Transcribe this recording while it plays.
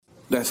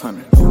That's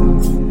 100.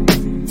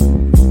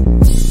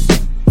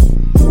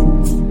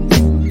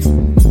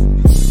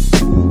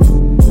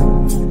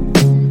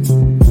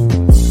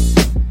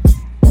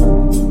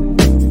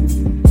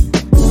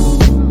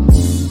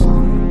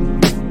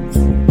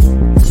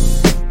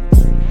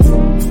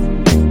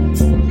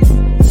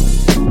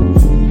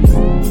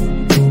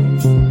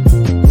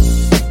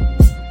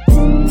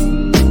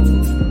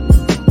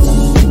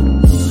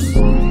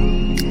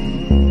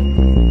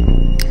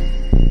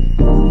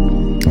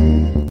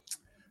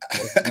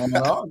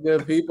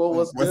 Good people,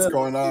 what's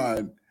going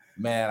on,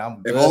 man?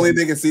 I'm good. If only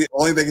they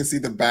can see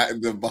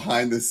the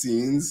behind the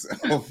scenes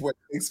of what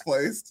takes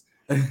place,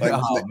 like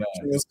the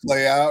intros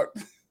play out.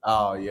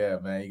 Oh yeah,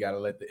 man, you gotta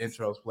let the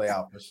intros play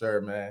out for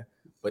sure, man.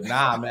 But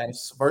nah, man.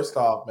 First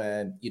off,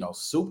 man,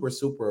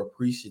 super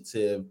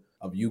appreciative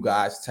of you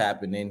guys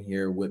tapping in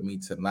here with me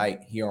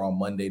tonight here on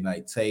Monday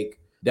Night Take.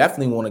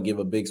 Definitely want to give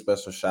a big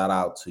special shout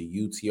out to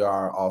you,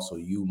 TR, also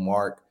you,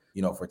 Mark,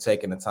 for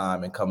taking the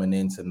time and coming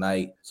in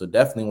tonight. So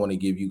definitely want to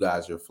give you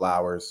guys your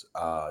flowers.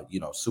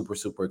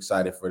 Super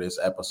excited for this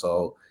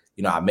episode.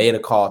 I made a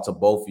call to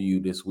both of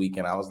you this week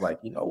and I was like,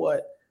 you know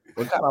what?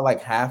 We're kind of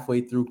like halfway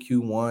through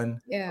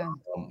Q1. Yeah.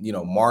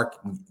 Mark,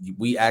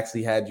 we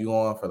actually had you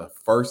on for the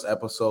first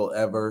episode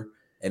ever.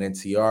 And then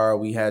Tiara,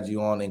 we had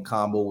you on in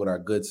combo with our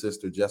good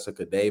sister,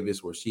 Jessica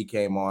Davis, where she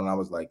came on. I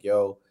was like,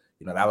 yo,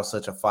 that was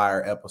such a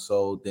fire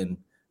episode. Then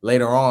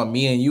later on,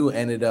 me and you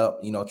ended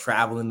up,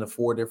 traveling to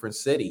 4 different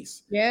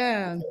cities.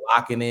 Yeah.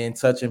 Locking in,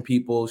 touching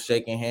people,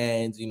 shaking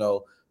hands,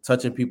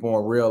 touching people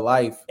in real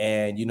life.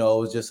 And, it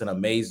was just an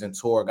amazing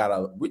tour.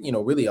 Got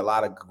really a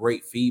lot of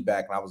great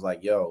feedback. And I was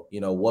like, yo,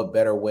 what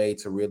better way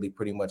to really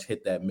pretty much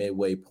hit that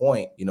midway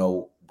point,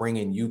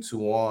 bringing you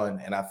two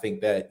on. And I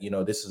think that,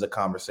 this is a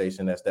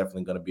conversation that's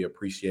definitely going to be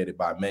appreciated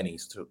by many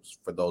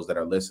for those that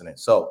are listening.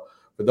 So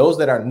for those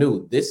that are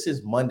new, this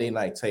is Monday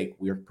Night Take.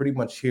 We're pretty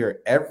much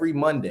here every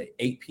Monday,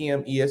 8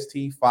 p.m.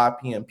 EST, 5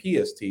 p.m.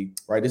 PST,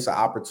 right? It's an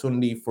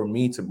opportunity for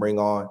me to bring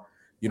on,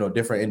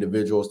 different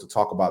individuals to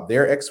talk about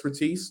their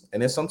expertise.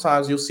 And then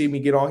sometimes you'll see me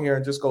get on here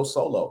and just go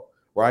solo,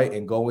 right?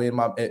 And go in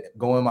my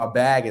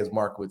bag, as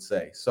Mark would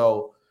say.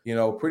 So,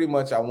 pretty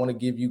much I want to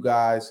give you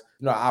guys,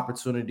 an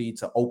opportunity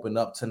to open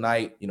up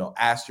tonight,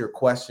 ask your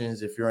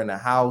questions if you're in the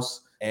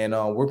house. And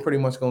we're pretty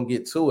much going to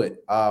get to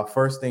it.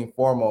 First thing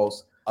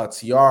foremost,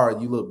 Tiara,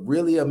 you look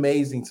really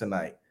amazing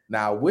tonight.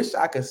 Now, I wish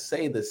I could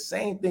say the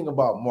same thing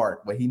about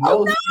Mark, but he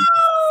knows he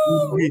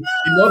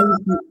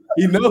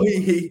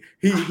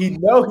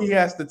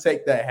has to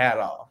take that hat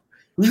off.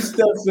 He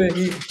steps in.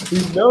 He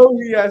knows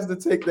he has to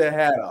take that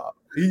hat off.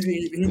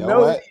 He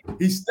knows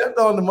he stepped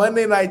on the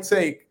Monday Night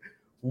Take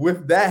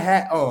with that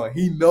hat on.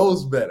 He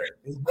knows better.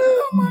 He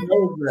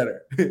knows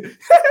better.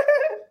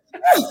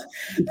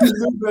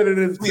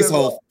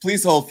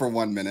 Please hold for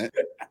 1 minute.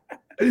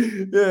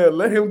 Yeah,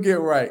 let him get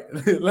right.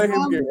 Let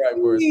him get right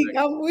for a second.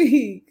 I'm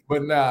weak.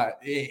 But nah,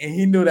 and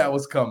he knew that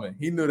was coming.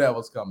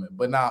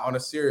 But nah, on a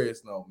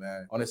serious note,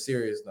 man.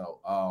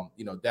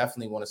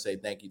 Definitely want to say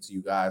thank you to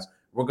you guys.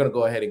 We're gonna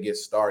go ahead and get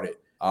started.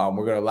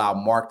 We're gonna allow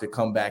Mark to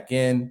come back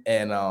in,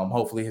 and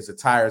hopefully his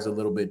attire is a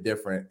little bit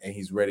different and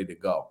he's ready to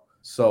go.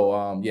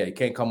 So he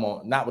can't come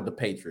on, not with the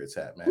Patriots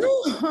hat, man.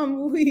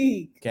 I'm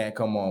weak. Can't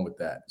come on with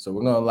that. So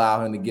we're gonna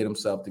allow him to get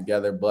himself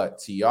together. But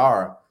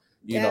Tiara,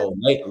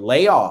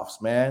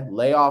 layoffs, man.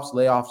 Layoffs.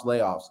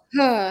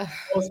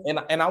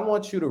 And I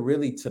want you to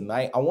really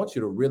tonight, I want you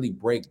to really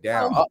break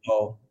down.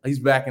 He's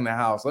back in the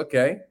house.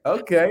 Okay.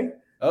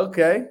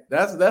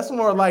 That's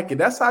more like it.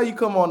 That's how you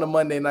come on the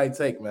Monday Night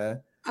Take, man.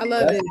 I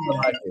love it.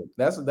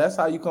 That's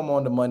how you come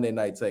on the Monday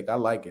Night Take. I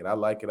like it.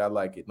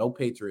 No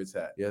Patriots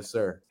hat. Yes,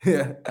 sir.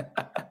 Yeah,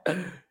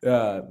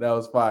 that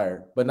was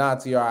fire. But now,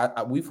 TR,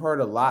 we've heard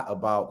a lot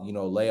about,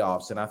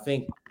 layoffs. And I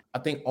think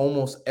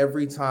almost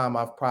every time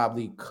I've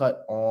probably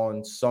cut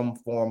on some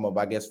form of,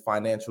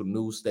 financial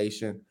news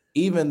station,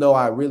 even though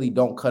I really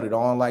don't cut it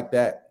on like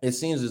that, it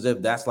seems as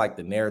if that's like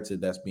the narrative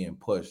that's being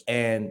pushed.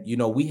 And,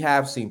 we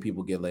have seen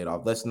people get laid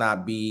off. Let's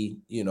not be,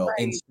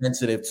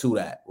 insensitive to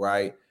that,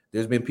 right?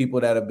 There's been people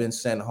that have been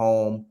sent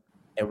home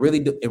and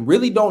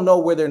really don't know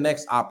where their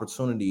next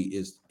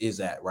opportunity is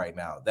at right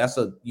now. That's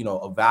a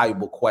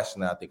valuable question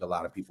that I think a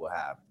lot of people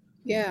have.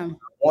 Yeah. I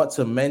want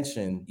to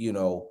mention,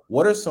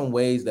 what are some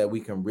ways that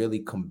we can really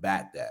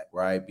combat that,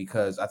 right?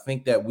 Because I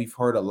think that we've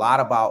heard a lot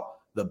about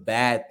the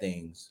bad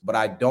things, but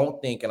I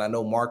don't think, and I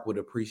know Mark would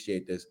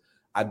appreciate this,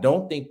 I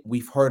don't think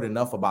we've heard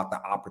enough about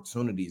the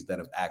opportunities that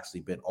have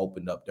actually been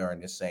opened up during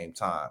this same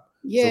time.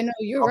 Yeah, so, no,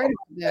 you're right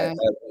about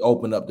that.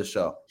 Open up the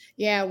show.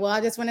 Yeah, well, I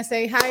just want to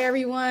say hi,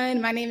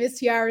 everyone. My name is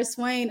Tiara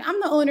Swain. I'm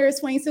the owner of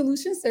Swain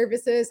Solution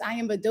Services. I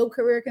am a dope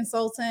career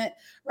consultant.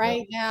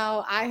 Right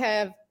now, I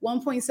have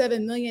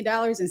 $1.7 million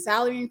in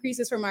salary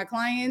increases for my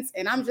clients,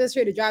 and I'm just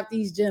here to drop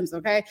these gems,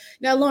 okay?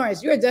 Now,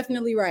 Lawrence, you're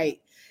definitely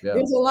right. Yeah.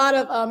 There's a lot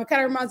of, it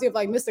kind of reminds me of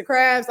like Mr.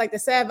 Krabs, like the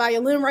sad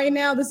violin right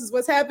now. This is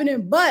what's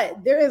happening,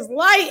 but there is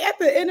light at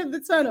the end of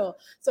the tunnel.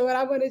 So what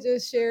I want to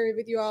just share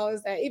with you all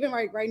is that even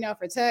right now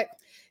for tech,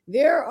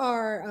 there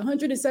are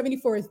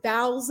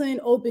 174,000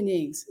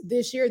 openings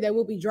this year that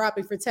will be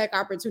dropping for tech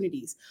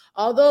opportunities.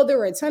 Although there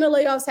are a ton of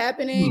layoffs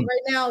happening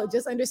right now,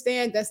 just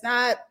understand that's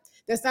not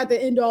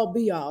the end all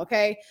be all.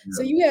 Okay. Yeah.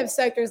 So you have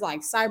sectors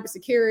like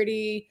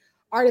cybersecurity,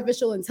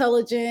 artificial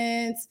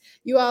intelligence.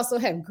 You also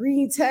have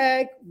green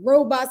tech,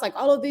 robots, like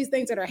all of these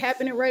things that are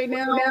happening right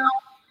now.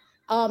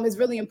 Is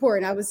really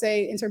important, I would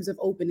say, in terms of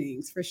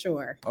openings for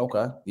sure.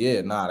 Okay.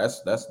 Yeah,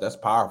 that's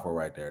powerful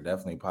right there.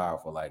 Definitely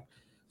powerful. Like,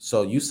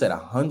 so you said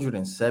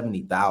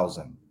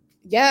 170,000.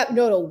 Yeah,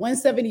 no,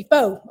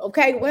 174.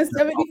 Okay,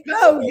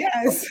 174.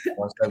 Yes.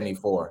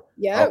 174.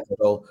 Yeah.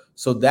 Okay,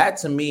 so that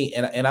to me,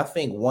 and I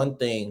think one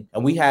thing,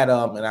 and we had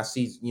and I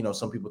see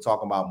some people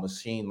talking about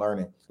machine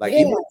learning. Like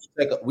even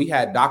we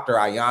had Dr.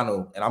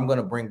 Ayano, and I'm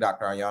gonna bring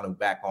Dr. Ayano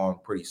back on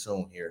pretty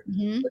soon here.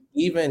 But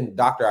even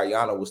Dr.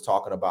 Ayano was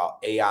talking about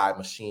AI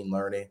machine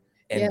learning.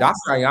 And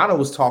Dr. Ayano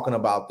was talking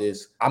about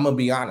this. I'm gonna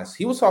be honest.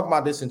 He was talking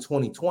about this in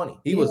 2020.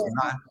 He was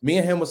not. Me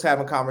and him was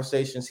having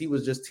conversations. He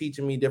was just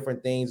teaching me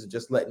different things and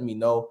just letting me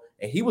know.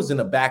 And he was in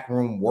the back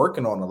room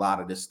working on a lot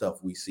of this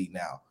stuff we see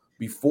now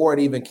before it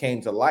even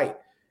came to light.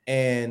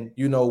 And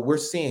we're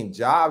seeing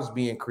jobs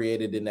being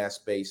created in that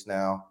space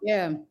now.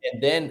 Yeah. And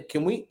then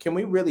can we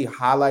really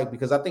highlight,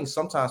 because I think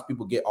sometimes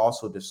people get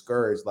also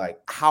discouraged, like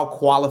how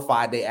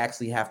qualified they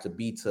actually have to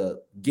be to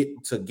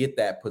get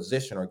that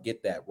position or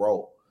get that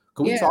role.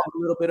 Can we talk a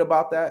little bit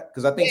about that?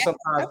 Because I think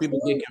sometimes people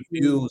get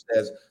confused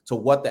as to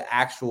what the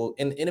actual,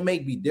 and it may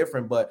be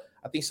different, but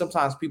I think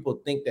sometimes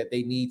people think that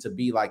they need to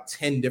be like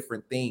 10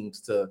 different things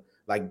to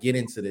like get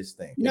into this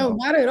thing. No,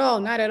 not at all.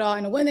 Not at all.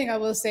 And the one thing I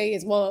will say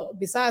is, well,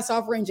 besides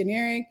software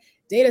engineering,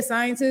 data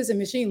scientists and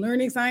machine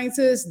learning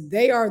scientists,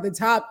 they are the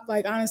top,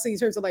 like honestly, in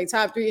terms of like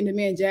top 3 in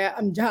demand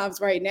jobs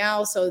right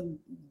now. So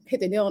hit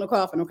the nail on the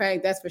coffin.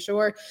 Okay. That's for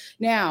sure.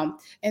 Now,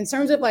 in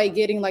terms of like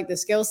getting like the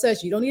skill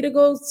sets, you don't need to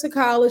go to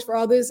college for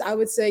all this. I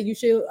would say you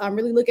should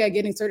really look at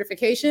getting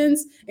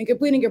certifications and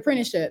completing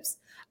apprenticeships.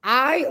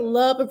 I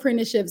love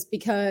apprenticeships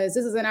because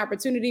this is an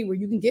opportunity where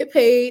you can get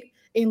paid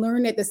and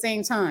learn at the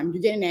same time.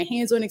 You're getting that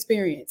hands-on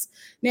experience.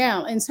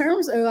 Now, in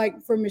terms of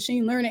like for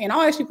machine learning, and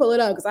I'll actually pull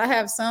it up because I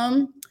have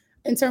some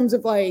in terms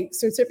of like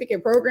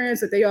certificate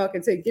programs that they all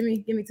can take. Give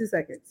me 2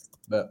 seconds.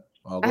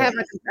 I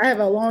have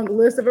a long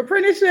list of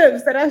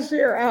apprenticeships that I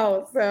share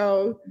out.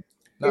 So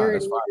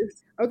that's fine.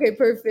 Okay,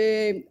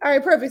 perfect. All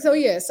right, perfect. So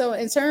so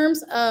in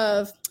terms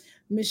of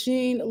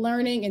machine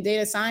learning and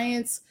data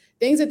science,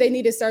 things that they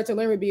need to start to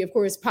learn would be, of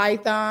course,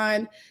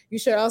 Python. You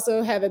should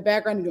also have a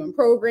background in doing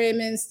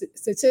programming,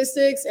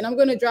 statistics. And I'm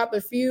going to drop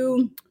a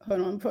few.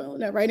 Hold on, I'm putting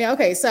that right now.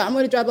 Okay, so I'm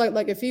going to drop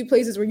like a few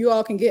places where you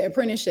all can get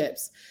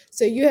apprenticeships.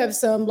 So you have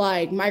some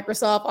like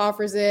Microsoft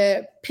offers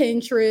it,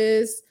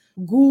 Pinterest,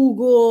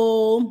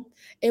 Google.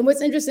 And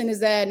what's interesting is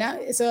that now,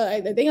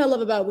 so the thing I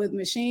love about with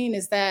machine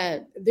is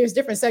that there's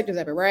different sectors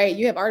of it, right?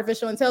 You have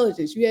artificial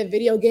intelligence, you have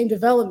video game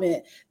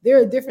development. There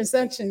are different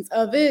sections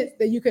of it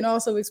that you can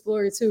also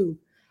explore too.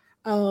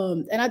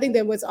 And I think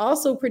that what's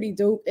also pretty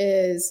dope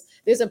is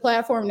there's a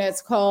platform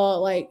that's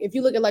called, like, if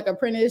you look at like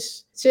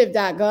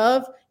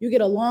apprenticeship.gov, you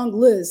get a long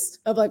list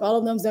of like all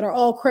of them that are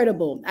all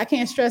credible. I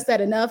can't stress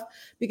that enough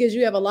because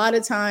you have a lot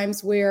of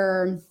times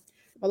where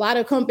a lot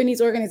of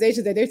companies,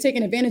 organizations that they're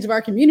taking advantage of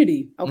our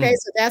community. Okay.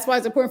 So that's why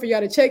it's important for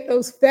y'all to check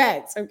those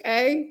facts.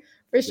 Okay.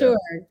 For sure.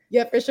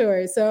 Yeah, for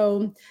sure.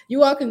 So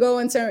you all can go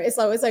into, it's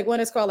like one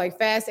that's called like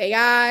Fast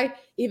AI,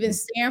 even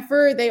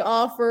Stanford, they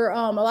offer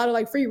a lot of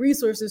like free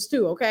resources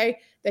too. Okay.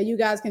 That you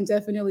guys can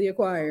definitely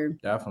acquire.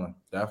 Definitely.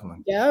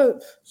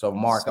 Yep. So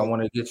Mark, I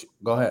want to get you,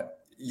 go ahead.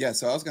 Yeah,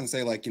 so I was going to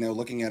say, like,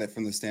 looking at it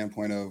from the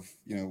standpoint of,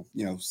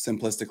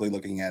 simplistically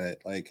looking at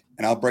it, like,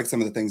 and I'll break some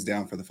of the things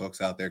down for the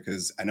folks out there,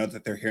 because I know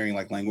that they're hearing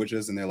like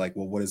languages and they're like,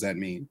 well, what does that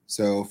mean?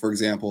 So for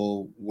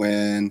example,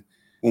 when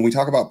we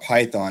talk about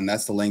Python,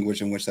 that's the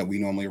language in which that we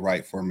normally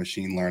write for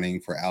machine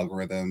learning, for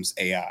algorithms,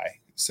 AI.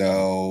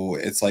 So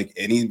it's like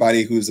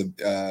anybody who's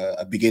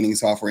a beginning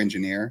software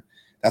engineer,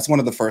 that's one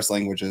of the first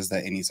languages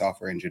that any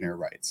software engineer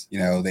writes.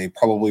 They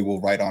probably will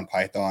write on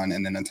Python,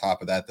 and then on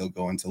top of that, they'll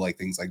go into like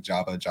things like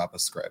Java,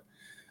 JavaScript.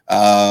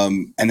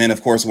 And then,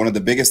 of course, one of the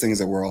biggest things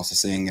that we're also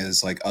seeing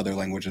is like other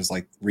languages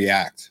like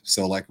React.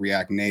 So like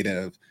React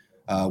Native,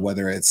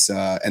 whether it's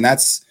and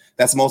that's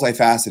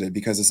multifaceted,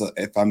 because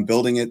if I'm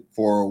building it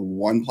for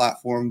one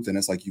platform, then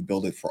it's like you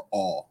build it for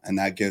all, and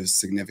that gives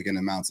significant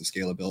amounts of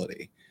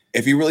scalability.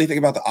 If you really think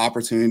about the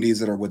opportunities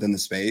that are within the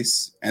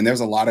space, and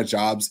there's a lot of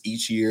jobs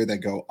each year that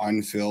go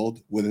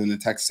unfilled within the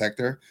tech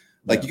sector,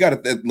 like you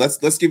got to,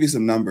 let's give you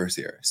some numbers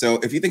here. So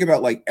if you think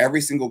about like every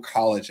single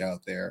college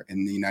out there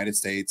in the United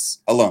States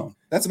alone,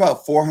 that's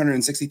about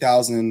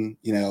 460,000,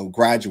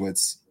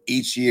 graduates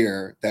each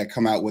year that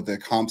come out with a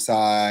comp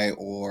sci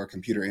or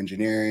computer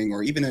engineering,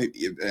 or even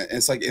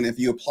it's like, and if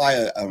you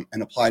apply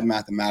an applied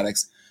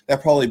mathematics,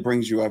 that probably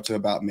brings you up to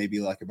about maybe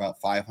like about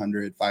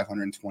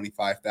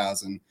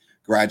 525,000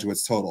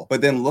 graduates total.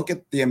 But then look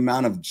at the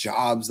amount of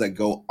jobs that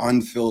go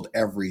unfilled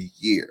every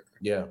year.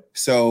 Yeah.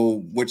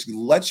 So which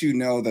lets you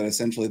know that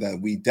essentially that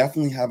we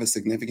definitely have a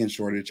significant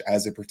shortage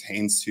as it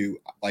pertains to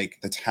like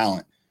the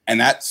talent. And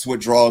that's what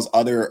draws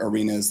other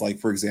arenas, like,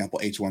 for example,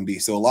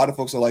 H-1B. So a lot of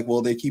folks are like,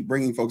 well, they keep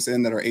bringing folks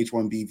in that are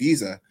H-1B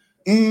visa.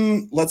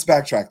 Let's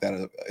backtrack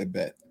that a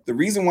bit. The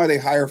reason why they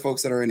hire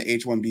folks that are in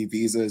H-1B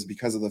visa is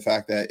because of the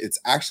fact that it's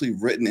actually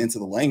written into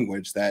the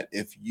language that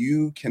if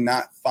you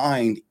cannot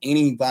find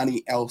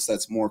anybody else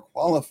that's more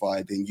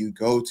qualified, then you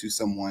go to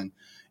someone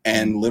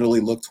and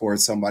literally look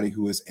towards somebody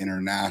who is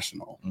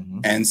international.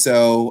 And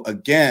so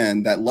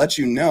again, that lets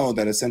you know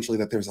that essentially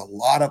that there's a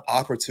lot of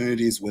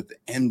opportunities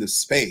within the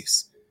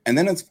space. And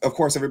then it's, of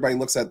course, everybody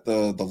looks at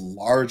the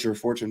larger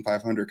Fortune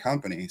 500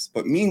 companies,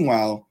 but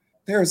meanwhile,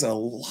 there's a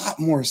lot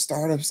more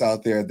startups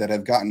out there that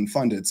have gotten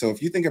funded. So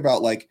if you think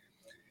about, like,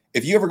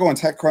 if you ever go on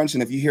TechCrunch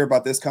and if you hear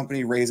about this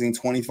company raising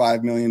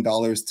 $25 million,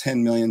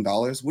 $10 million,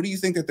 what do you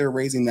think that they're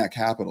raising that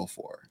capital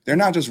for? They're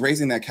not just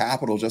raising that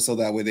capital just so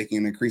that way they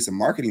can increase a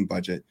marketing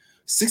budget.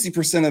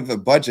 60% of a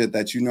budget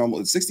that you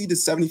normally, 60 to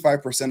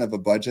 75% of a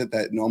budget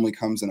that normally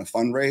comes in a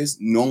fundraise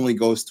normally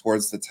goes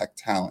towards the tech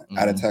talent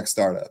at a tech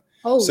startup.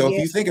 So if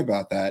you think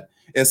about that,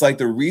 it's like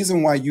the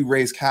reason why you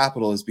raise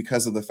capital is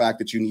because of the fact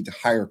that you need to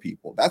hire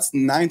people. That's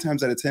 9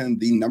 times out of 10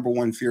 the number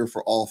one fear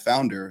for all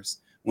founders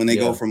when they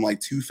go from like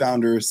 2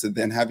 founders to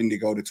then having to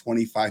go to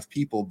 25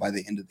 people by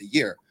the end of the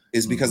year,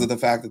 is because of the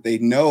fact that they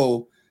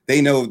know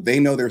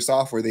their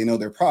software, they know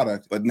their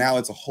product, but now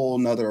it's a whole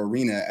nother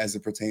arena as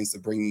it pertains to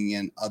bringing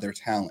in other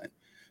talent.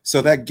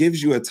 So that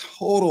gives you a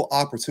total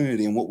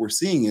opportunity. And what we're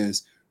seeing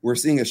is we're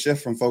seeing a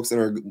shift from folks that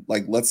are,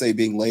 like, let's say,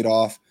 being laid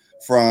off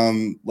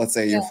from, let's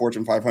say, your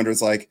Fortune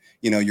 500s, like,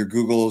 you know, your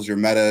Googles, your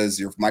Metas,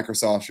 your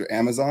Microsofts, your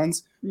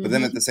Amazons. But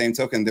then at the same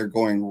token, they're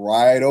going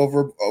right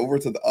over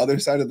to the other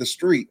side of the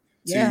street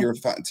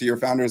to your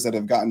founders that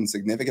have gotten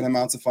significant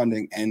amounts of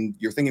funding. And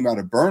you're thinking about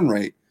a burn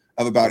rate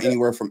of about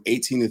anywhere from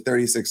 18 to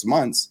 36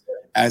 months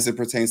as it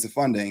pertains to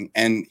funding.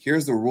 And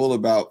here's the rule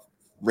about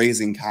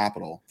raising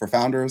capital for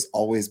founders: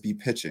 always be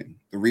pitching.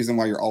 The reason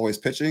why you're always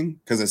pitching,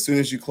 because as soon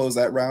as you close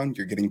that round,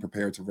 you're getting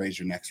prepared to raise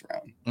your next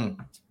round.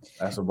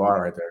 That's a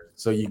bar right there.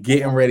 So you're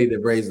getting ready to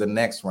raise the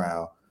next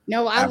round.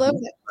 No, I love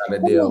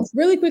that.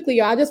 Really quickly,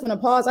 y'all, I just want to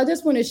pause. I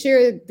just want to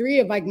share 3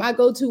 of, like, my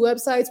go-to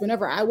websites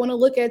whenever I want to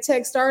look at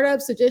tech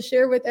startups to just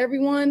share with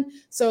everyone.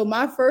 So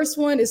my first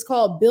one is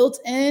called Built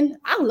In.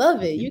 I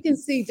love it. You can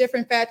see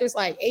different factors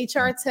like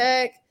HR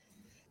tech.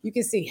 You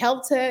can see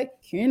health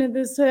tech,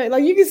 cannabis tech,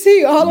 like you can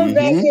see all of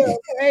that here,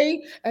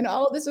 okay? And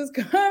all of this is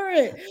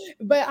current.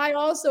 But I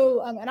also,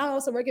 I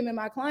also recommend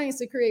my clients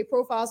to create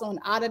profiles on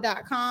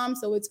otta.com.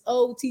 So it's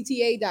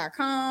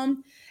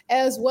OTTA.com,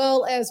 as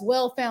well as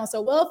WellFound.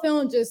 So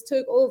WellFound just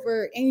took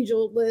over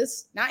Angel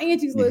List, not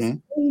Angie's List,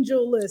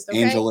 Angel List.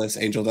 Okay? Angel List,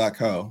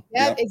 angel.co.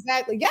 Yep,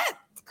 exactly. Yeah,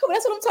 cool.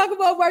 That's what I'm talking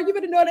about, Mark. You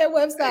better know that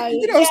website.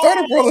 You know,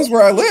 Startup World is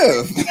where I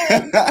live.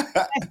 Okay.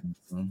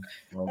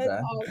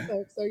 That's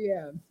awesome. So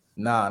yeah.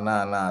 Nah.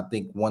 I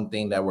think one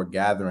thing that we're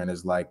gathering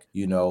is, like,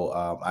 you know,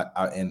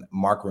 I and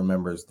Mark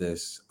remembers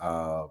this,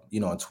 you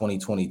know, in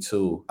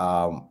 2022,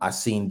 I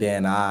seen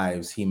Dan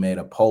Ives, he made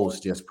a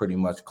post just pretty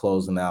much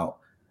closing out,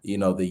 you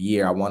know, the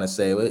year. I want to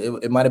say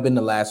it might have been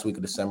the last week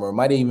of December. It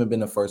might have even been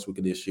the first week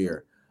of this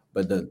year.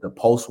 But the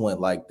post went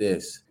like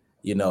this,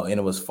 you know, and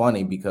it was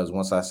funny because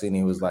once I seen it,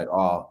 he was like,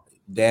 oh,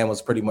 Dan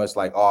was pretty much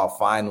like, oh,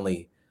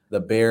 finally,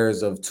 the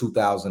Bears of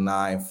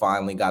 2009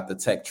 finally got the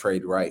tech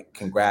trade right.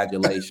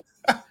 Congratulations.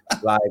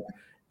 Like,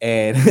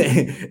 and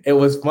it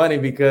was funny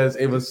because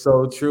it was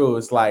so true.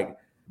 It's like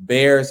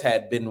Bears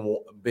had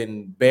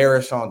been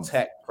bearish on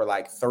tech for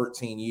like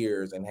 13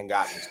 years and had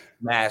gotten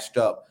smashed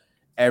up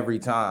every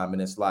time.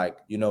 And it's like,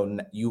 you know,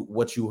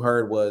 what you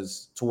heard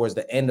was towards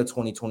the end of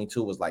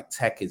 2022 was like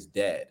tech is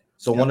dead.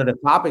 So one of the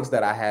topics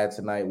that I had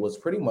tonight was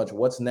pretty much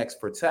what's next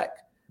for tech.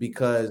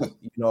 Because,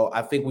 you know,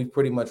 I think we've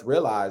pretty much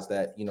realized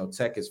that, you know,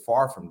 tech is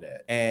far from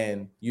dead.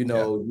 And, you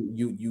know,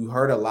 you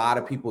heard a lot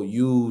of people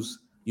use,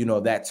 you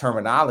know, that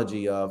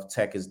terminology of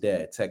tech is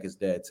dead, tech is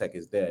dead, tech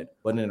is dead.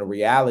 But then the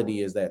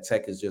reality is that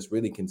tech is just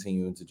really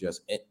continuing to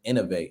just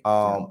innovate.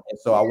 And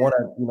so I want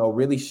to, you know,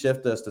 really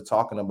shift us to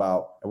talking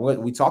about,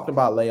 we talked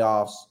about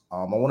layoffs.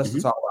 I want us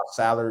to talk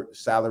about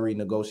salary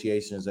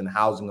negotiations and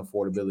housing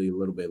affordability a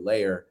little bit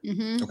later.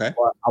 Okay.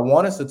 But I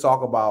want us to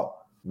talk about,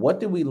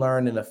 what did we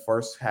learn in the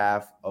first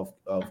half of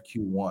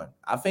Q1?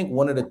 I think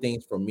one of the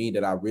things for me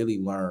that I really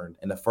learned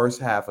in the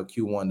first half of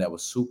Q1 that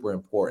was super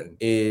important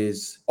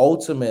is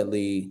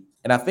ultimately,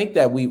 and I think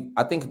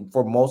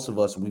for most of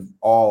us, we've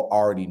all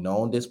already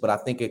known this, but I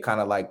think it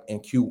kind of like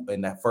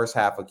in that first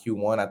half of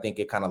Q1, I think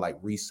it kind of like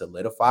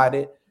re-solidified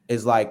it,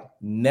 is like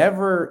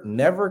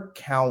never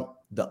count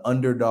the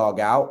underdog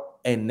out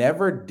and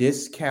never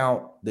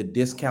discount the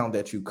discount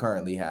that you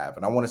currently have.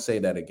 And I want to say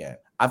that again.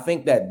 I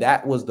think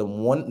that was the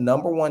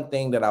number one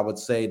thing that I would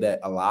say that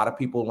a lot of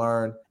people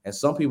learn. And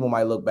some people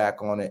might look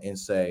back on it and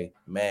say,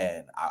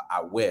 man,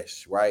 I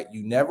wish, right?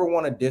 You never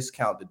want to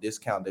discount the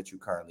discount that you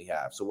currently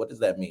have. So what does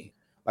that mean?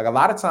 Like, a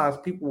lot of times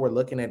people were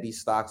looking at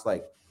these stocks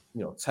like,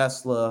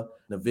 Tesla,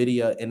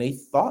 Nvidia, and they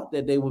thought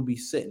that they would be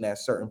sitting at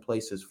certain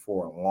places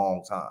for a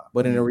long time.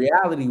 But in the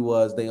reality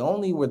was they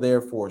only were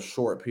there for a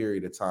short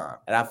period of time.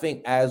 And I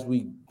think as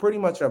we pretty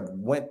much have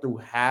went through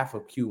half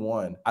of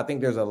Q1, I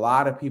think there's a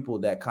lot of people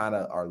that kind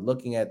of are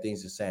looking at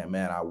things and saying,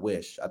 man, I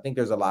wish. I think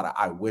there's a lot of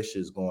I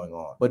wishes going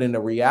on. But in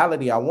the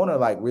reality, I want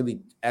to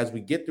really, as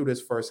we get through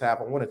this first half,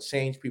 I want to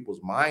change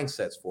people's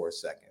mindsets for a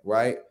second,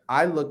 right?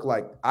 I look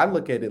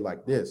at it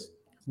like this.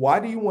 Why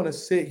do you want to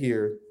sit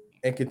here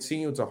and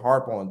continue to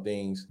harp on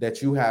things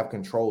that you have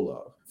control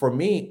of? For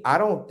me, I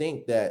don't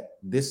think that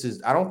this is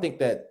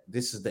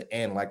the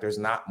end. Like there's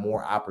not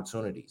more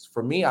opportunities.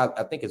 For me, I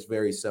think it's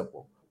very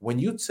simple. When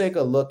you take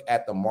a look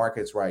at the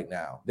markets right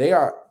now, they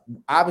are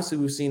obviously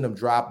we've seen them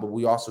drop, but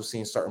we also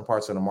seen certain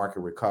parts of the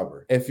market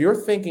recover. If you're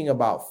thinking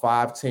about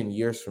 5-10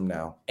 years from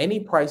now, any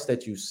price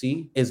that you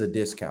see is a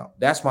discount.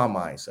 That's my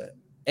mindset.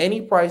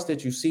 Any price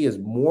that you see is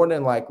more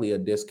than likely a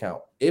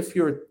discount. If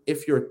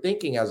you're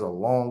thinking as a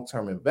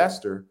long-term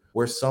investor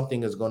where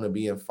something is going to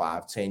be in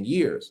 5-10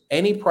 years,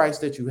 any price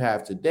that you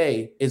have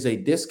today is a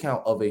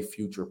discount of a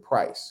future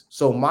price.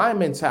 So my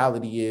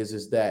mentality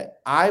is that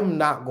I'm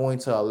not going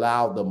to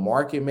allow the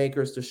market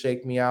makers to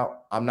shake me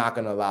out. I'm not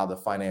going to allow the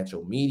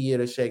financial media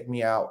to shake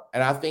me out.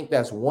 And I think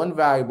that's one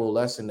valuable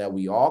lesson that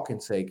we all can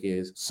take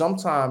is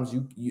sometimes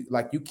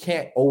you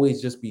can't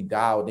always just be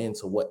dialed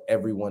into what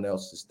everyone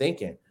else is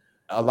thinking.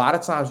 A lot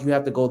of times you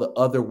have to go the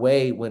other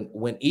way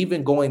when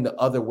even going the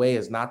other way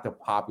is not the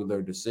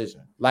popular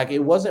decision. Like it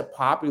wasn't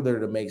popular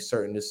to make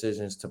certain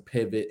decisions to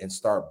pivot and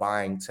start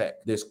buying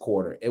tech this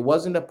quarter. It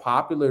wasn't a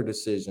popular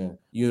decision,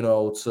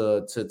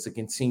 to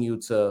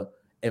continue to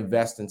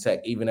invest in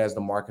tech even as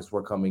the markets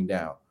were coming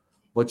down.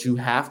 But you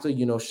have to,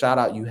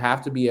 you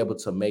have to be able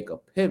to make a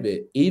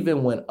pivot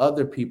even when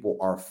other people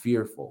are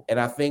fearful. And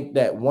I think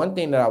that one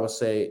thing that I would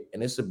say,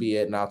 and this would be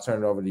it, and I'll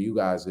turn it over to you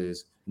guys,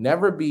 is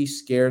never be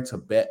scared to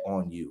bet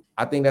on you.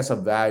 I think that's a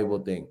valuable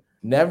thing.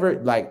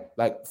 Never like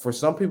for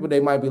some people, they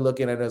might be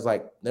looking at it as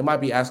like, they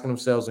might be asking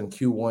themselves in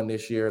Q1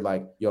 this year,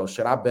 like, yo,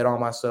 should I bet on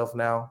myself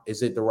now?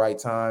 Is it the right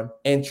time?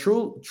 And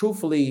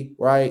truthfully,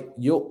 right,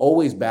 you'll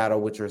always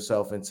battle with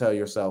yourself and tell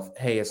yourself,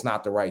 hey, it's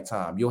not the right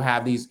time. You'll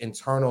have these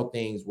internal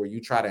things where you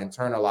try to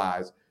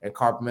internalize and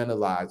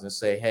compartmentalize and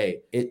say,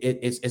 hey,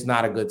 it's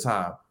not a good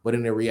time. But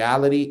in the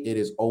reality, it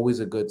is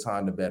always a good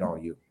time to bet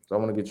on you. So I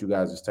want to get you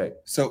guys' take.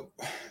 So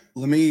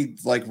let me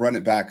run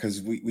it back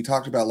because we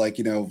talked about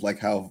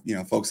how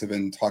folks have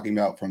been talking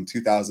about from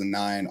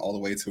 2009 all the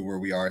way to where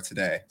we are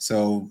today.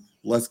 So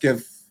let's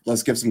give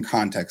some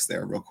context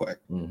there real quick.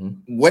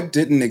 Mm-hmm. What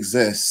didn't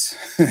exist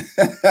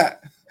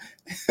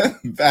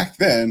back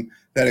then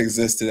that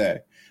exists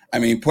today? I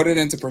mean, put it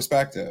into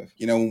perspective.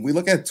 When we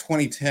look at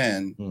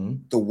 2010, mm-hmm.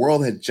 the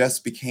world had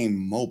just became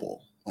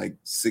mobile.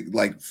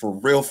 Like for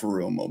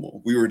real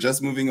mobile. We were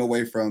just moving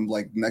away from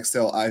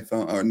Nextel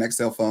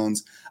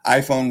phones.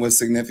 iPhone was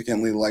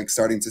significantly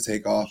starting to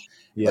take off.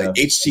 Yeah.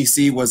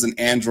 HTC was an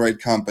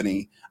Android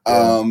company.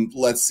 Yeah.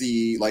 Let's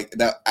see,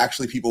 that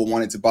actually people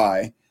wanted to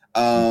buy.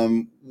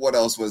 What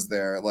else was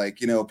there?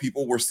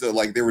 People were still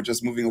they were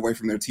just moving away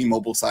from their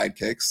T-Mobile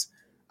sidekicks.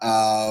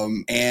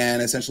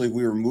 And essentially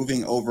we were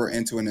moving over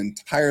into an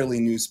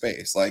entirely new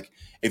space.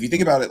 If you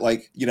think about it,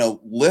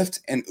 Lyft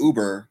and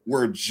Uber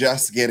were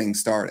just getting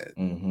started,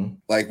 mm-hmm.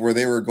 Where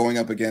they were going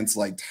up against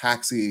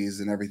taxis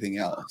and everything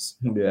else.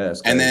 Yeah,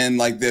 and then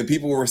the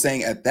people were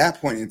saying at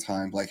that point in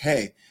time,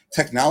 hey,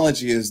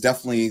 technology is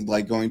definitely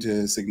going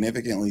to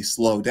significantly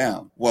slow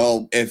down.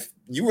 Well, if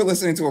you were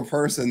listening to a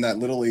person that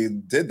literally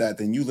did that,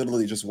 then you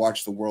literally just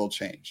watched the world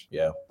change.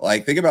 Yeah.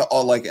 Think about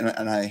all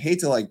and I hate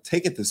to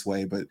take it this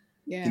way, but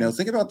yeah.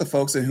 Think about the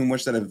folks in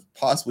which that have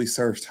possibly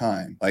served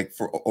time,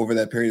 for over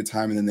that period of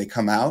time, and then they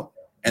come out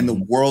and mm-hmm.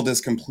 the world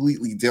is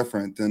completely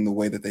different than the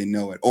way that they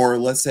know it. Or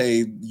let's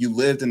say you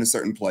lived in a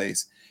certain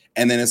place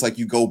and then it's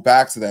you go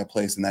back to that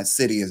place and that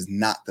city is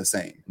not the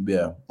same.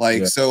 Yeah.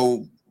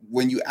 So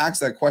when you ask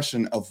that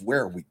question of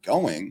where are we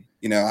going,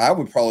 I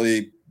would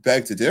probably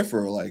beg to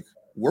differ.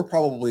 We're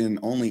probably in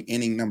only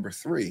inning number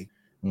 3.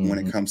 Mm-hmm. when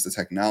it comes to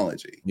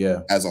technology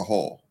as a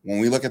whole. When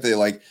we look at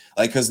the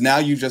because now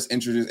you just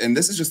introduced, and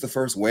this is just the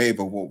first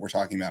wave of what we're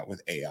talking about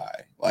with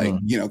AI.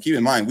 Mm-hmm. Keep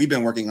in mind, we've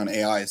been working on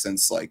AI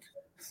since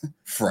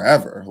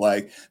forever.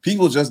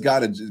 People just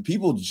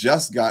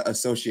got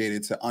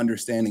associated to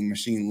understanding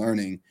machine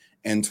learning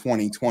in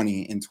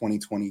 2020 and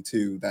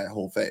 2022, that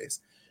whole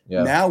phase.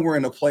 Yeah. Now we're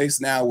in a place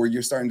now where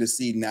you're starting to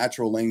see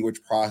natural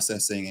language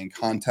processing and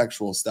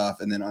contextual stuff.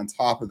 And then on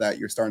top of that,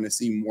 you're starting to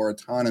see more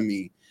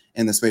autonomy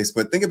in the space.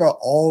 But think about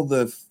all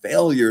the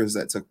failures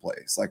that took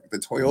place, the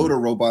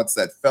Toyota robots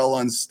that fell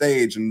on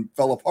stage and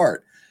fell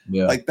apart.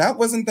 Yeah. That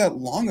wasn't that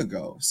long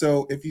ago.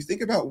 So if you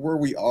think about where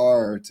we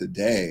are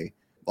today,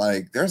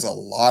 there's a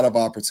lot of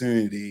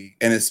opportunity,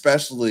 and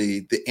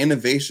especially the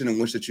innovation in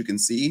which that you can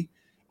see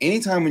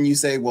anytime when you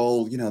say,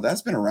 well,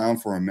 that's been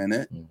around for a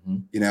minute. Mm-hmm.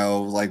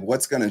 like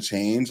what's going to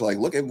change? Like,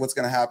 look at what's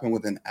going to happen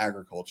within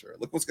agriculture.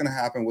 Look what's going to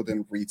happen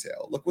within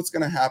retail. Look what's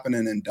going to happen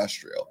in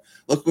industrial.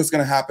 Look what's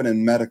going to happen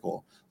in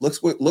medical. Look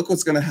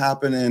what's going to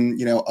happen in,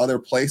 other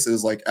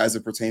places, like as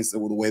it pertains to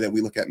the way that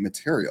we look at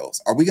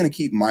materials. Are we going to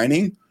keep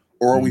mining,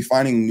 or are we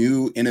finding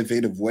new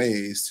innovative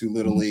ways to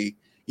literally,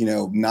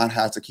 not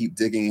have to keep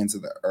digging into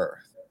the earth?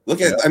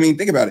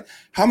 Think about it.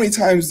 How many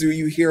times do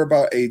you hear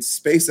about a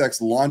SpaceX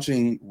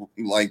launching,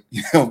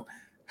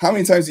 how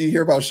many times do you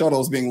hear about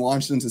shuttles being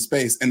launched into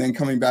space and then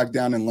coming back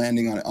down and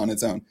landing on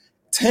its own?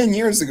 10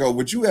 years ago,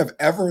 would you have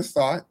ever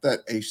thought that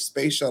a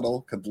space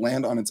shuttle could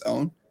land on its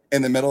own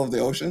in the middle of the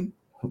ocean?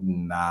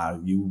 Nah,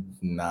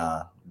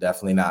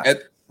 definitely not.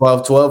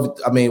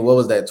 12, I mean, what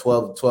was that?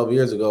 12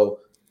 years ago,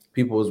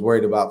 people was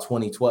worried about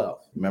 2012.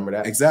 Remember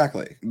that?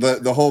 Exactly.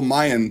 The whole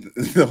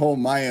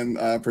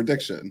Mayan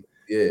prediction.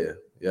 Yeah.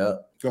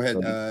 Go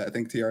ahead. I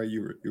think Tiara,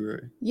 you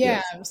were.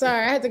 Yeah, I'm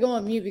sorry. I had to go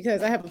on mute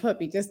because I have a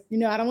puppy. Just,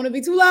 I don't want to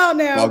be too loud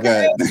now. All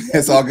good.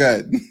 It's all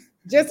good.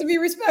 Just to be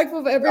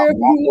respectful for everyone.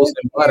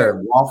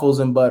 Waffles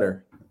and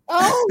butter.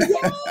 Oh,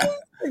 yeah.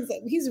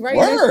 He's right.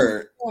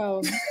 Word.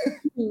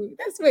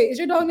 That's sweet. Is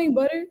your dog named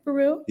Butter for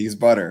real? He's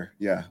Butter.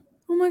 Yeah.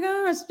 Oh my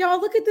gosh, y'all,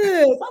 look at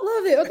this. I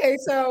love it. Okay,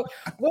 so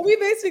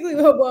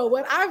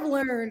what I've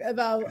learned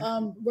about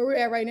where we're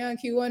at right now in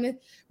Q1,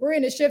 we're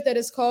in a shift that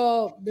is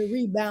called the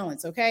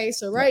rebalance. Okay,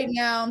 so right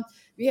now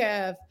we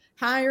have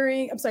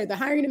the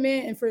hiring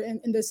demand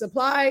and the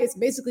supply is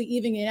basically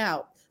evening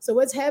out. So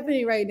what's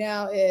happening right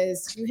now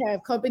is you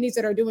have companies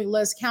that are doing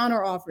less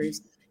counter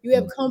offers. You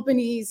have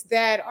companies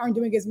that aren't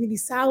doing as many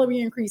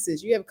salary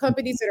increases. You have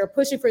companies that are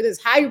pushing for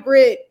this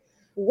hybrid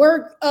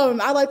work.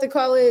 I like to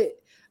call it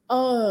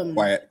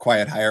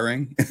quiet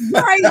hiring.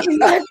 Right,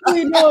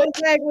 exactly. No,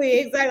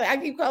 exactly. I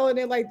keep calling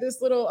it like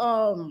this little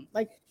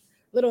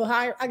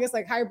higher, I guess,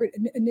 like hybrid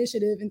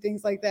initiative and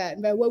things like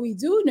that. But what we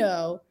do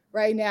know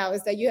right now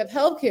is that you have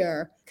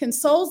healthcare,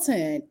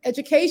 consultant,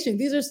 education.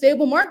 These are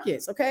stable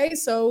markets. Okay,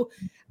 so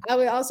I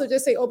would also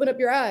just say open up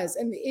your eyes,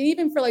 and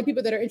even for like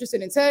people that are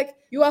interested in tech,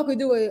 you all could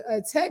do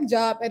a tech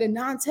job at a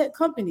non-tech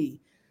company.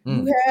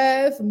 You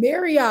have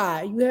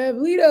Marriott, you have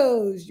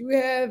Lido's, you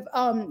have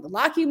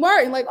Lockheed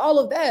Martin, like all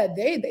of that.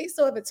 They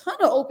still have a ton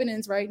of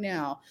openings right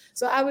now.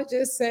 So I would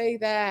just say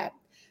that,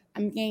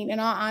 in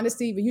all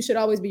honesty, but you should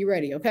always be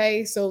ready,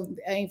 okay? So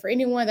for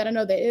anyone that I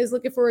know that is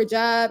looking for a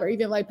job or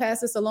even like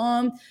pass this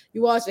along,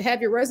 you all should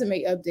have your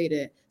resume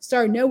updated.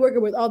 Start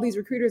networking with all these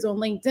recruiters on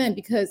LinkedIn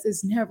because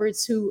it's never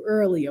too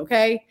early,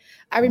 okay?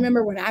 I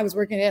remember when I was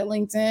working at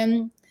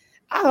LinkedIn,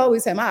 I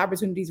always had my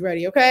opportunities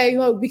ready, okay?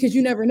 Because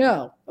you never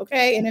know,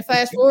 okay? And then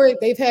fast forward,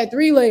 they've had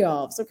 3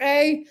 layoffs,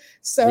 okay?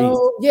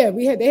 So yeah,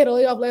 they had a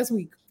layoff last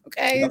week,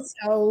 okay? Yep.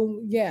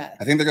 So yeah,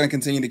 I think they're going to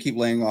continue to keep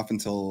laying off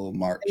until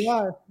March. They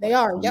are.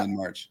 Yep.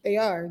 March. They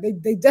are.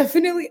 They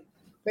definitely.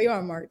 They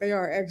are, Mark. They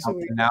are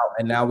actually.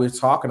 And now we're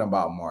talking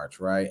about March,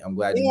 right? I'm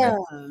glad you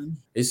mentioned.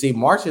 You see,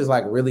 March is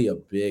like really a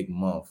big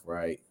month,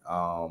 right?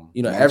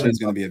 March is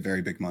going to be a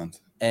very big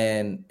month,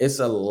 and it's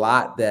a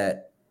lot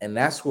that. And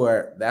that's one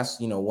of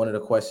the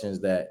questions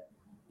that,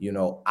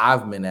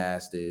 I've been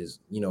asked is,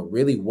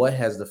 really what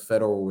has the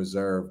Federal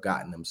Reserve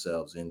gotten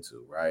themselves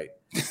into, right?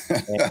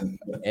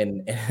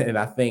 and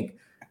I think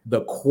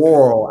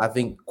quarrel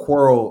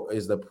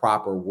is the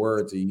proper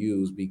word to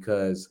use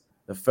because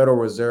the Federal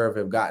Reserve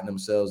have gotten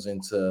themselves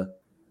into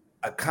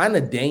a kind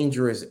of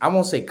dangerous, I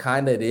won't say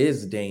kind of, it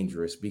is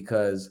dangerous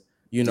because,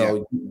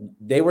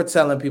 they were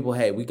telling people,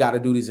 hey, we got to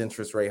do these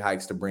interest rate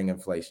hikes to bring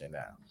inflation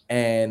down.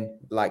 And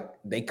like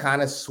they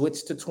kind of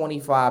switched to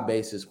 25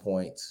 basis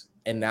points.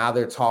 And now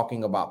they're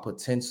talking about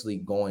potentially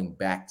going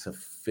back to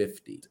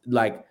 50.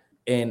 Like,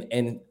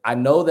 and I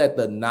know that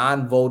the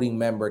non-voting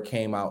member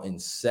came out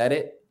and said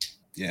it.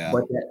 Yeah.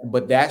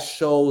 But that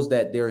shows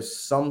that there's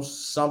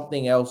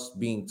something else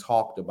being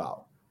talked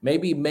about.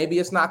 Maybe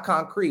it's not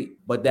concrete,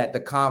 but that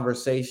the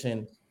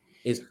conversation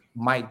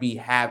might be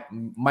had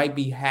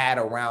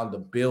around the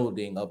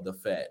building of the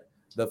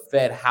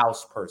Fed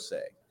house per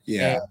se.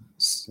 Yeah. And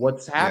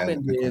what's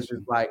happened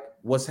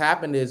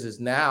is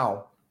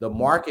now the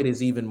market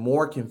is even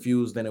more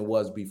confused than it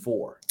was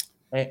before.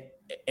 And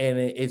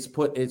it's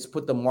put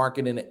the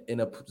market in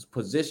a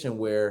position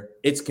where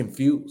it's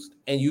confused.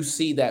 And you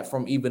see that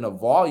from even a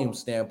volume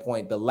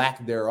standpoint, the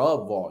lack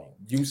thereof volume.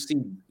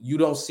 You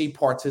don't see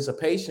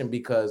participation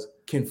because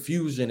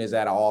confusion is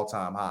at an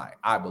all-time high,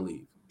 I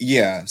believe.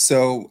 Yeah.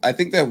 So I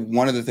think that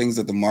one of the things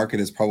that the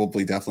market is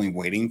probably definitely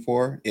waiting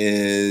for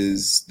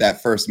is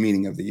that first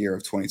meeting of the year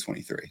of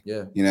 2023.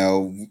 Yeah.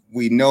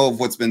 We know of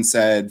what's been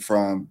said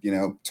from,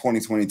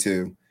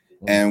 2022,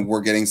 and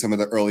we're getting some of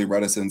the early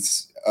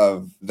reticence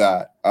of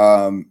that.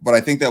 But I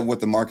think that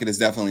what the market is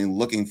definitely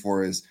looking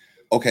for is,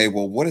 okay,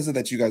 well, what is it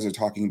that you guys are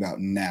talking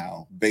about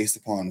now based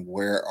upon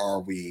where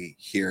are we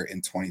here in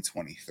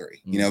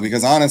 2023?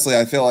 Because honestly,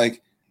 I feel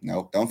like,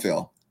 no, don't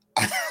feel.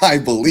 I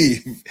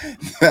believe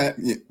that,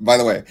 by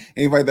the way,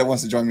 anybody that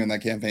wants to join me on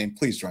that campaign,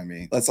 please join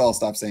me. Let's all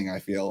stop saying I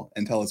feel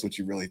and tell us what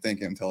you really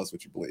think and tell us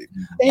what you believe.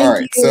 Thank All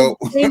right. you. So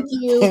Thank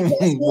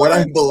you. what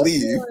I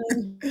believe,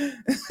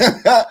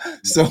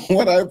 so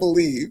what I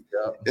believe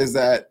is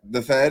that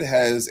the Fed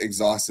has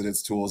exhausted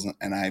its tools,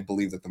 and I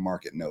believe that the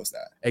market knows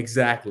that.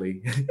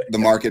 Exactly. The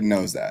market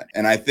knows that.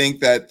 And I think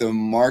that the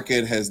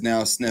market has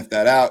now sniffed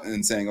that out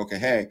and saying, okay,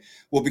 hey,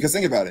 well, because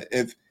think about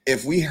it.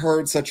 If we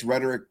heard such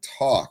rhetoric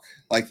talk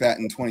like that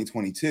in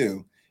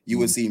 2022, you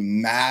would see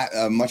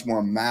a much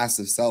more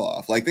massive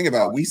sell-off. Like, think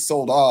about it. We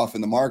sold off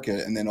in the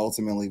market, and then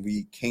ultimately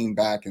we came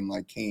back and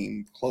like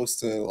came close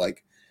to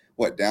like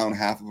what, down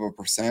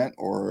 0.5%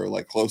 or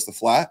like close to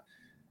flat.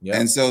 Yep.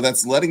 And so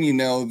that's letting you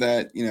know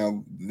that, you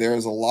know,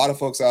 there's a lot of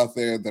folks out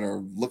there that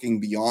are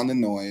looking beyond the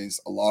noise,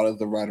 a lot of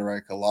the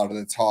rhetoric, a lot of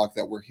the talk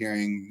that we're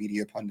hearing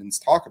media pundits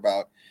talk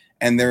about,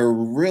 and they're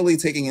really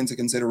taking into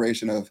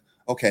consideration of,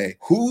 okay,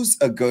 who's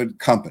a good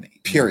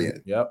company,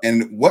 period. Yep.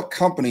 And what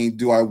company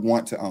do I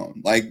want to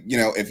own? Like, you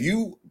know, if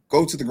you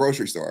go to the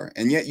grocery store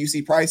and yet you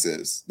see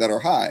prices that are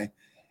high,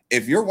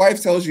 if your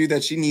wife tells you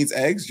that she needs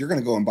eggs, you're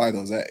going to go and buy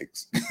those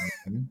eggs,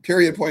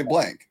 period, point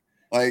blank.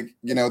 Like,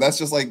 you know, that's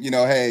just like, you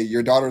know, hey,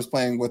 your daughter's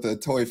playing with a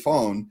toy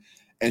phone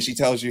and she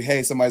tells you,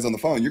 hey, somebody's on the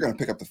phone, you're going to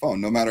pick up the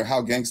phone. No matter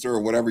how gangster or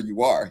whatever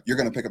you are, you're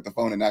going to pick up the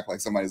phone and act like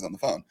somebody's on the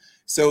phone.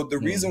 So the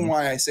reason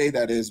why I say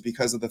that is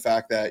because of the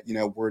fact that, you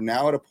know, we're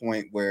now at a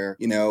point where,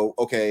 you know,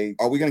 okay,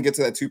 are we going to get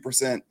to that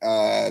 2%?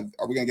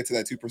 Are we going to get to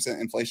that 2%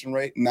 inflation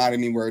rate? Not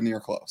anywhere near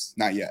close.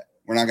 Not yet.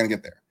 We're not going to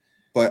get there.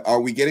 But are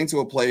we getting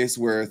to a place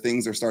where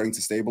things are starting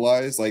to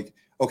stabilize? Like,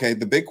 okay,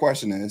 the big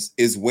question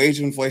is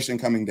wage inflation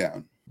coming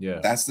down? Yeah.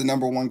 That's the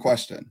number one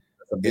question.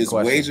 Is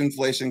wage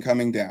inflation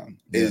coming down?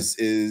 Yeah.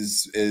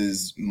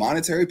 Is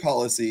monetary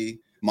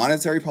policy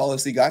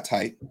got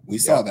tight? We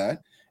saw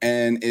that.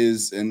 And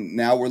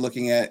now we're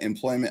looking at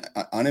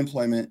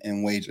unemployment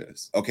and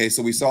wages. Okay,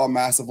 so we saw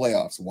massive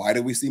layoffs. Why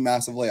did we see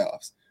massive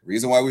layoffs? The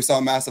reason why we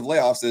saw massive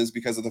layoffs is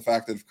because of the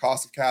fact that if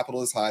cost of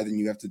capital is high, then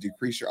you have to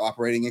decrease your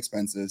operating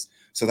expenses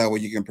so that way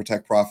you can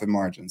protect profit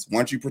margins.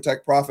 Once you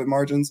protect profit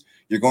margins,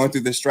 you're going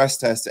through the stress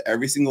test to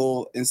every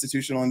single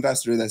institutional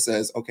investor that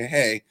says, okay,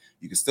 hey,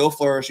 you can still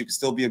flourish, you can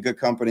still be a good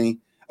company.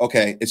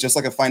 Okay, it's just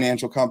like a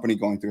financial company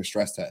going through a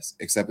stress test,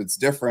 except it's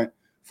different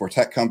for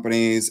tech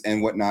companies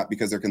and whatnot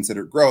because they're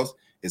considered growth.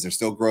 Is there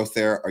still growth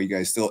there? Are you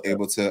guys still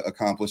able to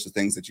accomplish the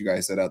things that you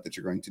guys set out that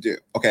you're going to do?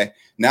 Okay,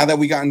 now that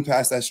we gotten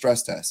past that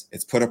stress test,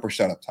 it's put up or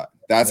shut up time.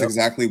 That's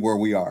exactly where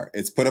we are.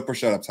 It's put up or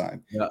shut up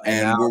time.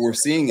 And what we're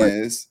seeing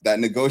is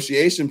that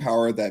negotiation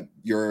power that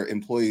your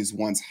employees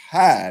once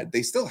had,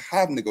 they still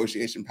have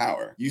negotiation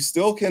power. You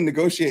still can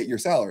negotiate your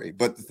salary.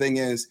 But the thing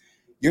is,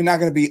 you're not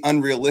going to be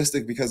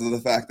unrealistic because of the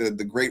fact that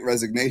the Great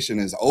Resignation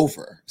is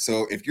over.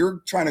 So if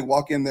you're trying to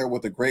walk in there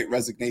with a Great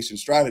Resignation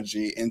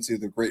strategy into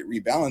the Great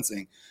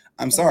Rebalancing,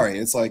 I'm sorry,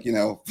 it's like, you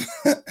know,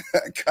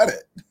 cut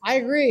it. I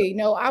agree.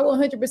 No, I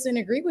 100%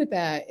 agree with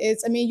that.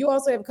 I mean, you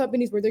also have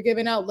companies where they're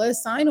giving out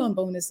less sign-on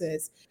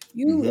bonuses.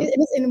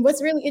 And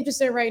what's really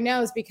interesting right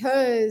now is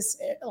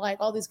because like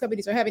all these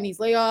companies are having these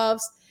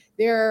layoffs.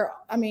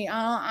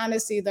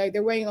 Honestly, like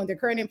they're waiting on their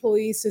current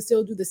employees to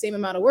still do the same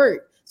amount of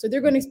work. So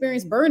they're going to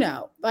experience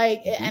burnout,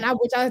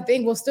 which I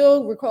think will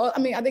still recall. I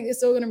mean, I think it's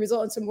still going to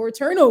result in some more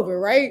turnover,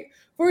 right?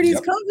 For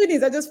these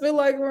companies, I just feel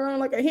like we're on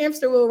like a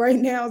hamster wheel right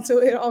now until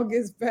it all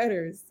gets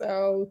better.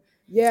 So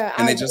yeah,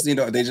 and they just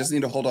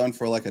need to hold on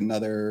for like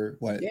another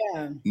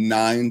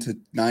 9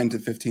 to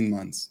 15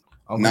 months.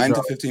 9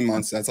 to 15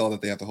 months. That's all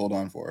that they have to hold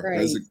on for.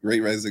 Right.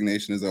 Great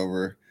Resignation is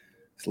over.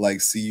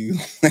 Like, see you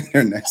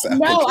later next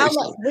application.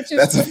 No,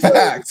 that's a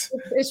fact.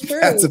 It's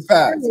true. That's a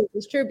fact.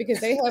 It's true because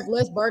they have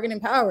less bargaining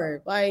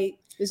power. Like,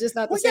 it's just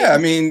not the same. Yeah, I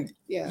mean,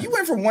 you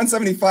went from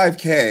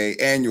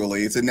 175K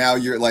annually to now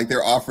you're like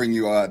they're offering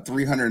you a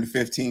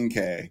 315K.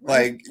 Right.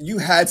 Like, you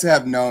had to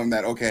have known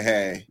that, okay,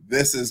 hey,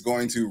 this is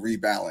going to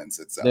rebalance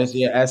itself.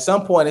 At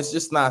some point, it's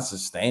just not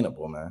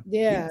sustainable, man.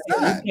 Yeah, you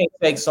can't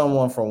take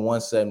someone from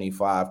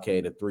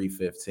 175K to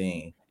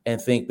 315 and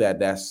think that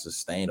that's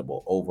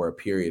sustainable over a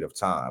period of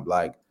time.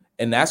 Like,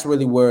 and that's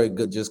really where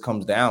it just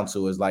comes down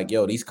to is like,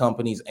 yo, these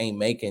companies ain't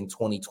making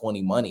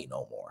 2020 money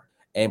no more.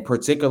 And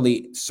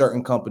particularly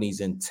certain companies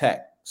in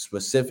tech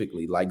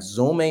specifically, like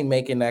Zoom ain't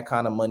making that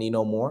kind of money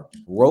no more.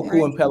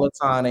 Roku and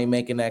Peloton ain't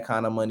making that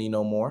kind of money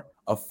no more.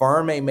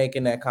 Affirm ain't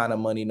making that kind of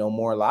money no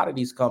more. A lot of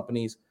these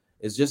companies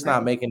is just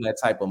not making that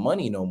type of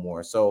money no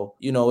more. So,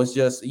 you know, it's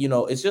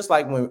just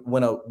like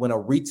when a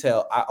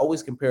retail, I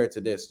always compare it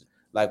to this.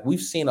 Like,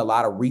 we've seen a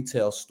lot of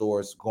retail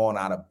stores going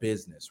out of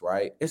business,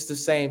 right? It's the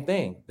same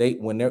thing.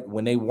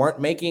 When they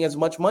weren't making as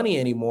much money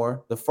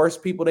anymore, the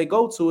first people they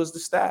go to is the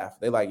staff.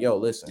 They're like, yo,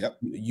 listen,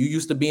 you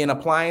used to be in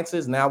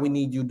appliances. Now we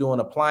need you doing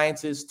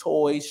appliances,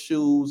 toys,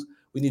 shoes.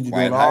 We need you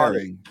quiet doing all this.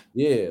 hiring.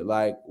 Yeah,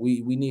 like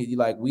we need,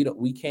 like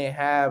we can't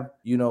have,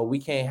 we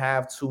can't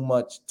have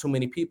too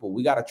many people.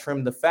 We got to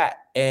trim the fat.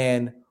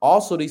 And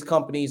also these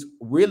companies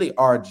really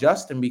are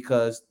adjusting,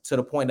 because to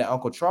the point that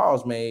Uncle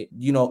Charles made,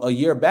 a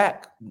year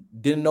back,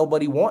 didn't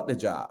nobody want the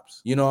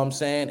jobs. You know what I'm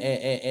saying?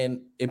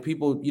 And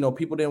people,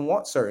 people didn't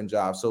want certain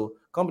jobs. So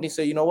companies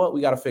say, you know what, we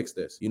got to fix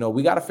this.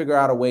 We got to figure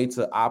out a way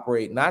to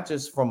operate, not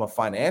just from a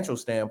financial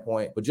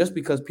standpoint, but just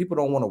because people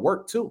don't want to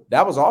work too.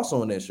 That was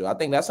also an issue. I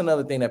think that's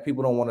another thing that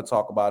people don't want to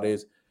talk about,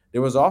 is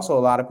there was also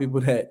a lot of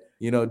people that,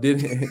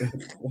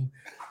 didn't.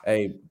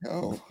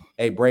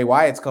 Hey, Bray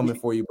Wyatt's coming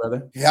for you,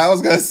 brother. Yeah, I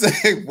was gonna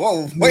say,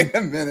 whoa, wait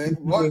a minute,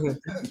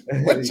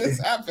 what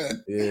just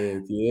happened?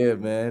 Yeah,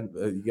 man.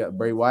 You got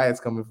Bray Wyatt's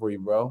coming for you,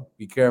 bro.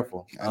 Be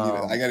careful.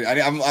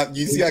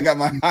 You see, I got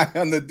my eye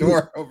on the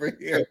door over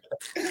here.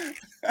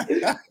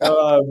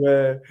 Oh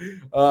man,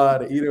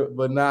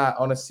 but not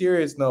on a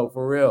serious note,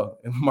 for real.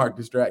 And Mark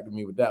distracted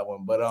me with that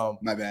one, but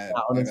my bad.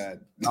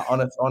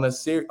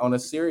 On a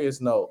serious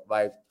note,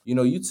 like,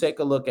 you take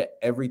a look at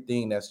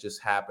everything that's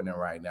just happening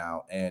right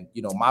now, and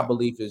my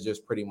belief is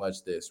just pretty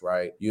much this,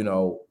 right?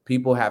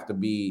 People have to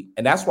be,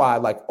 and that's why,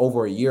 like,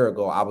 over a year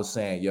ago, I was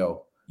saying,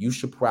 yo, you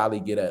should probably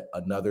get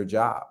another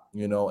job,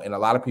 and a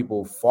lot of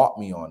people fought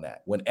me on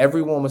that. When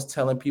everyone was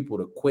telling people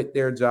to quit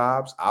their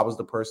jobs, I was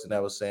the person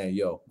that was saying,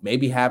 yo,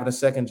 maybe having a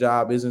second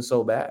job isn't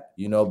so bad,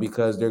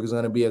 because there's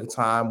going to be a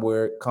time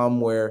where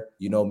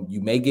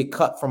you may get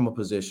cut from a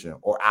position,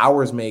 or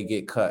hours may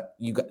get cut.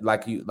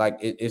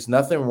 It's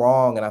nothing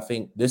wrong. And I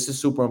think this is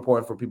super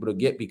important for people to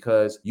get,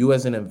 because you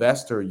as an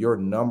investor, your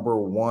number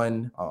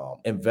one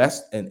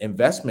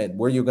investment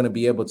where you're going to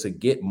be able to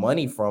get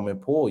money from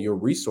and pull your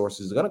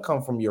resources is going to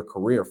come from your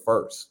career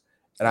first.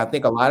 And I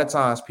think a lot of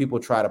times people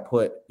try to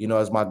put,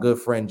 as my good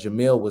friend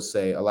Jamil would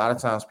say, a lot of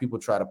times people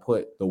try to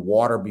put the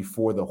water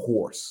before the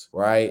horse,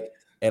 right?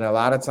 And a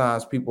lot of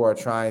times people are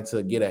trying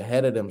to get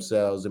ahead of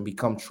themselves and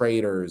become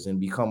traders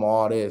and become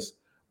all this,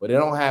 but they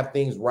don't have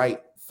things right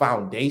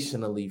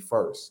foundationally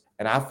first.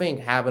 And I think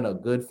having a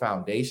good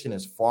foundation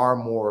is far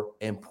more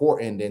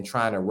important than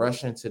trying to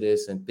rush into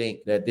this and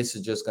think that this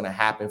is just going to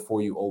happen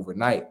for you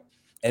overnight.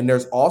 And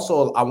there's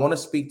also, I want to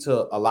speak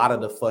to a lot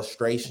of the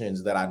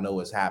frustrations that I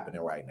know is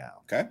happening right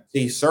now. Okay.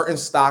 See, certain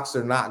stocks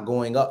are not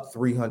going up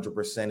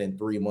 300% in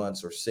 3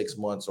 months or 6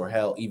 months, or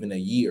hell, even a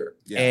year.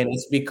 Yeah. And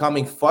it's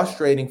becoming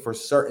frustrating for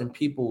certain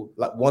people.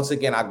 Like, once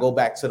again, I go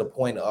back to the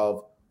point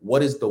of,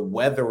 what is the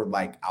weather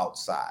like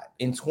outside?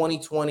 In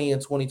 2020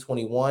 and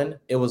 2021,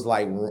 it was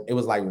like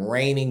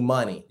raining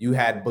money. You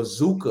had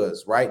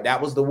bazookas, right?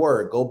 That was the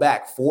word. Go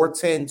back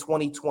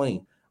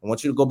 4/10/2020. I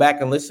want you to go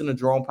back and listen to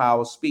Jerome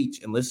Powell's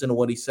speech and listen to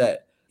what he said.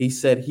 He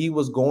said he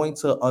was going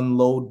to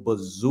unload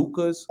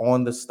bazookas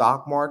on the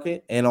stock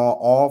market and on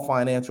all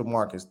financial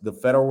markets. The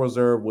Federal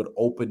Reserve would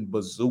open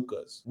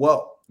bazookas.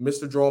 Well,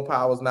 Mr. Jerome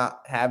Powell is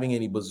not having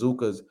any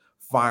bazookas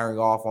firing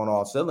off on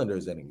all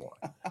cylinders anymore.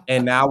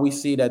 And now we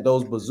see that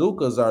those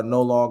bazookas are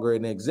no longer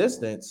in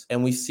existence.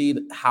 And we see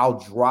how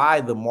dry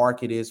the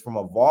market is from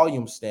a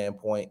volume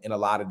standpoint in a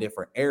lot of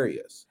different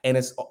areas. And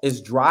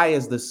it's dry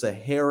as the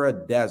Sahara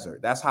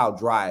Desert. That's how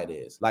dry it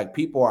is. Like,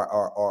 people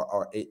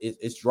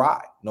it's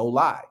dry, no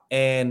lie.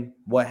 And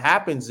what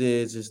happens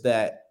is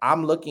that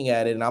I'm looking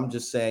at it and I'm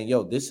just saying,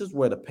 yo, this is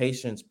where the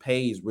patience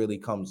pays really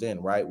comes in,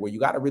 right? Where you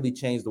got to really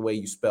change the way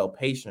you spell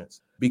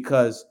patience,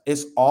 because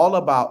it's all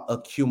about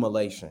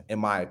accumulation, in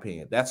my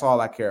opinion. That's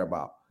all I care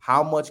about.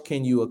 How much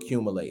can you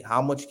accumulate?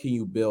 How much can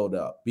you build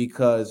up?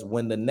 Because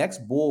when the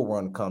next bull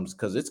run comes,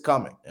 because it's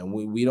coming, and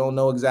we don't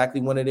know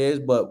exactly when it is,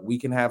 but we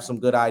can have some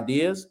good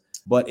ideas,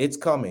 but it's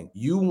coming.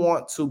 You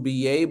want to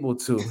be able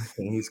to,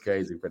 he's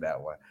crazy for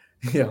that one.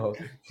 Yo,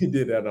 he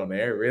did that on the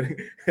air, really?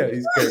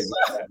 He's crazy.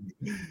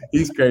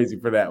 He's crazy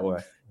for that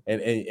one.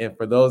 And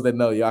for those that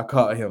know, y'all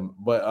caught him.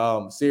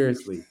 But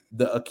seriously,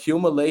 the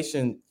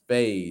accumulation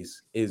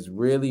phase is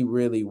really,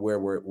 really where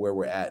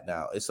we're at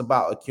now. It's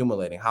about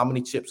accumulating. How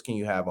many chips can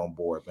you have on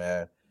board,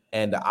 man?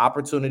 And the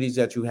opportunities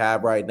that you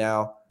have right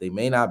now, they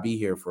may not be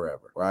here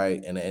forever,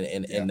 right?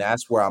 And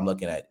that's where I'm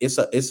looking at. It's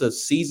a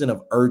season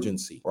of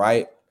urgency,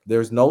 right?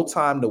 There's no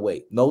time to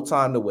wait. No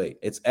time to wait.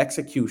 It's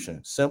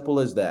execution. Simple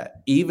as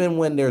that. Even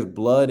when there's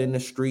blood in the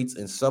streets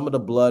and some of the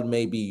blood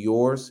may be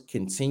yours,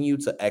 continue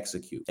to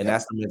execute. And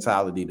that's the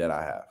mentality that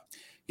I have.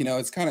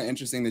 It's kind of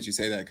interesting that you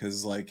say that,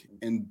 because, like,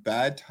 in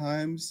bad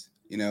times,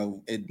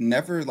 it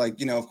never,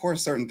 like, of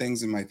course, certain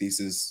things in my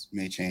thesis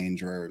may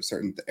change, or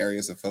certain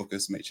areas of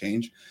focus may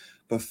change.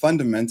 But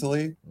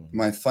fundamentally,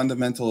 my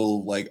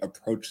fundamental, like,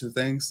 approach to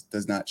things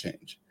does not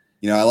change.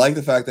 I like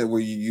the fact that where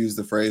you use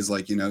the phrase,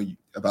 like,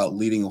 about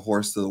leading a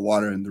horse to the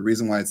water, and the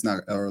reason why it's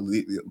not, or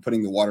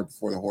putting the water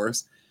before the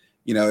horse,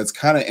 it's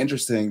kind of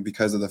interesting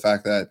because of the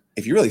fact that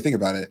if you really think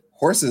about it,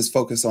 horses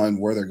focus on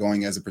where they're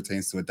going as it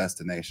pertains to a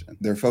destination.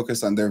 They're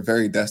focused on, their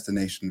very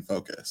destination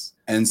focus.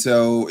 And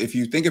so if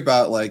you think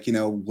about, like,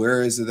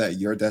 where is it that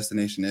your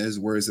destination is?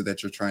 Where is it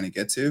that you're trying to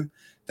get to?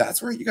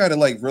 That's where you got to,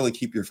 like, really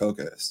keep your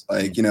focus.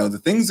 Like,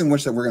 the things in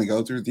which that we're going to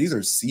go through, these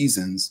are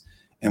seasons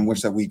in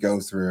which that we go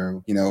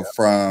through,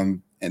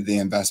 from and the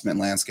investment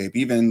landscape,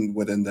 even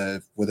within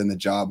the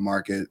job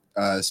market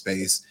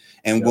space.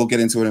 And we'll get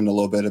into it in a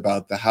little bit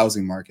about the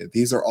housing market.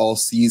 These are all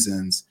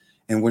seasons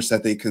in which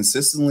that they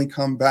consistently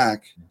come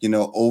back,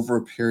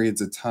 over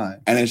periods of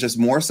time. And it's just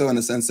more so in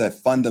the sense that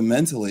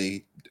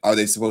fundamentally, are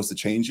they supposed to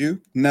change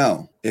you?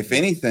 No. If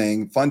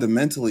anything,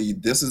 fundamentally,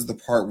 this is the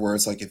part where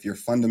it's like, if you're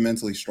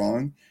fundamentally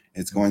strong,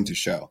 it's going to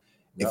show.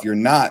 Yep. If you're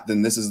not,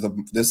 then these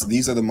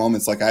are the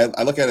moments. Like I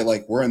look at it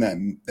like we're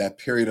in that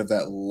period of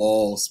that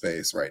lull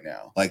space right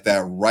now, like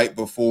that right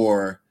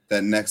before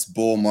that next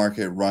bull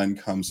market run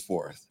comes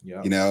forth.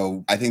 Yep.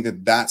 I think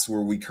that's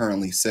where we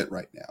currently sit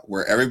right now,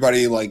 where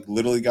everybody like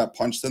literally got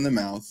punched in the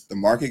mouth. The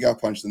market got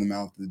punched in the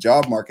mouth. The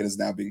job market is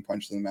now being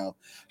punched in the mouth.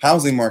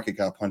 Housing market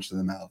got punched in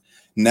the mouth.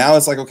 Now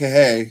it's like, okay,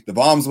 hey, the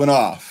bombs went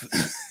off.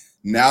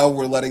 Now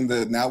we're letting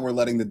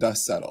the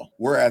dust settle.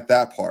 We're at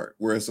that part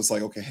where it's just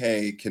like, okay,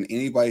 hey, can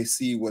anybody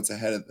see what's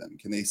ahead of them?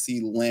 Can they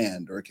see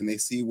land, or can they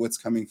see what's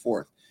coming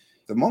forth?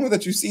 The moment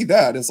that you see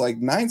that, it's like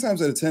 9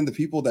 times out of 10, the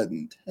people that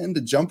tend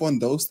to jump on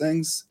those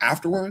things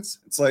afterwards,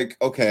 it's like,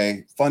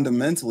 okay,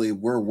 fundamentally,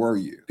 where were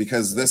you?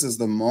 Because this is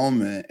the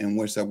moment in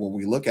which that where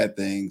we look at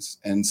things,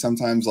 and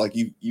sometimes, like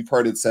you've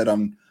heard it said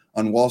on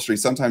Wall Street,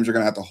 sometimes you're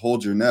going to have to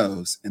hold your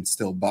nose and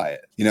still buy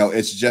it.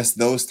 It's just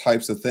those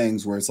types of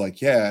things where it's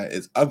like, yeah,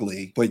 it's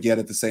ugly, but yet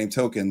at the same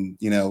token,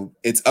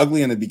 it's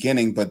ugly in the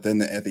beginning, but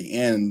then at the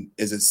end,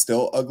 is it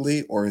still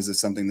ugly, or is it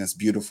something that's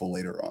beautiful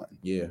later on?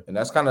 Yeah. And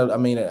that's kind of,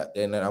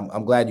 and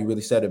I'm glad you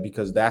really said it,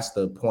 because that's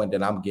the point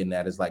that I'm getting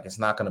at, is like, it's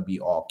not going to be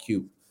all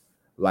cute.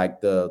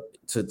 Like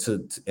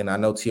and I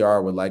know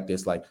Tiara would like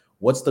this, like,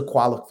 what's the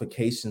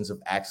qualifications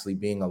of actually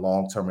being a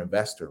long-term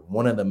investor?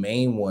 One of the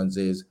main ones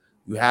is,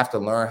 you have to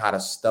learn how to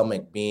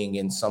stomach being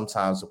in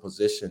sometimes a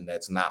position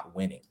that's not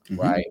winning,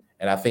 right?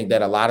 And I think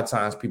that a lot of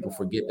times people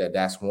forget that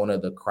that's one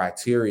of the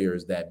criteria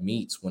that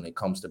meets when it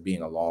comes to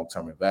being a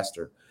long-term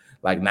investor.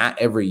 Like, not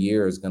every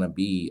year is going to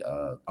be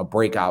a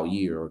breakout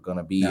year, or going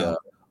to be a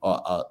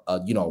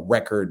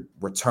record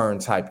return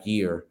type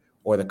year,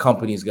 or the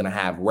company is going to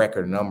have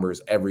record numbers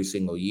every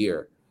single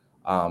year.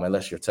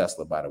 Unless you're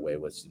Tesla, by the way,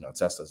 which,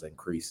 Tesla's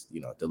increased,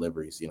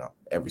 deliveries,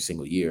 every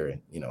single year,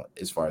 and,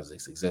 as far as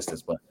its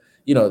existence, but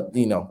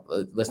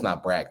let's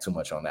not brag too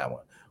much on that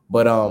one.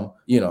 But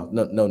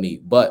no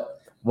need.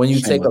 But when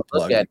you take a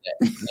look at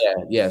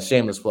that,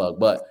 shameless plug.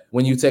 But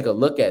when you take a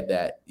look at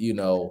that,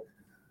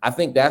 I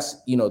think that's,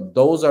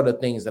 those are the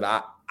things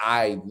that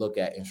I look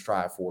at and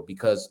strive for,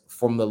 because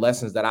from the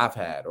lessons that I've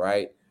had,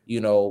 right?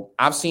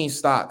 I've seen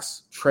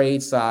stocks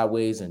trade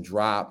sideways and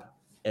drop.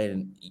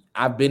 And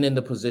I've been in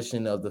the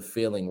position of the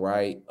feeling,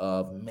 right,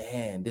 of,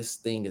 man, this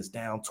thing is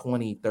down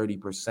 20,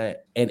 30%.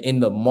 And in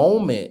the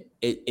moment,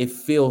 it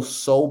feels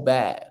so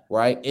bad,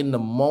 right? In the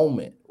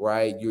moment,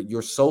 right?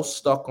 You're so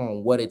stuck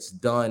on what it's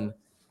done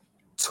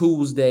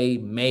Tuesday,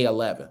 May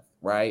 11th,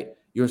 right?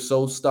 You're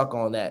so stuck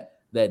on that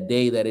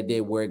day that it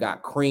did, where it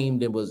got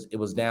creamed. It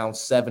was down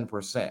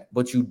 7%.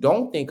 But you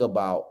don't think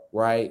about,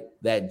 right,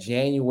 that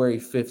January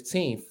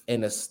 15th,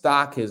 and the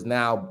stock is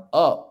now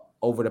up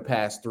over the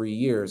past 3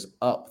 years,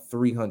 up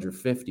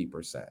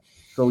 350%.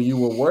 So you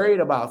were worried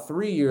about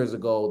 3 years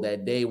ago,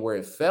 that day where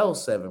it fell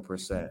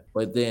 7%,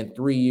 but then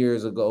 3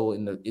 years ago,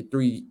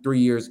 three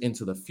years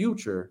into the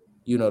future,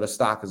 the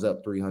stock is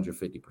up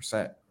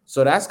 350%.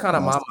 So that's kind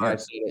of my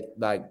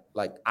mindset.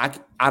 Like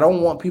I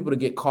don't want people to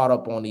get caught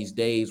up on these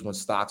days when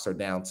stocks are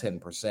down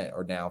 10%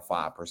 or down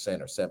 5%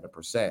 or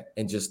 7%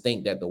 and just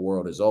think that the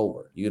world is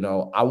over.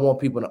 I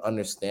want people to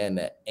understand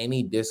that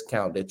any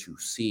discount that you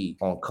see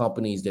on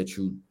companies that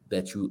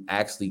you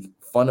actually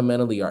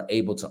fundamentally are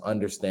able to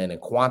understand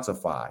and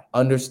quantify,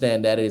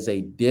 understand that is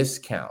a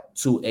discount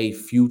to a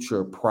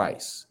future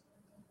price.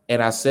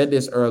 And I said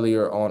this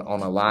earlier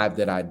on a live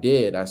that I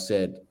did. I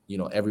said,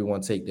 everyone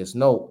take this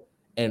note.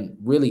 And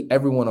really,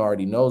 everyone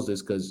already knows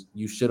this, because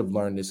you should have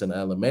learned this in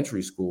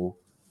elementary school.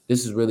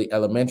 This is really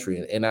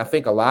elementary. And I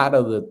think a lot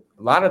of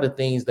the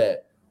things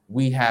that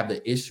we have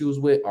the issues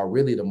with are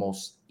really the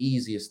most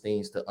easiest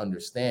things to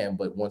understand.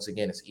 But once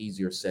again, it's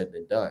easier said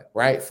than done,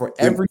 right?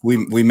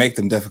 We make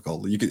them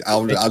difficult.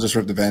 I'll just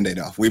rip the Band-Aid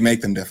off. We make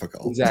them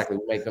difficult. Exactly.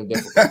 We make them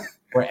difficult.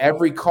 For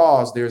every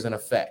cause, there's an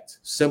effect.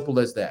 Simple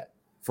as that.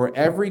 For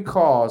every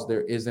cause,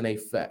 there is an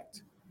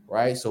effect.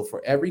 Right. So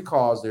for every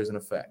cause, there's an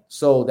effect.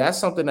 So that's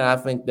something that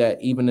I think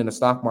that even in the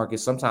stock market,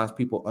 sometimes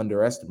people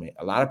underestimate.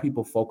 A lot of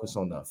people focus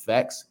on the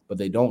effects, but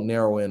they don't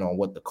narrow in on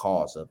what the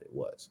cause of it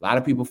was. A lot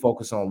of people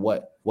focus on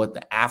what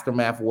the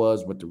aftermath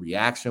was, what the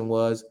reaction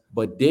was,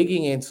 but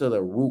digging into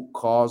the root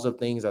cause of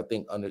things, I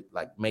think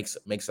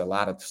makes a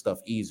lot of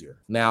stuff easier.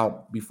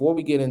 Now, before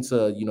we get into,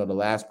 the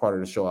last part of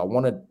the show, I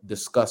want to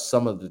discuss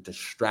some of the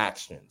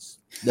distractions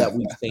that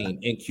we've seen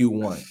in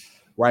Q1,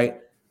 right?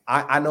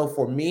 I know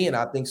for me, and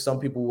I think some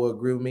people will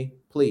agree with me,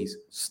 please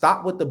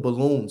stop with the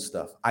balloon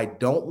stuff. I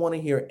don't want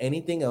to hear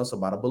anything else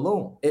about a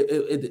balloon.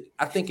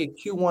 I think in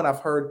Q1,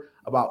 I've heard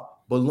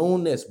about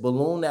balloon this,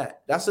 balloon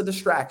that. That's a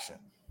distraction,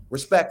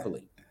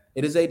 respectfully.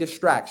 It is a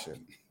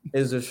distraction.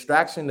 is a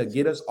distraction to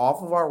get us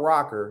off of our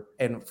rocker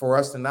and for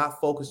us to not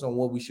focus on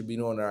what we should be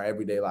doing in our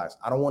everyday lives.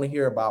 I don't want to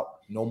hear about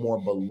no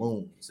more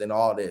balloons and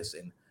all this.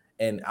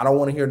 And I don't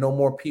want to hear no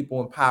more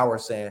people in power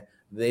saying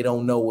they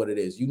don't know what it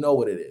is. You know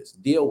what it is.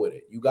 Deal with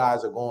it. You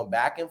guys are going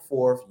back and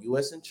forth,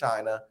 US and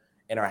China,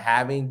 and are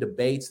having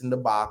debates and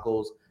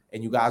debacles,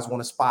 and you guys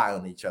want to spy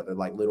on each other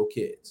like little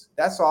kids.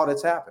 That's all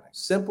that's happening.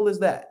 Simple as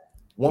that.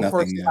 One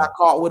person got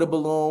caught with a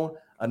balloon,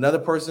 another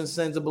person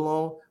sends a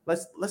balloon.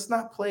 Let's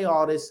not play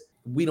all this.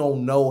 We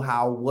don't know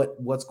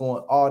what's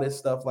going, all this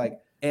stuff. Like,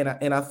 and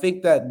I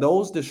think that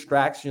those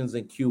distractions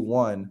in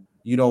Q1,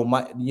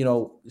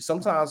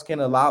 sometimes can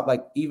allow,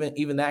 like,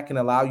 even that can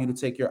allow you to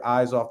take your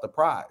eyes off the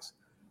prize.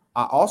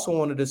 I also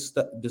wanted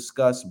to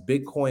discuss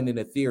Bitcoin and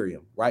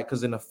Ethereum, right?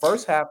 Because in the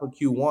first half of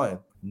Q1,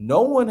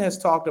 no one has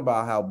talked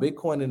about how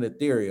Bitcoin and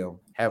Ethereum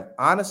have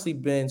honestly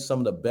been some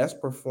of the best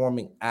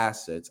performing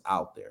assets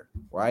out there,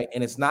 right?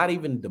 And it's not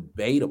even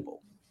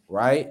debatable,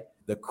 right?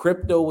 The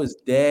crypto is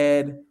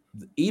dead.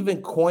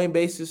 Even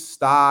Coinbase's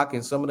stock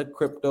and some of the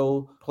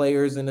crypto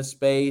players in the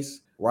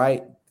space,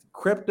 right?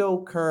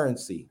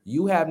 Cryptocurrency,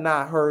 you have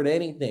not heard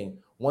anything.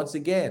 Once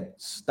again,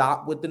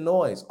 stop with the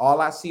noise.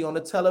 All I see on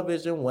the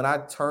television when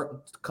I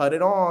cut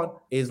it on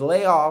is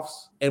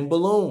layoffs and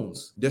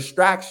balloons,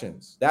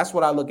 distractions. That's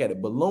what I look at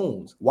it,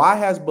 balloons. Why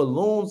has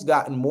balloons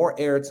gotten more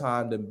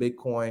airtime than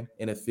Bitcoin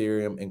and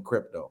Ethereum and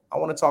crypto? I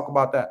want to talk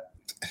about that.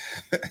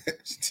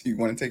 Do you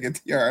want to take it,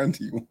 Tiara?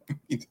 Do you want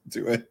me to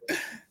do it?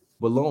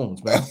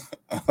 Balloons, man.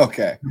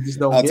 Okay,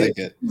 I'll take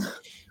it.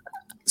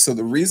 So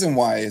the reason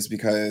why is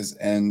because,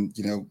 and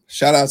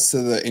shout outs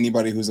to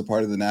anybody who's a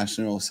part of the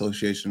National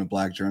Association of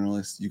Black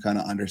Journalists. You kind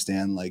of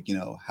understand, like,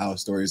 how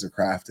stories are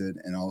crafted,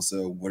 and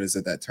also what is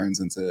it that turns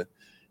into,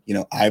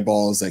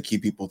 eyeballs that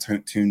keep people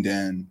tuned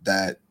in.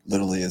 That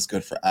literally is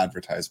good for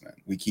advertisement.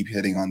 We keep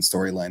hitting on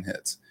storyline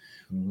hits.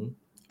 Mm-hmm.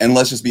 And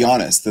let's just be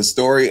honest, the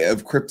story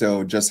of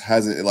crypto just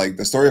hasn't, like,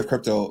 the story of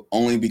crypto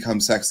only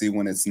becomes sexy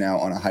when it's now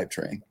on a hype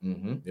train.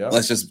 Mm-hmm. Yep.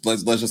 Let's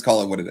just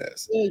call it what it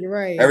is. Yeah, you're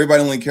right.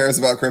 Everybody only cares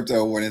about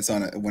crypto when it's now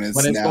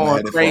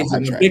going crazy.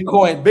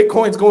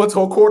 Bitcoin's going to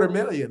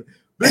 $250,000.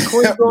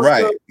 Bitcoin's going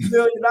right. to $1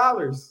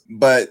 million.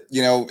 But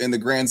in the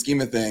grand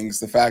scheme of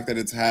things, the fact that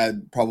it's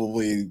had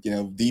probably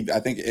I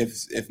think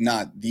if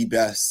not the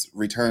best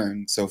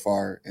return so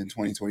far in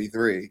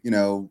 2023,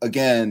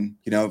 again,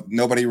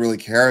 nobody really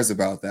cares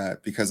about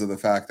that because of the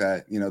fact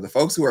that the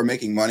folks who are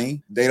making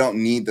money, they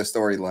don't need the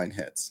storyline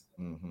hits.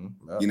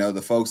 Mm-hmm. Yep.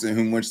 The folks in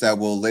whom which that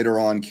will later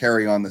on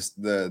carry on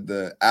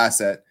the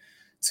asset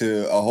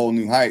to a whole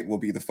new height will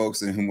be the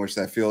folks in whom which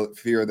that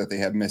fear that they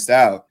have missed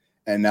out.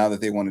 And now that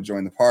they want to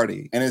join the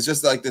party. And it's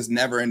just like this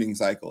never ending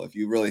cycle. If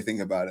you really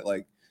think about it,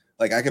 like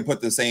I could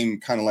put the same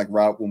kind of like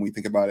route when we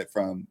think about it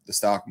from the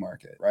stock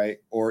market, right?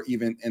 Or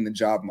even in the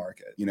job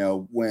market,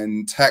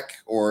 when tech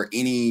or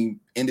any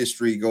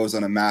industry goes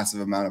on a massive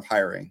amount of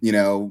hiring,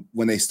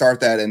 when they start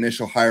that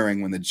initial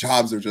hiring, when the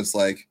jobs are just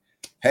like,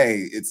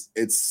 hey,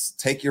 it's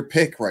take your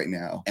pick right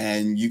now.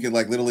 And you could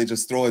like literally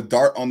just throw a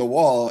dart on the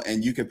wall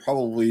and you could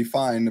probably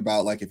find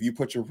about, like, if you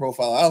put your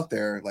profile out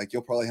there, like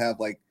you'll probably have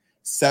like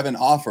 7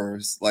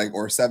 offers,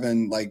 or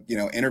 7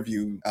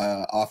 interview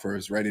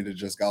offers ready to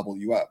just gobble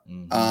you up.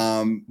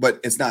 Mm-hmm. But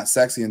it's not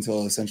sexy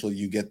until essentially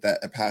you get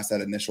that past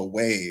that initial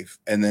wave,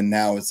 and then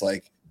now it's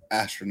like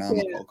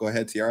astronomical. Yeah. Go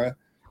ahead, Tiara.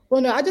 Well,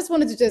 no, I just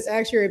wanted to just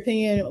ask your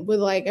opinion with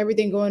like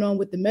everything going on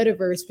with the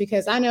metaverse,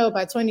 because I know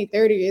by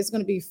 2030, it's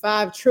going to be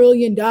 $5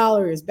 trillion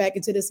back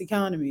into this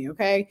economy.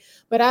 Okay.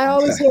 But I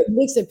always hear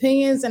mixed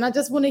opinions, and I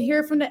just want to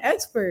hear from the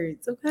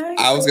experts. Okay.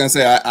 I was going to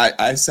say,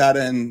 I sat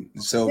in.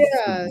 So,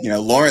 yeah.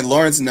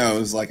 Lawrence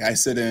knows, like, I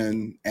sit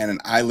in and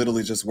I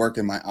literally just work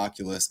in my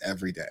Oculus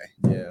every day.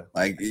 Yeah.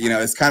 Like,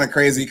 it's kind of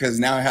crazy because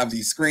now I have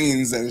these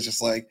screens that it's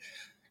just like,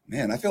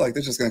 man, I feel like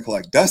they're just going to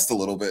collect dust a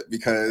little bit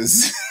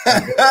because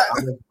I'm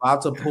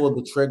about to pull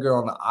the trigger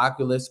on the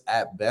Oculus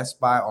at Best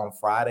Buy on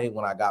Friday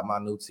when I got my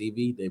new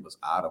TV. They was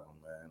out of them,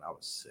 man. I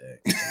was sick.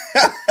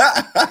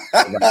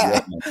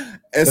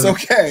 It's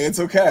okay. It's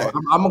okay.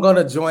 I'm going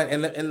to join.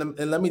 And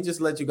let me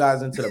just let you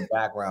guys into the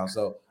background.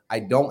 So I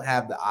don't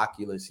have the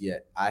Oculus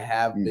yet.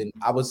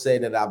 I would say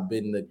that I've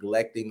been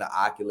neglecting the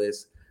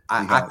Oculus.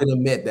 I can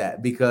admit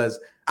that because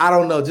I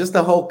don't know, just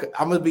the whole,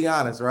 I'm going to be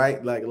honest,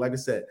 right? Like I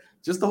said,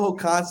 just the whole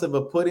concept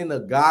of putting the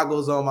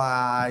goggles on my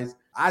eyes.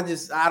 I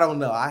don't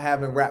know. I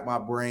haven't wrapped my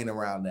brain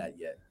around that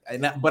yet.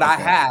 But okay. I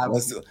have.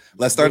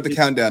 Let's start the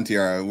countdown,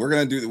 Tiara. We're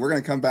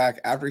gonna come back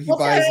after he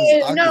buys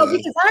his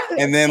Oculus,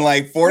 and then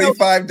like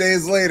 45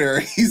 days later,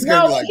 he's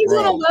gonna be like, he's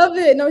gonna love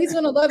it. No, he's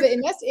gonna love it,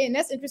 and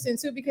that's interesting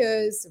too,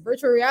 because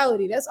virtual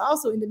reality, that's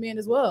also in demand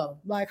as well.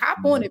 Like,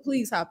 hop on it,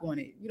 please hop on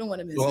it. You don't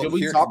want to miss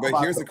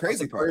it. Here's the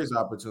crazy part. There's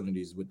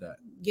opportunities with that.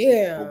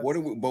 Yeah.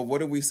 But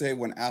what do we say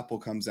when Apple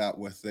comes out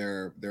with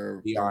their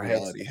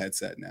reality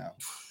headset now?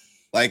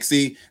 Like,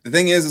 see, the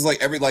thing is like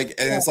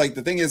it's like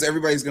the thing is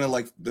everybody's gonna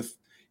like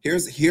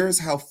Here's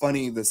how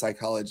funny the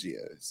psychology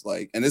is.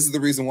 Like, and this is the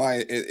reason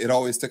why it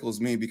always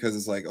tickles me, because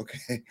it's like,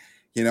 okay,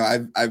 You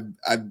know,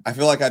 I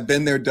feel like I've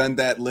been there, done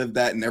that, lived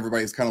that, and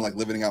everybody's kind of like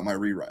living out my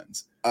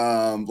reruns,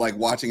 like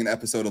watching an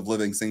episode of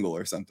Living Single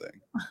or something.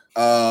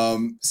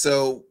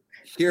 So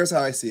here's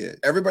how I see it.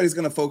 Everybody's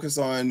going to focus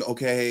on,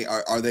 okay,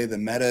 are they the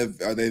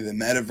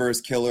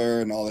metaverse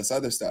killer and all this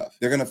other stuff?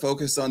 They're going to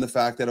focus on the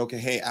fact that, okay,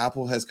 hey,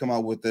 Apple has come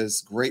out with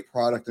this great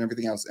product and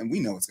everything else, and we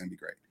know it's going to be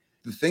great.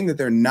 The thing that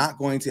they're not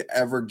going to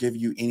ever give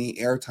you any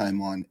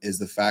airtime on is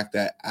the fact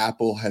that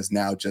Apple has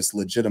now just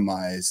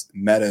legitimized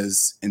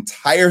Meta's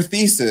entire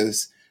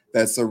thesis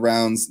that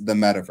surrounds the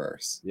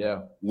metaverse.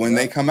 Yeah. When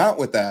they come out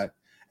with that,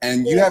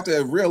 and you have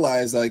to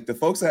realize, like, the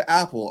folks at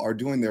Apple are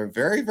doing their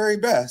very, very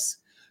best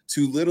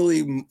to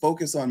literally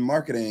focus on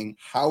marketing.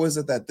 How is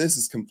it that this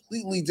is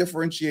completely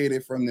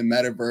differentiated from the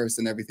metaverse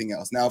and everything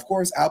else? Now, of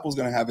course, Apple's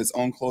going to have its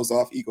own closed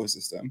off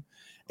ecosystem.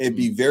 It'd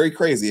be very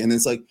crazy. And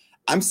it's like,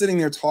 I'm sitting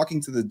there talking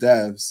to the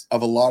devs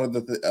of a lot of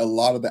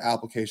the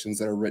applications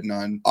that are written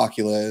on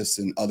Oculus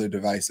and other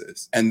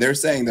devices. And they're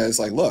saying that it's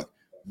like, look,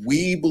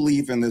 we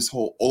believe in this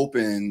whole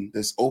open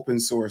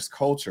source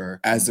culture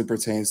as it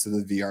pertains to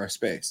the VR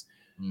space.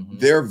 Mm-hmm.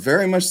 They're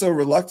very much so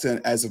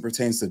reluctant as it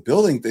pertains to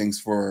building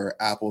things for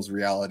Apple's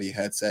reality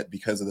headset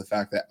because of the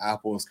fact that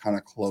Apple is kind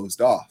of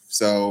closed off.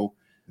 So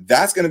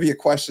that's going to be a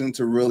question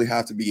to really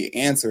have to be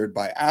answered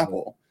by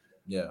Apple.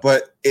 Yeah.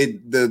 But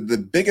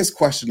the biggest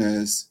question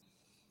is,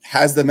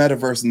 has the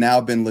metaverse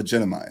now been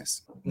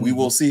legitimized? Mm-hmm. We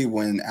will see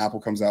when Apple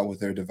comes out with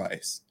their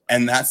device.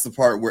 And that's the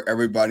part where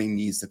everybody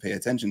needs to pay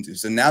attention to.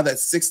 So now that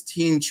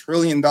 $16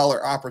 trillion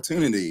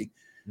opportunity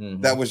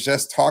that was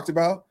just talked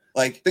about,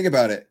 like, think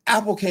about it.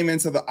 Apple came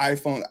into the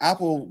iPhone.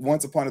 Apple,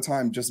 once upon a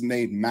time, just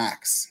made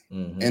Macs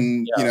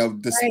and,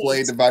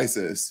 display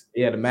devices.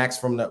 Yeah, the Macs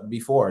from the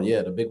before.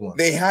 Yeah, the big one.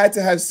 They had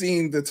to have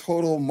seen the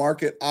total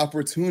market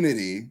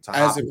opportunity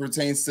as it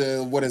pertains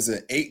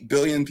to, 8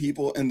 billion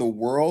people in the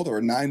world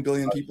or 9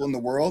 billion people in the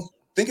world.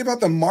 Think about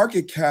the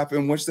market cap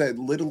in which that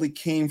literally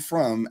came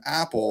from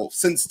Apple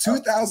since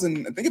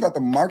 2000. Think about the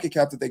market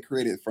cap that they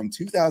created from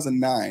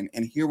 2009.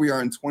 And here we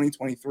are in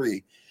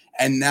 2023.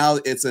 And now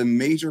it's a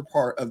major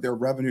part of their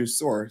revenue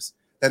source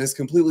that has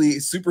completely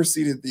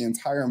superseded the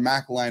entire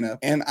Mac lineup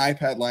and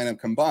iPad lineup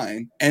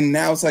combined. And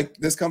now it's like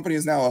this company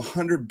is now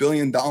 $100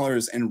 billion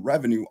in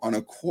revenue on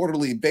a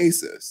quarterly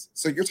basis.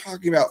 So you're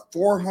talking about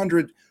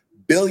 $400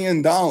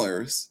 billion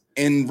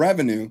in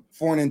revenue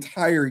for an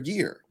entire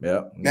year.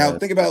 Yeah. Now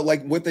think about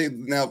like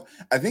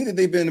I think that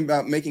they've been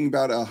making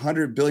about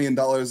 $100 billion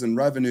in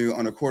revenue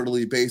on a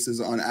quarterly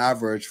basis on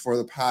average for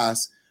the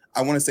past,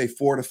 I want to say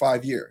 4 to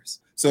 5 years.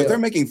 So if they're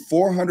making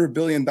 $400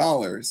 billion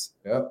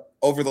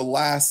over the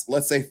last,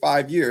 let's say,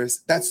 5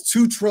 years, that's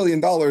 $2 trillion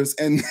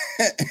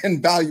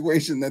in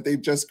valuation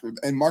that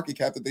and market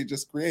cap that they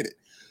just created.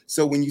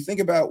 So when you think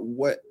about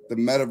what the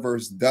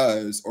metaverse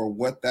does or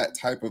what that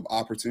type of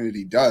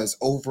opportunity does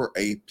over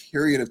a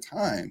period of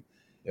time,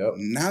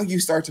 now you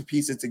start to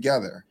piece it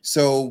together.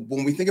 So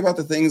when we think about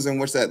the things in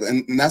which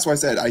and that's why I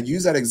said I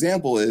use that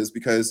example is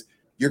because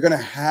you're going to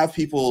have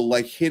people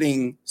like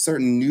hitting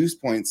certain news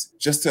points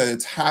just to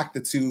attack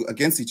the two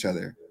against each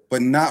other,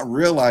 but not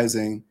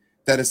realizing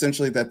that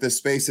essentially that this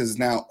space is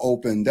now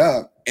opened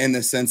up in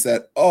the sense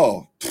that,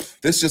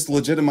 this just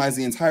legitimized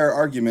the entire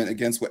argument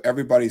against what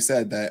everybody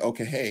said that,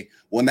 okay, hey,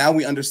 well, now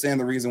we understand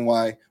the reason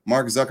why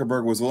Mark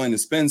Zuckerberg was willing to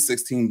spend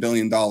 $16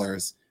 billion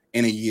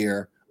in a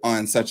year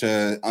on such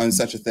a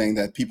thing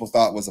that people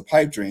thought was a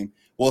pipe dream.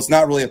 Well, it's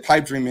not really a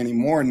pipe dream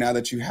anymore now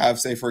that you have,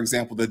 say, for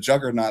example, the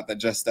juggernaut that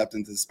just stepped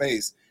into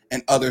space,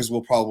 and others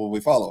will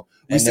probably follow.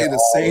 We say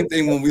the same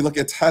thing when we look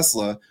at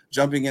Tesla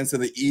jumping into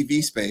the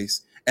EV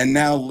space. And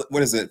now,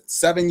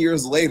 7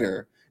 years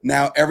later,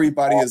 now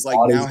everybody is like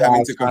now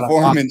having to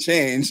conform and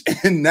change,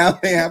 and now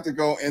they have to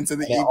go into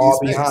the EV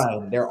space.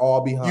 They're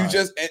all behind. You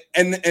just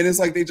and it's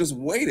like they just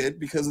waited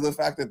because of the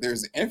fact that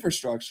there's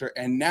infrastructure.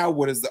 And now,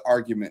 what is the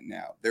argument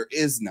now? There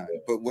is none.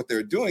 But what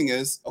they're doing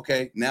is,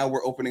 okay, now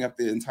we're opening up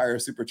the entire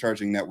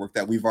supercharging network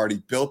that we've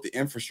already built, the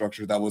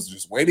infrastructure that was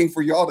just waiting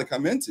for y'all to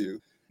come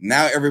into.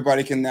 Now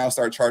everybody can now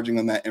start charging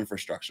on that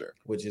infrastructure,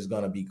 which is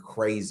going to be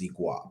crazy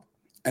guap.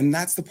 And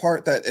that's the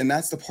part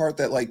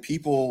that like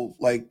people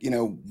like,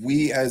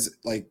 we as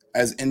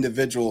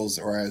individuals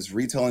or as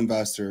retail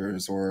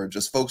investors or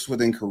just folks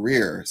within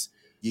careers,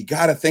 you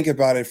got to think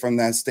about it from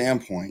that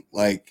standpoint.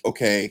 Like,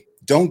 okay,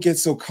 don't get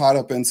so caught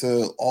up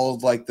into all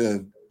of like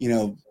the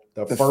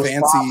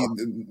fancy,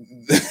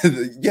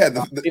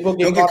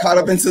 don't get caught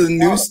up into the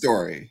news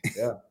story.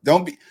 Yeah.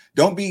 Don't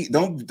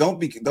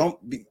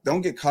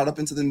get caught up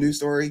into the news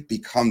story.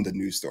 Become the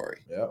news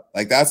story. Yeah.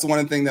 Like that's the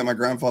one thing that my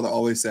grandfather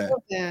always said.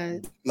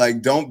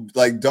 Like don't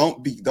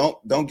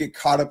get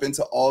caught up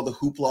into all the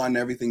hoopla and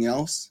everything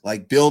else.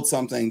 Like build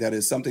something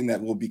that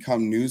will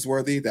become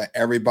newsworthy that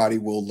everybody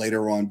will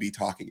later on be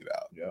talking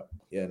about. Yeah.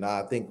 Yeah, no,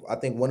 I think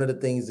one of the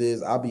things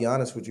is, I'll be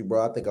honest with you,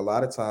 bro. I think a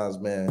lot of times,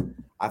 man,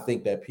 I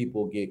think that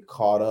people get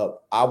caught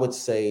up, I would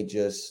say,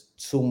 just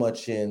too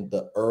much in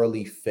the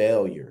early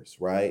failures,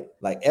 right?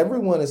 Like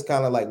everyone is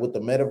kind of like with the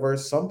metaverse.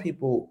 Some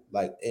people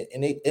like,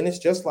 and it's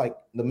just like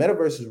the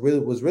metaverse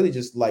was really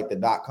just like the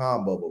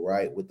 .com bubble,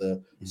 right? With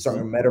the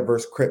certain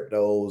metaverse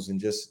cryptos and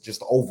just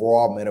the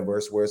overall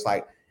metaverse, where it's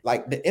like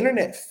the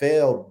internet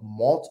failed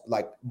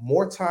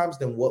more times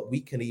than what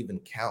we can even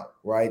count,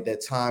 right?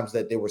 That times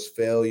that there was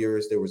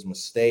failures, there was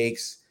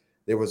mistakes,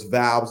 there was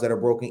valves that are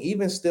broken,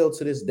 even still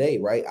to this day,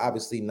 right?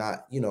 Obviously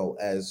not,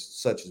 as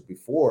such as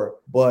before,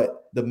 but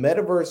the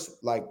metaverse,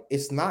 like,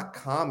 it's not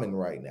common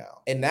right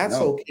now. And that's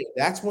okay.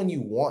 That's when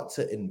you want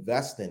to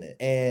invest in it.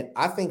 And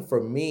I think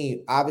for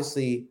me,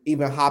 obviously,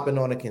 even hopping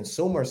on the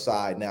consumer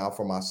side now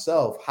for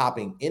myself,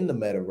 hopping in the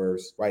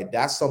metaverse, right?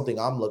 That's something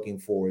I'm looking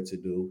forward to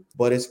do.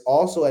 But it's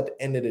also at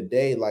the end of the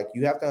day, like,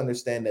 you have to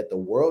understand that the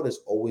world is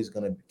always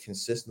going to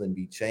consistently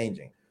be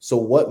changing. So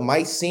what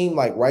might seem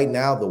like right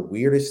now the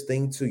weirdest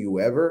thing to you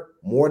ever,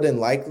 more than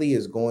likely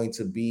is going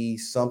to be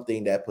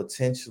something that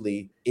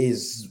potentially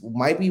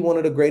might be one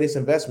of the greatest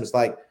investments.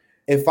 Like,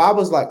 if I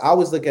was like, I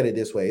always look at it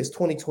this way, it's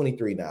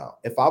 2023 now.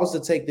 If I was to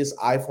take this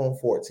iPhone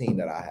 14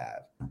 that I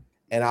have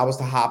and I was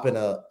to hop in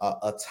a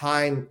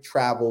time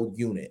travel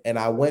unit and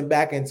I went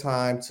back in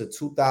time to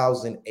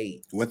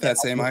 2008 with that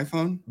same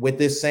iPhone, with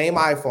this same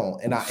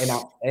iPhone, and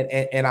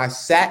I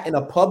sat in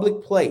a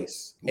public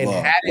place and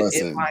had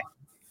it in my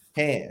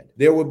hand,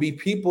 there would be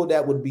people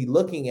that would be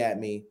looking at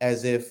me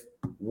as if,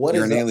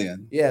 you're an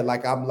alien. Yeah,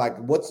 like I'm like,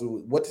 what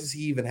does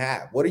he even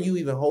have? What are you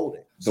even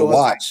holding? The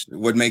watch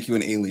would make you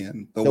an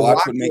alien. The watch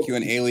would make you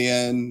an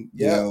alien.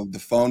 Yeah. The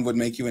phone would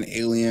make you an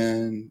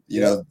alien.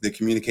 You know, the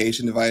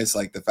communication device,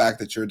 like the fact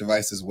that your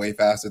device is way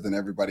faster than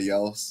everybody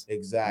else,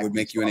 exactly, would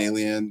make you an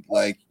alien.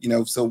 Like,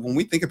 so when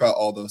we think about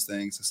all those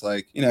things, it's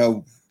like,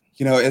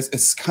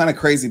 it's kind of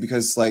crazy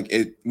because like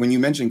when you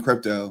mentioned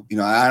crypto,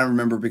 I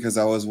remember because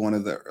I was one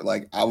of the,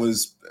 like, I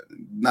was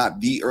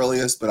not the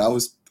earliest, but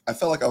I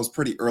felt like I was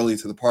pretty early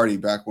to the party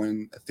back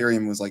when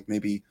Ethereum was like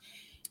maybe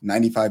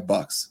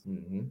 $95,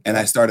 and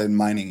I started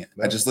mining it.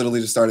 I just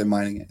literally started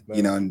mining it,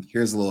 and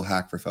here's a little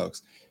hack for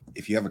folks.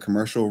 If you have a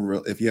commercial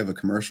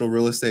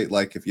real estate,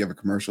 like if you have a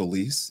commercial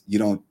lease,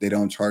 they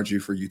don't charge you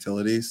for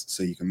utilities,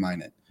 so you can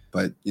mine it.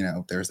 But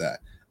there's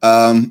that.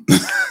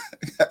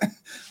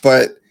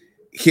 But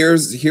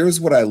here's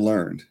what I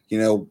learned.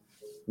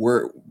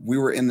 We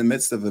were in the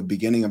midst of a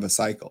beginning of a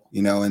cycle,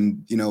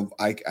 and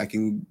I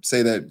can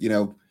say that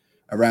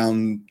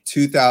around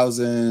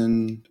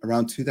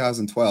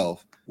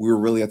 2012, we were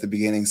really at the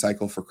beginning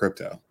cycle for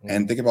crypto.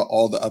 And think about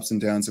all the ups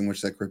and downs in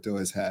which that crypto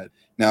has had.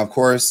 Now, of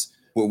course,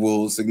 what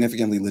will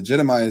significantly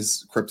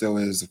legitimize crypto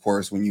is, of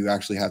course, when you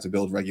actually have to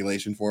build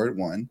regulation for it,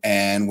 one,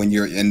 and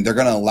they're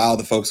going to allow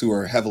the folks who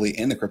are heavily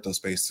in the crypto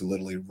space to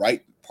literally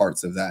write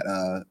parts of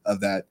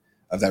that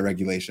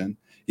regulation.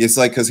 It's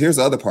like, because here's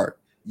the other part.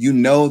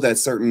 That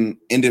certain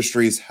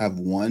industries have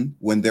won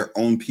when their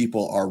own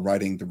people are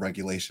writing the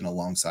regulation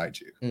alongside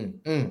you.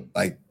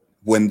 Like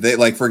when they,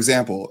 like, for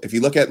example, if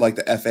you look at like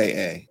the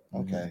FAA,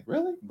 okay,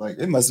 really? Like,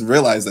 it must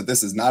realize that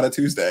this is not a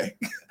Tuesday.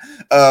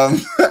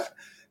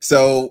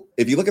 So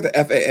if you look at the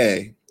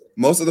FAA,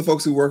 most of the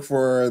folks who work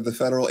for the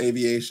Federal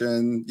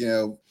Aviation,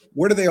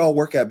 where do they all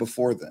work at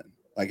before then?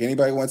 Like,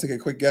 anybody want to take a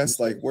quick guess?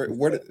 Like,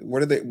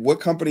 what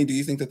company do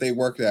you think that they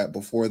worked at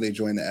before they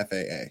joined the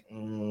FAA?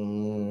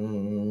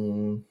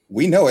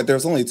 We know it.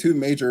 There's only two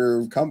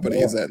major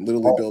companies that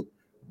literally built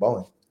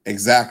Boeing.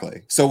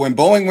 Exactly. So when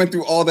Boeing went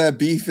through all that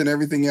beef and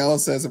everything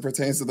else as it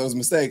pertains to those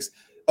mistakes,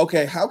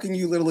 okay, how can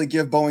you literally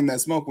give Boeing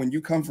that smoke when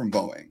you come from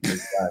Boeing?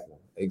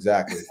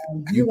 Exactly.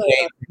 You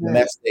came from the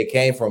mess they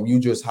came from. You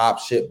just hop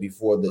ship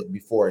before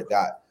it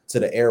got to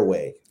the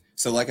airway.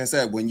 So like I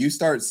said, when you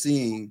start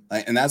seeing,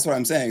 like, and that's what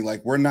I'm saying,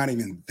 like, we're not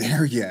even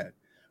there yet.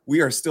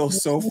 We are still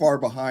so far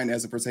behind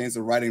as it pertains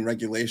to writing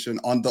regulation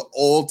on the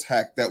old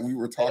tech that we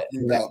were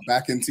talking about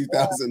back in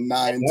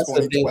 2009,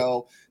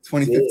 2012,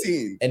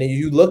 2015. And then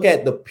you look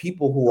at the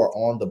people who are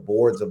on the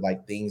boards of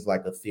like things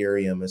like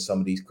Ethereum and some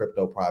of these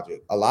crypto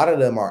projects. A lot of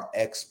them are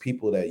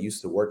ex-people that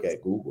used to work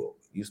at Google,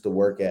 used to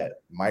work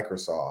at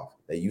Microsoft.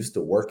 They used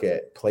to work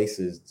at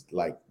places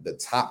like the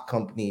top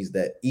companies,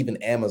 that even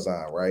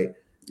Amazon, right?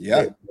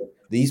 Yeah.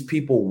 These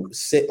people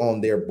sit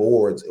on their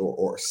boards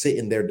or sit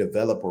in their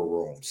developer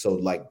room. So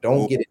like,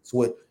 don't get it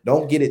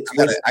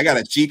twisted. I got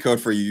a cheat code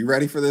for you. You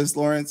ready for this,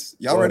 Lawrence?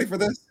 Y'all ready for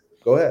this?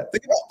 Go ahead.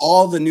 Think about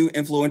all the new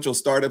influential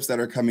startups that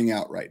are coming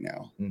out right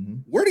now.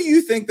 Where do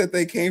you think that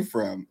they came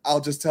from?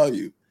 I'll just tell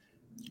you.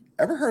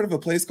 Ever heard of a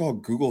place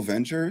called Google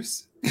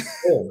Ventures?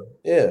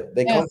 Yeah.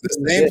 They come from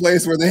the same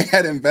place where they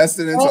had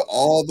invested into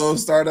all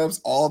those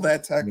startups, all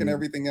that tech and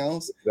everything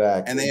else.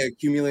 Exactly. And they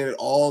accumulated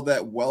all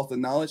that wealth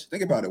and knowledge.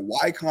 Think about it.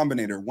 Y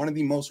Combinator, one of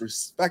the most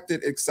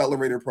respected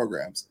accelerator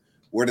programs.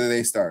 Where do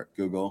they start?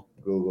 Google.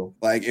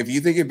 Like, if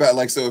you think about,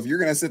 like, so if you're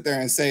going to sit there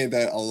and say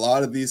that a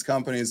lot of these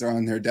companies are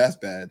on their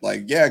deathbed,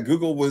 like,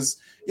 Google was,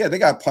 they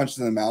got punched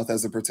in the mouth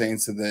as it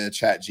pertains to the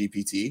Chat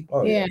GPT.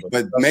 Oh, yeah.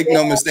 But make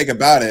no mistake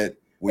about it.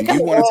 when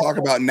you want to talk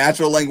about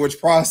natural language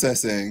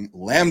processing,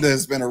 Lambda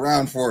has been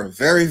around for a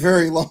very,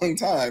 very long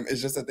time. It's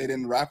just that they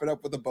didn't wrap it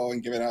up with a bow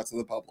and give it out to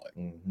the public.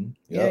 Mm-hmm. Yep.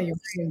 Yeah, you're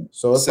right.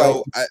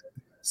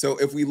 So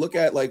if we look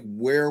at like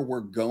where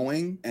we're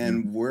going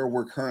and where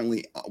we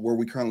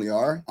currently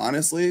are,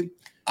 honestly,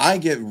 I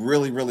get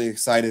really, really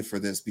excited for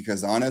this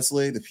because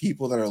honestly, the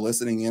people that are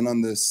listening in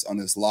on this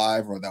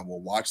live or that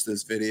will watch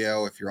this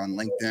video, if you're on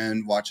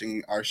LinkedIn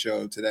watching our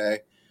show today,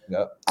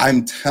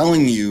 I'm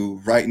telling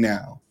you right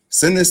now,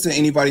 send this to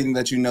anybody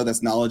that you know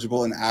that's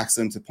knowledgeable and ask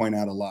them to point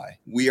out a lie.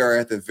 We are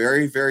at the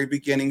very, very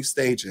beginning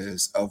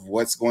stages of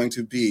what's going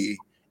to be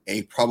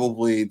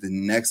probably the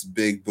next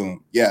big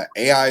boom. Yeah,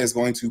 AI is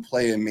going to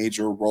play a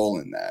major role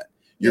in that.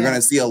 You're going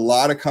to see a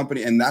lot of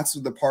company, and that's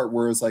the part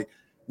where it's like,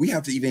 we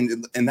have to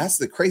even, and that's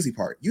the crazy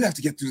part. You have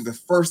to get through the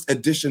first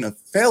edition of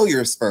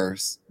failures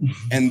first.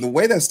 And the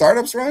way that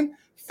startups run,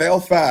 fail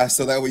fast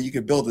so that way you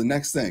can build the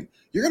next thing.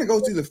 You're going to go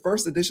through the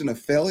first edition of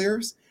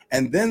failures,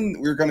 and then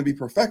we're going to be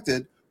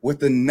perfected with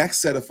the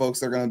next set of folks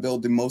that are going to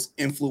build the most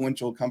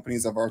influential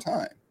companies of our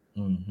time.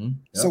 Mm-hmm. Yep.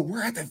 So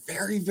we're at the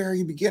very,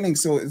 very beginning.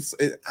 So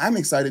I'm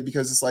excited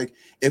because it's like,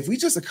 if we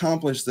just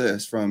accomplish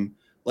this from,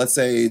 let's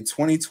say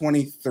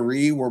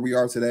 2023, where we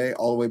are today,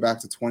 all the way back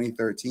to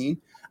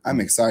 2013, I'm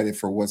excited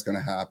for what's going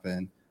to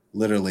happen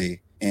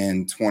literally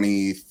in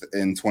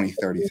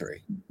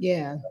 2033.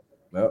 Yeah.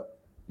 Yep.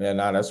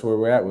 Yeah, that's where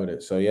we're at with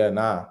it. So I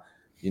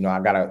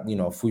got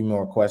a few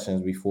more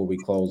questions before we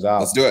close out.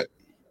 Let's do it.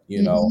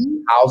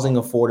 Housing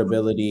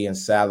affordability and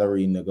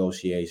salary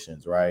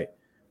negotiations, right?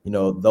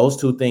 Those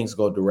two things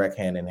go direct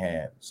hand in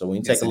hand. So when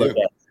you take a look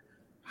at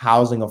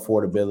housing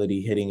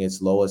affordability hitting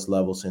its lowest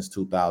level since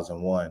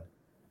 2001,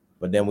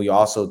 but then we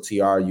also,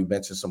 Tiara, you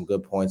mentioned some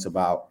good points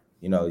about,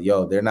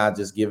 they're not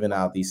just giving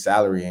out these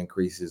salary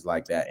increases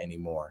like that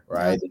anymore,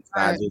 right? It's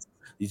not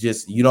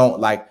you don't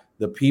like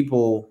the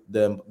people,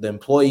 the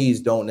employees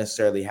don't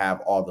necessarily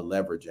have all the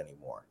leverage anymore.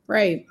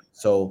 Right.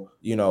 So,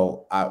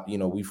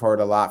 we've heard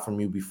a lot from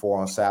you before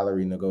on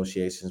salary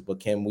negotiations,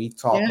 but can we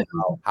talk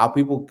about how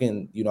people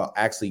can,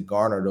 actually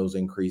garner those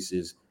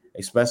increases,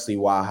 especially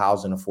while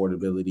housing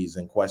affordability is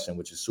in question,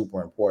 which is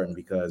super important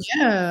because,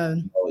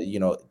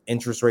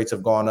 interest rates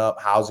have gone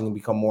up, housing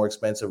become more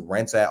expensive,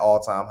 rents at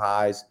all-time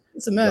highs.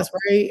 It's a mess,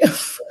 right?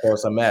 Of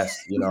course, a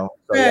mess, So,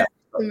 It's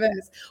a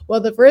mess.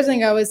 Well, the first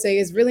thing I would say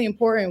is really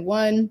important.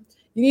 One,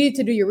 you need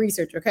to do your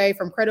research, okay,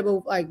 from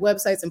credible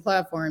websites and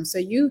platforms. So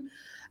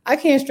I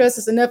can't stress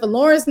this enough. And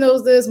Lawrence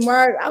knows this,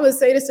 Mark. I would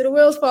say this to the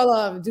wheels fall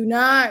off. Do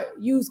not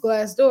use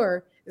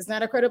Glassdoor. It's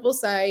not a credible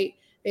site.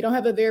 They don't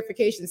have a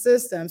verification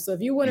system. So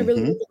if you want to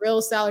really get the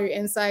real salary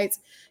insights,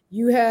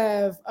 you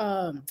have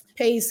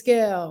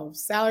PayScale,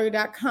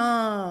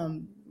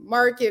 salary.com,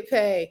 Market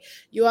Pay.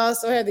 You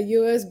also have the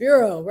U.S.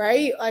 Bureau,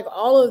 right?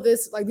 All of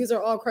this, these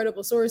are all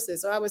credible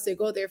sources. So I would say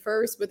go there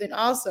first, but then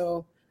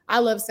also I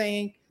love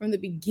saying from the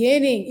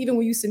beginning, even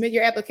when you submit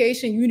your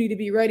application, you need to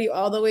be ready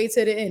all the way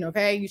to the end.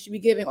 Okay. You should be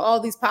giving all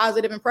these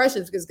positive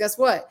impressions because guess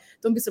what?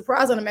 Don't be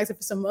surprised when I'm asking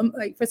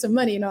for some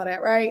money and all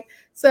that. Right.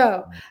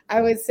 So I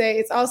would say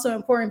it's also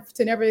important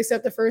to never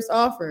accept the first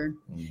offer.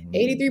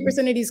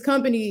 83% of these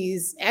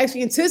companies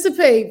actually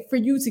anticipate for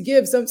you to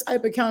give some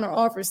type of counter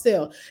offer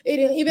still.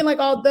 Even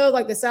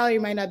although the salary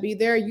might not be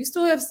there, you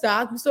still have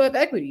stock, you still have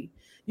equity.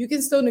 You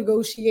can still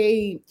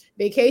negotiate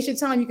vacation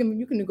time. You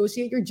can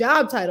negotiate your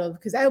job title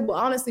because that will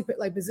honestly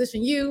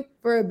position you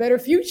for a better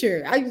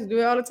future. I used to do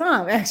it all the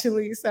time,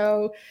 actually.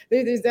 So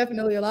there's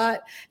definitely a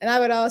lot. And I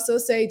would also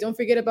say, don't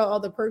forget about all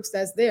the perks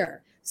that's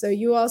there. So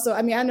you also,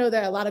 I know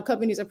that a lot of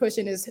companies are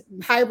pushing this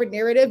hybrid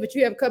narrative, but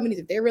you have companies,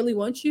 if they really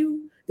want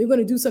you, they're going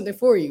to do something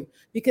for you.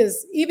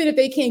 Because even if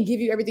they can't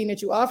give you everything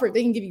that you offer, if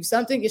they can give you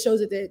something, it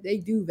shows that they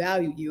do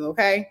value you,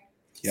 okay?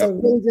 Yep. So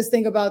really just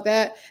think about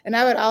that. And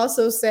I would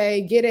also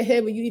say get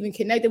ahead when you even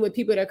connected with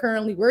people that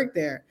currently work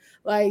there.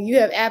 You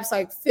have apps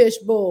like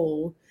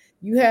Fishbowl.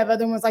 You have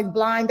other ones like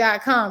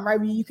blind.com, right?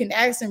 Where you can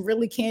ask them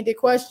really candid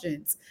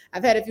questions.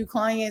 I've had a few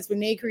clients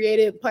when they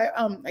created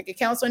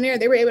accounts on there,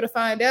 they were able to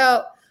find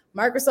out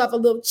Microsoft a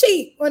little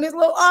cheap on this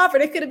little offer.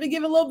 They could have been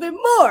given a little bit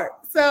more.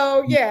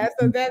 So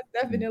so that's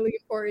definitely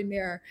important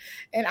there.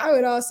 And I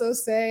would also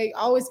say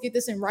always get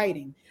this in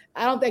writing.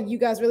 I don't think you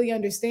guys really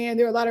understand.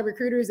 There are a lot of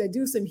recruiters that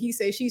do some he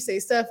say, she say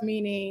stuff,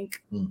 meaning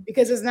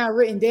because it's not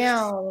written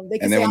down. They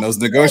can and then when those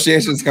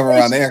negotiations come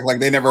around, they act like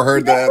they never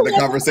heard the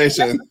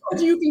conversation.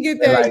 You can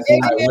get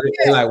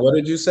that. What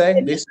did you say?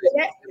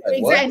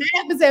 Exactly. That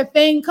happens at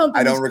FANG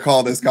companies. I don't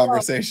recall this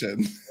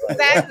conversation.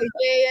 Exactly.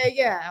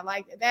 Yeah.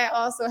 That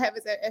also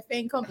happens at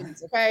FANG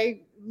companies.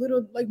 Okay.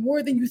 Little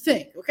more than you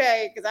think.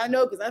 Okay. Because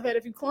I've had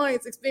a few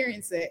clients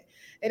experience it.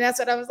 And that's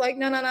what I was like,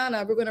 no,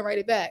 we're going to write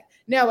it back.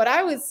 Now, what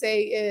I would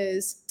say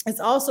is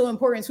it's also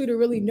important too to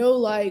really know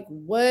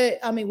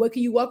what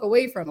can you walk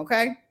away from?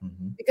 Okay.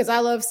 Because I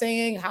love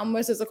saying how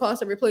much does it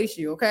cost to replace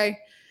you? Okay.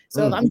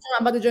 So if I'm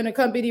about to join a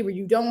company where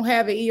you don't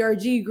have an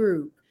ERG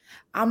group,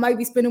 I might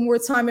be spending more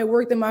time at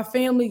work than my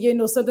family. You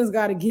know, something's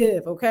got to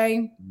give.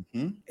 Okay.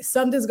 Mm-hmm.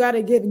 Something's got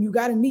to give, and you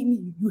got to meet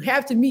me. You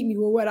have to meet me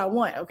with what I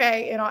want.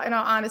 Okay. In all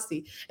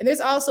honesty. And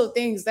there's also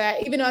things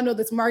that, even though I know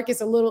this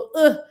market's a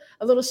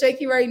little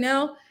shaky right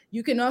now,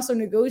 you can also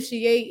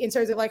negotiate in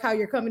terms of like how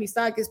your company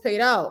stock is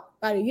paid out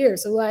by the year.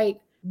 So like,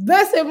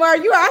 listen, Mark,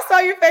 I saw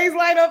your face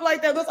light up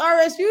like that. Those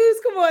RSUs,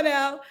 come on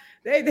now.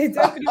 They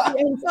definitely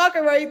ain't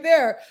talking right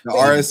there. The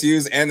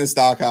RSUs and the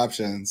stock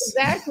options.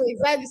 Exactly.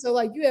 So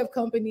like you have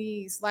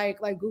companies like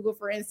Google,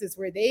 for instance,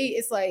 where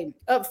it's like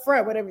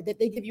upfront, whatever, that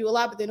they give you a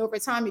lot, but then over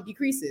time it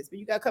decreases. But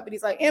you got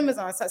companies like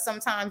Amazon, so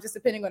sometimes just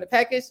depending on the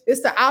package,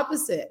 it's the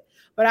opposite.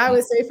 But I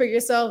would say for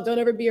yourself, don't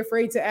ever be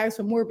afraid to ask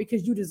for more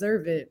because you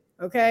deserve it.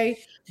 Okay.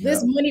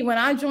 This money, when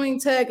I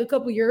joined tech a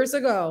couple years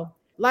ago,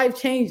 life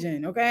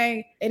changing.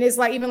 Okay. And it's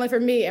like, even like for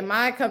me and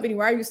my company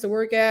where I used to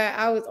work at,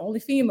 I was only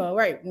female,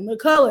 right? Woman of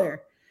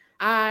color.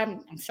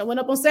 I'm showing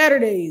up on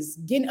Saturdays,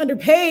 getting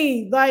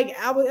underpaid. Like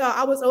I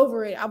was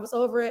over it. I was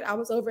over it.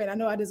 I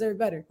know I deserve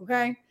better.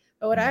 Okay.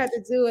 But what I had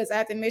to do is I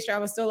had to make sure I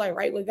was still like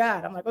right with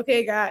God. I'm like,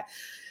 okay, God,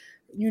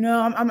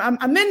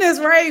 I'm in this,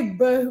 right?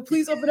 But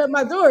please open up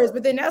my doors.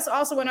 But then that's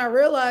also when I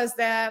realized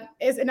that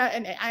and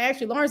I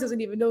actually, Lawrence doesn't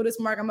even know this,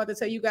 Mark. I'm about to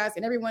tell you guys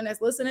and everyone that's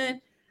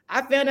listening.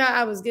 I found out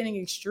I was getting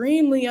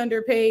extremely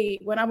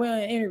underpaid when I went on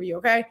an interview.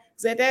 Okay.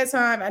 Because at that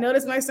time, I know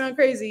this might sound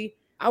crazy,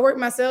 I worked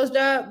my sales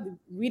job.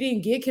 We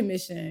didn't get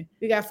commission.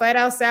 We got flat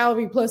out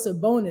salary plus a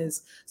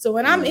bonus. So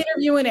when I'm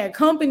interviewing at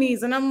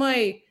companies and I'm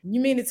like, you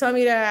mean to tell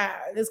me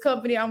that this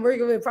company I'm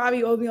working with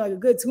probably owed me like a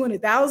good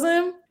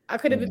 200,000? I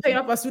could have been paying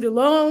off my student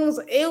loans.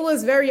 It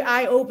was very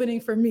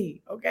eye-opening for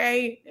me.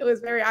 Okay. It was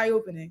very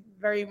eye-opening,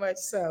 very much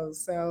so.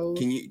 So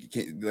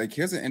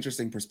here's an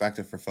interesting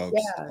perspective for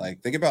folks. Yeah.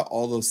 Like, think about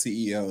all those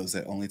CEOs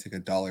that only take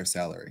 $1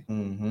 salary.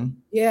 Mm-hmm.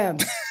 Yeah.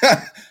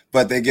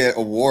 But they get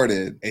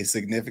awarded a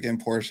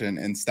significant portion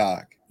in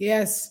stock.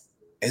 Yes.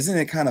 Isn't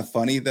it kind of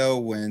funny though,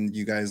 when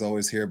you guys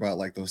always hear about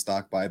like those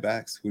stock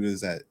buybacks? Who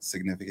does that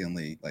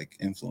significantly like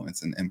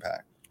influence and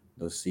impact?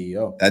 The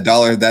CEO.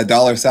 That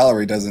dollar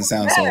salary doesn't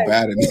sound so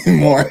bad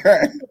anymore.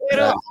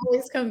 It'll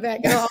always come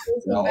back. It'll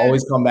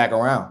always come back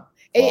around.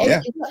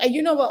 And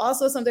you know what?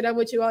 Also, something I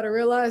want you all to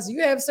realize: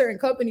 you have certain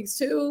companies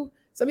too.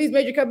 Some of these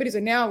major companies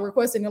are now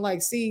requesting to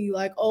like see,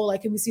 like, oh,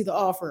 like, can we see the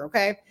offer?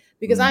 Okay.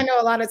 Because I know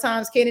a lot of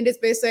times candidates,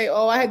 they say,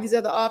 oh, I have these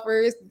other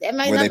offers. That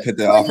might where they put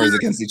the offers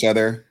against each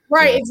other.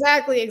 Right,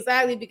 exactly.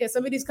 Because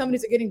some of these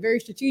companies are getting very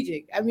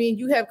strategic. I mean,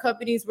 you have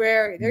companies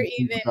where they're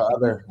even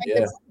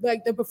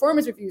like the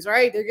performance reviews,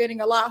 right? They're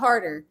getting a lot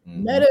harder.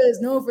 Meta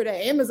is known for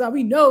that. Amazon,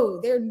 we know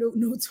they're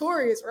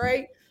notorious,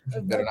 right?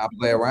 Better not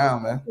play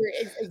around, man.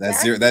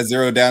 Exactly. That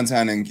zero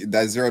downtime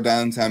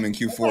in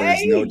Q4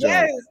 is no joke.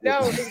 Yes,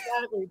 no,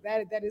 exactly.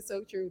 That is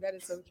so true. That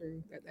is so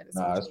true. That is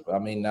so true. I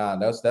mean,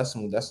 that's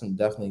some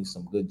definitely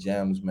some good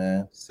gems,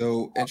 man.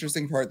 So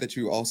interesting part that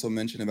you also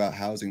mentioned about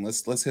housing.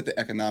 Let's hit the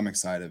economic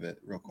side of it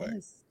real quick.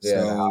 Yes.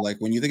 So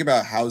like when you think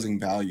about housing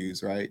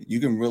values, right?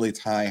 You can really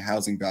tie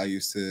housing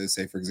values to,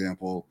 say, for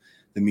example,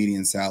 the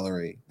median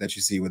salary that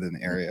you see within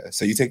the area.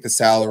 So you take the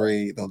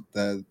salary,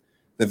 the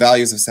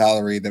values of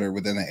salary that are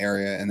within the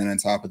area. And then on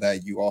top of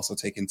that, you also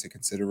take into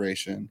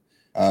consideration.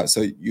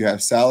 So you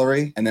have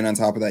salary, and then on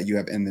top of that, you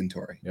have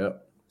inventory.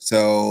 Yep.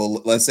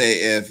 So let's say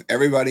if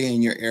everybody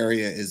in your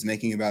area is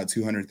making about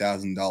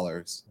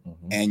 $200,000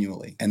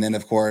 annually, and then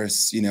of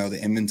course, you know, the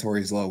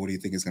inventory is low, what do you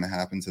think is going to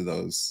happen to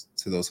those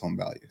home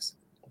values?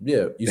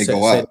 Yeah. They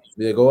go up.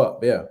 They go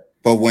up. Yeah.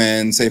 But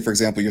when, say, for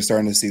example, you're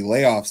starting to see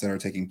layoffs that are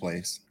taking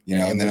place, you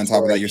know, and then on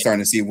top of that, you're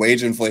starting to see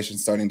wage inflation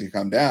starting to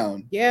come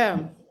down. Yeah.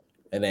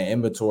 And then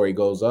inventory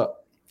goes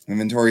up.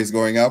 Inventory is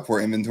going up, where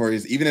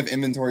inventories, even if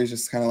inventory is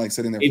just kind of like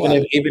sitting there, even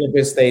if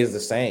it stays the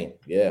same,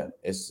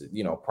 it's,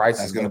 you know, price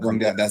that's going to bring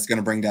down. That's going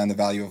to bring down the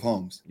value of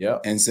homes. Yeah.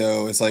 And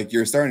so it's like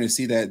you're starting to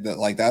see that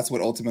like that's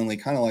what ultimately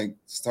kind of like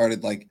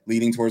started like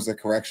leading towards the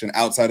correction.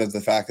 Outside of the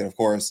fact that, of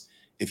course,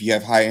 if you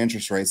have high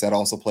interest rates, that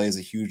also plays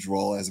a huge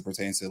role as it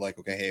pertains to like,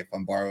 okay, hey, if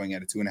I'm borrowing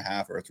at a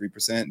 2.5 or a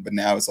 3%, but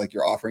now it's like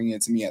you're offering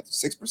it to me at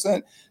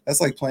 6%,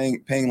 that's like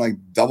paying like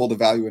double the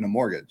value in a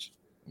mortgage.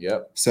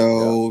 Yep.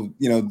 So,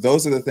 you know,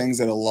 those are the things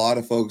that a lot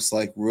of folks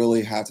like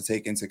really have to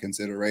take into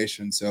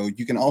consideration. So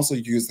you can also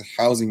use the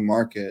housing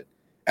market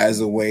as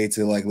a way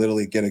to like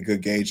literally get a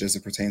good gauge as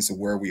it pertains to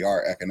where we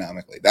are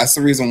economically. That's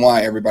the reason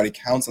why everybody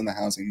counts on the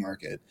housing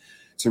market,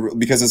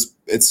 because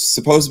it's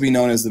supposed to be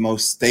known as the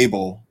most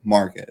stable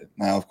market.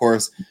 Now, of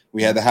course,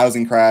 we had the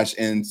housing crash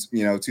in,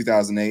 you know,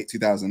 2008,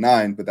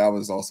 2009, but that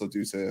was also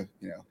due to,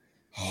 you know,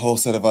 a whole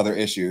set of other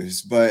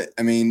issues. But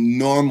I mean,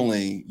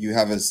 normally you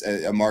have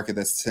a market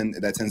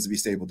that tends to be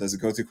stable. Does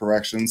it go through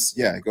corrections?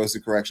 Yeah, it goes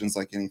through corrections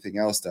like anything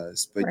else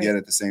does. But yet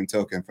at the same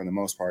token, for the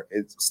most part,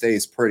 it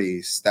stays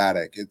pretty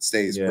static. It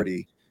stays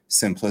pretty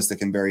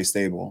simplistic and very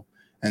stable.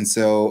 And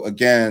so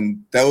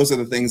again, those are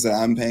the things that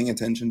I'm paying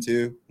attention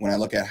to when I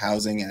look at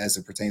housing as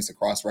it pertains to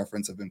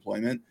cross-reference of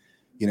employment.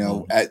 You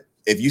know,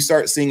 if you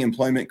start seeing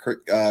employment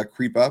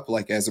creep up,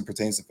 like as it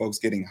pertains to folks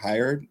getting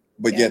hired,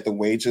 but yet the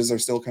wages are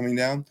still coming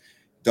down,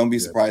 don't be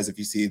surprised if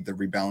you see the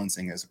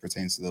rebalancing as it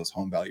pertains to those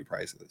home value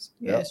prices.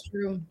 Yeah, it's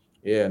true.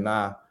 Yeah,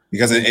 nah.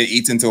 Because it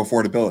eats into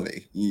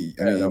affordability. You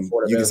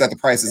can set the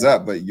prices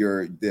up, but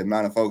the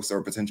amount of folks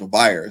or potential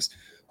buyers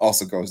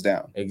also goes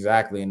down.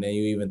 Exactly. And then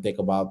you even think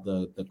about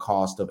the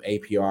cost of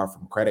APR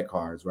from credit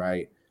cards,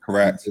 right?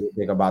 Correct. You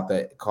think about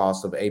the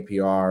cost of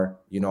APR,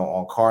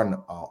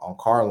 on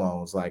car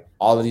loans, like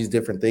all of these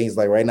different things.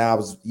 Like right now I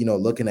was,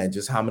 looking at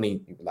just how many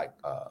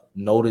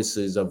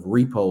notices of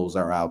repos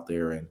are out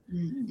there. And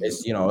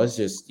it's, it's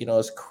just,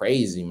 it's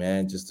crazy,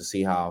 man, just to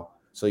see how.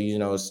 So,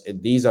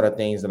 these are the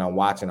things that I'm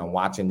watching. I'm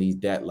watching these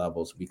debt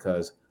levels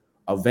because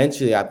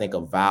eventually I think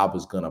a valve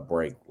is going to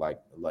break. I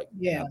think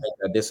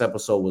that this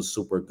episode was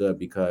super good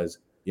because,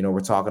 we're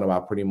talking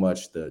about pretty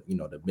much the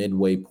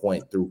midway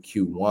point through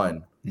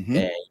Q1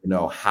 and,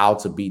 how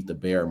to beat the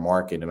bear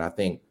market. And I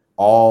think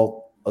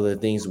all of the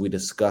things we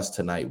discussed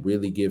tonight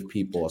really give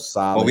people a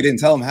solid. Well, we didn't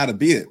tell them how to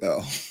beat it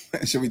though.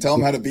 Should we tell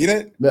them how to beat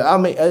it? I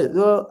mean,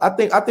 I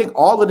think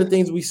all of the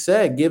things we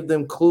said give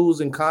them clues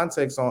and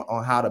context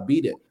on how to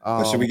beat it.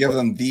 But should we give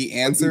them the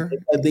answer?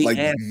 The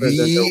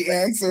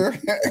answer.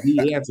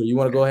 The answer. You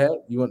want to go ahead?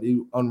 You want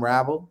to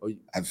unravel?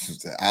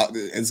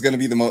 It's going to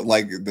be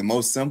the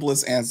most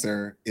simplest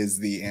answer is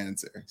the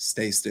answer.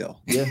 Stay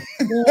still. Yeah.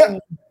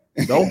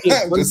 Don't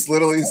get just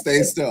literally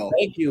stay still.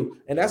 Thank you.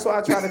 And that's why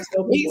I try to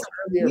tell people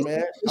earlier,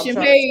 man.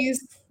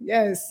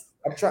 Yes.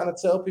 I'm trying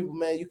to tell people,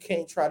 man, you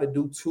can't try to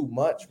do too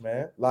much,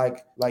 man.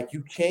 Like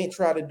you can't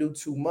try to do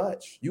too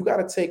much. You got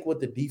to take what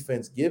the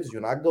defense gives you.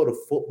 And I go to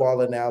football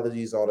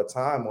analogies all the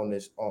time on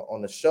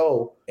the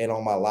show and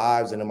on my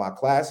lives and in my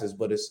classes.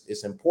 But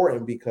it's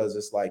important because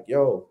it's like,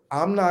 yo,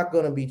 I'm not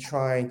going to be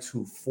trying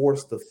to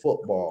force the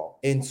football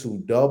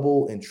into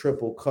double and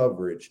triple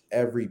coverage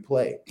every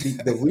play.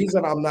 The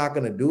reason I'm not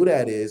going to do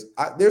that is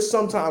there's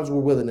sometimes we're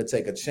willing to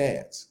take a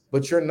chance,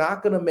 but you're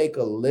not going to make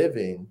a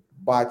living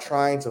by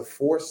trying to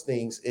force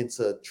things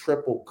into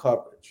triple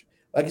coverage.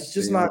 Like it's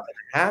just not going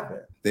to happen.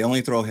 They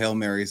only throw Hail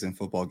Marys in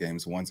football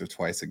games once or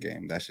twice a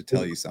game. That should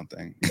tell you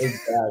something.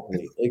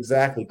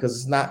 Exactly.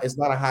 Because it's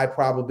not a high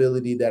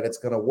probability that it's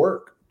going to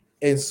work.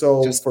 And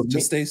so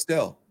just stay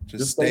still.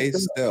 Just stay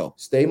still.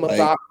 Stay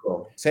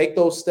methodical. Take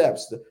those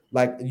steps.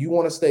 Like you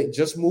want to stay.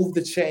 Just move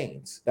the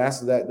chains.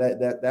 That's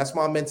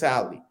my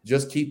mentality.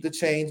 Just keep the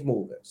chains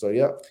moving. So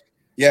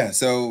yeah.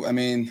 So I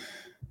mean,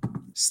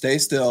 stay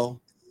still.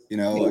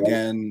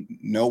 Again,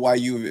 know why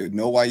you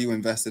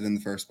invested in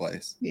the first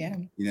place. Yeah.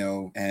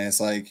 And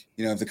it's like,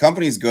 if the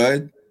company's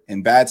good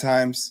in bad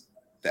times,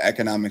 the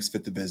economics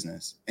fit the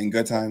business. In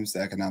good times, the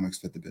economics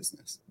fit the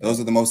business. Those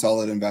are the most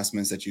solid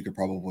investments that you could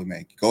probably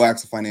make. Go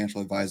ask a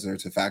financial advisor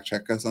to fact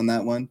check us on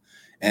that one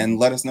and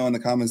let us know in the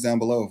comments down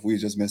below if we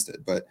just missed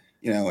it. But,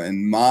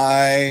 in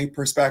my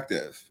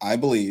perspective, I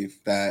believe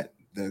that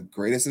the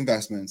greatest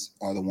investments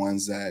are the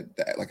ones that,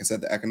 like I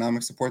said, the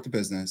economics support the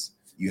business.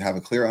 You have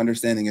a clear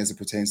understanding as it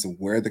pertains to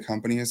where the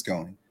company is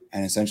going.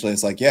 And essentially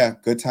it's like, yeah,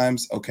 good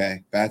times,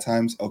 okay. Bad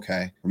times,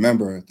 okay.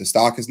 Remember, the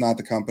stock is not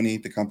the company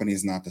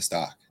is not the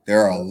stock.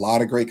 There are a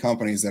lot of great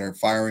companies that are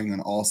firing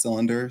on all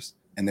cylinders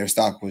and their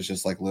stock was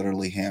just like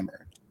literally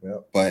hammered.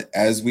 Yep. But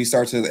as we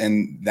start to,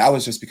 and that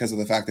was just because of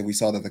the fact that we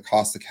saw that the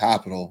cost of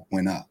capital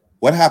went up.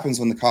 What happens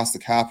when the cost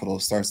of capital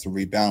starts to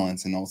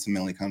rebalance and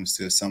ultimately comes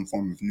to some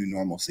form of new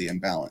normalcy and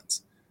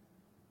balance?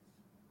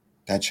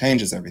 That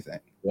changes everything.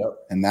 Yep.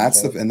 And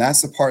that's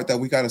the part that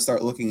we got to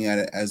start looking at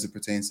it as it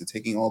pertains to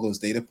taking all those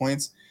data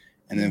points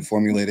and then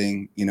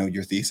formulating,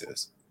 your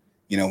thesis.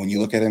 When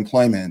you look at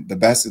employment, the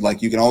best,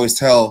 like you can always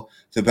tell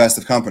the best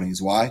of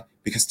companies. Why?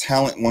 Because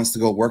talent wants to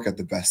go work at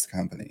the best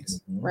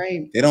companies.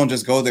 Right. They don't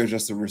just go there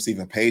just to receive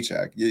a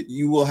paycheck.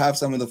 You will have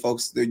some of the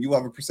folks that you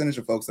have a percentage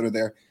of folks that are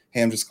there.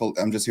 Hey, I'm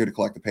just here to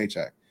collect the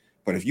paycheck.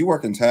 But if you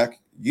work in tech,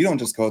 you don't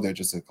just go there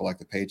just to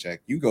collect a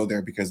paycheck. You go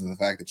there because of the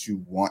fact that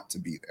you want to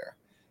be there.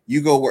 You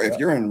go where if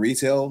you're in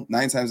retail,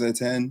 9 times out of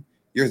 10,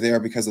 you're there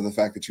because of the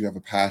fact that you have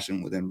a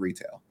passion within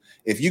retail.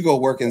 If you go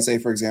work in, say,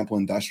 for example,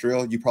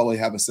 industrial, you probably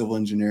have a civil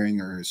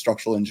engineering or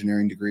structural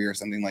engineering degree or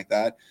something like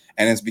that.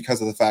 And it's because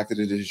of the fact that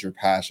it is your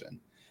passion.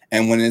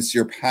 And when it's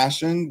your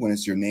passion, when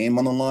it's your name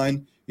on the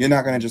line, you're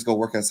not going to just go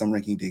work at some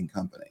rinky-dink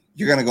company.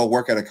 You're going to go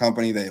work at a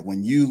company that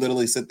when you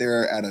literally sit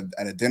there at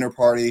a dinner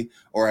party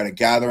or at a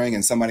gathering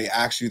and somebody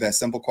asks you that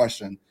simple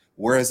question,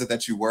 where is it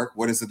that you work?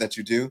 What is it that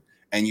you do?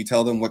 And you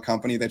tell them what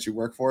company that you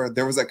work for.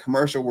 There was a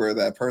commercial where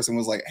that person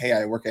was like, hey,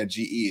 I work at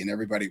GE, and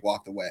everybody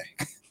walked away.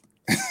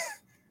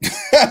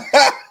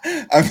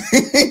 I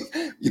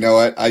mean, you know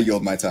what? I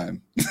yield my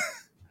time.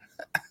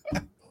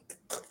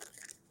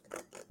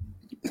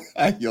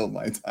 I yield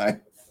my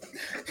time.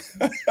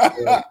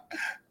 I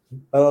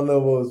don't know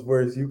what was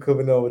worse, you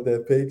coming on with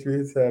that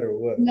Patriots hat or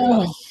what?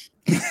 No.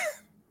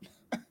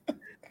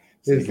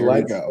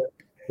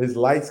 His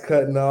lights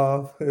cutting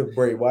off.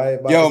 Bray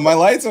Wyatt. Yo, my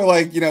lights are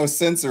like,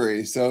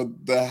 sensory. So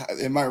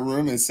in my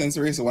room is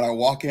sensory. So when I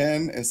walk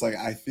in, it's like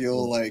I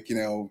feel like,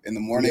 in the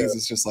mornings,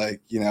 it's just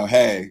like,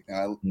 hey,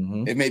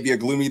 it may be a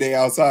gloomy day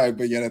outside,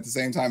 but yet at the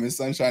same time, it's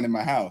sunshine in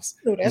my house.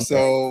 Oh,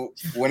 so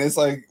when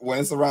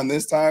it's around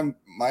this time,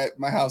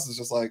 my house is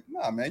just like,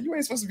 nah, man, you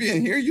ain't supposed to be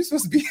in here. You're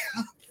supposed to be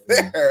out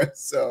there.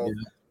 So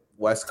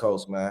West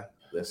Coast, man.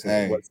 Listen,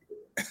 hey.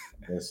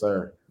 Yes,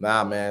 sir.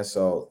 Nah, man.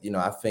 So,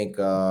 I think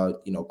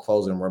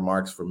closing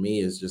remarks for me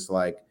is just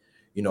like,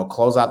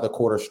 close out the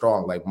quarter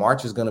strong. Like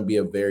March is going to be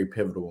a very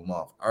pivotal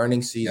month.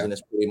 Earnings season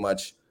is pretty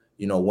much,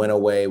 went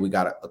away. We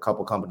got a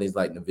couple companies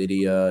like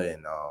NVIDIA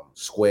and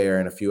Square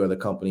and a few other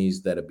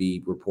companies that'll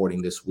be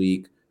reporting this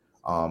week.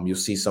 You'll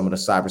see some of the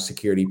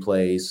cybersecurity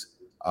plays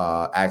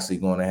actually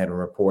going ahead and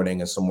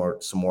reporting, and some more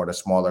of the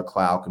smaller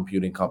cloud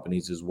computing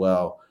companies as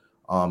well.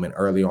 And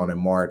early on in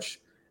March.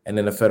 And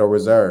then the Federal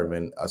Reserve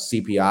and a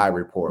CPI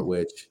report,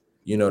 which,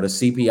 the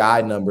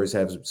CPI numbers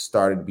have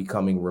started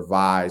becoming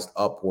revised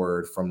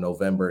upward from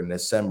November and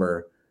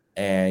December.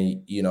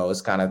 And,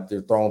 it's kind of,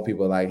 they're throwing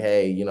people like,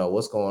 hey,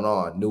 what's going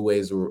on? New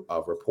ways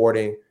of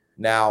reporting.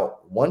 Now,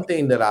 one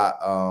thing that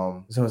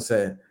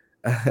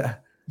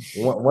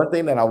one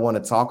thing that I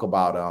want to talk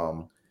about,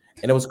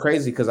 and it was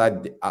crazy because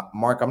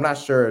Mark, I'm not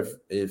sure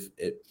if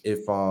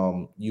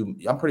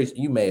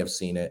you may have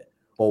seen it.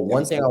 But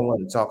one thing I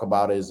want to talk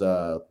about is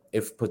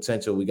if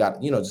potential, we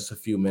got, just a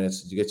few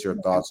minutes to get your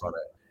thoughts on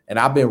it. And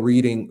I've been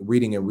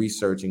reading and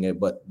researching it,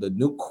 but the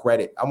new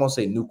credit, I won't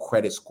say new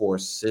credit score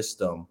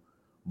system,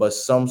 but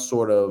some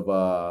sort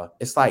of,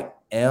 it's like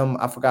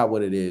I forgot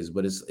what it is,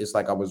 but it's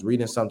like I was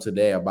reading some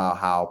today about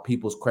how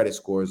people's credit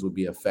scores would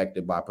be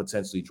affected by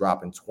potentially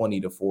dropping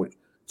 20 to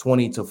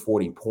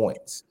 40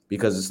 points,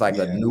 because it's like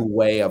a new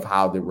way of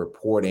how they're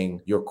reporting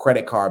your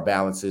credit card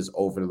balances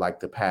over like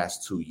the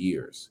past 2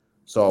 years.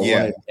 So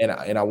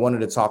I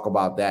wanted to talk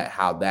about that,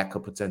 how that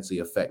could potentially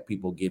affect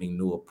people getting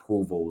new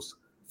approvals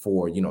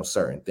for,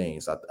 certain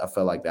things. I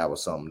felt like that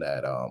was something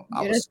that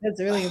that's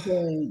really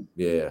important.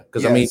 Yeah,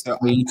 because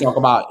you talk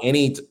about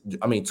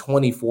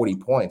 20, 40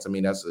 points. I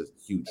mean, that's a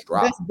huge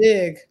drop. That's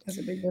big. That's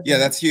a big difference. Yeah,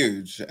 that's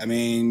huge. I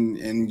mean,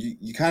 and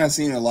you kind of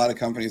seen a lot of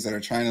companies that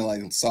are trying to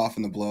like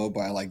soften the blow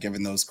by like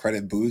giving those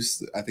credit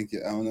boosts. I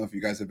don't know if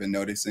you guys have been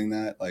noticing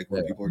that, like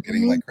where people are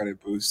getting like credit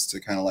boosts to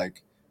kind of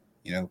like,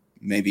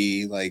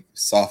 maybe like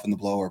soften the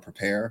blow or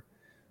prepare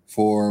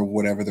for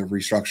whatever the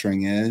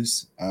restructuring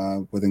is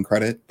within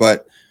credit.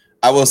 But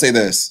I will say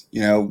this,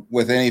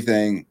 with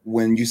anything,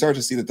 when you start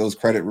to see that those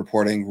credit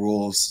reporting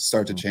rules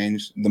start to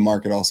change, the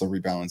market also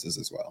rebalances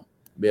as well.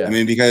 Yeah. I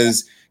mean,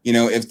 because,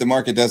 if the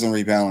market doesn't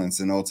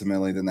rebalance, and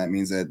ultimately, then that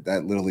means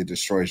that literally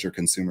destroys your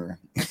consumer.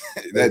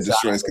 That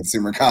destroys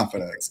consumer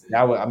confidence.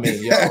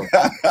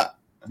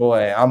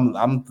 Boy,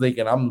 I'm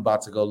thinking I'm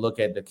about to go look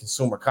at the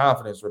consumer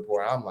confidence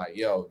report. I'm like,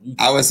 yo.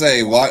 I would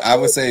say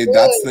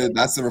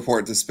that's the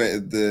report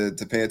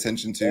to pay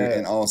attention to,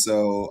 and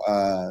also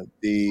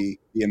the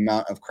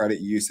amount of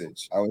credit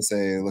usage. I would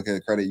say look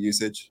at credit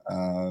usage,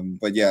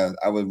 but yeah,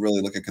 I would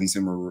really look at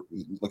consumer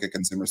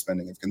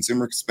spending. If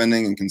consumer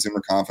spending and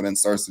consumer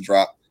confidence starts to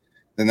drop,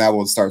 then that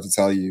will start to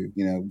tell you,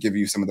 give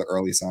you some of the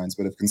early signs.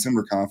 But if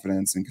consumer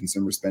confidence and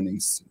consumer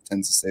spending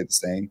tends to stay the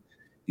same.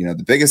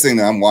 The biggest thing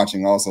that I'm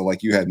watching also,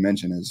 like you had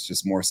mentioned, is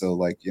just more so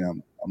like,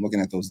 I'm looking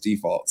at those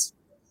defaults.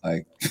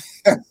 Like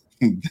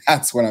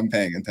that's what I'm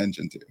paying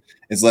attention to.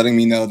 It's letting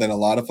me know that a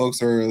lot of folks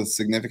are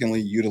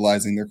significantly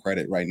utilizing their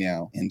credit right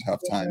now in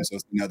tough times. So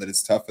that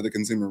it's tough for the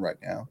consumer right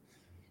now.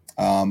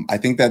 I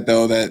think that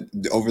though, that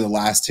over the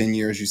last 10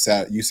 years, you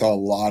saw a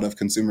lot of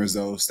consumers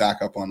though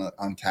stack up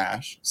on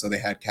cash. So they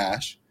had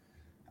cash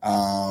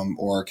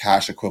or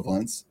cash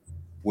equivalents,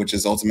 which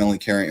is ultimately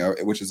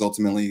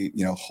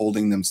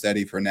holding them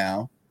steady for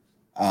now,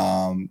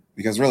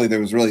 because really there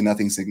was really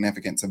nothing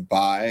significant to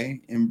buy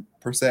in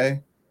per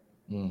se.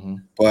 Mm-hmm.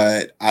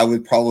 But I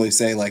would probably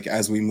say, like,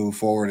 as we move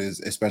forward,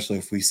 especially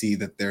if we see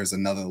that there's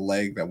another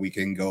leg that we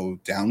can go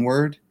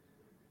downward,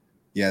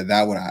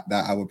 I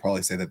would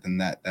probably say that then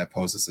that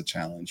poses a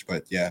challenge.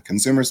 But yeah,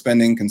 consumer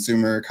spending,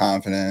 consumer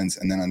confidence,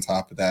 and then on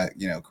top of that,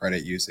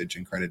 credit usage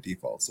and credit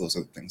defaults. Those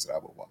are the things that I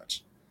would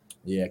watch.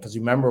 Yeah, because you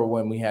remember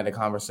when we had a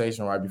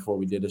conversation right before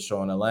we did the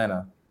show in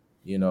Atlanta,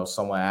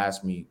 someone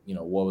asked me,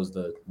 what was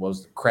the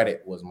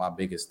credit was my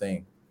biggest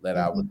thing that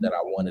I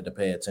wanted to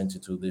pay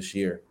attention to this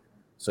year.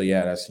 So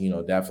yeah, that's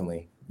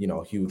definitely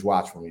a huge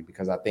watch for me,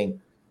 because I think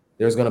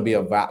there's going to be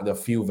a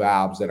few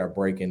valves that are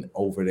breaking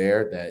over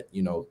there that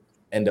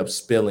end up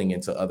spilling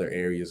into other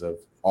areas of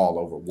all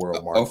over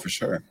world market. Oh, for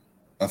sure.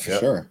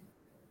 Sure.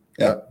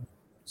 Yeah.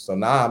 So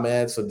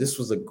man. So this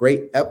was a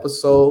great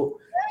episode.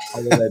 I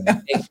want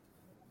to thank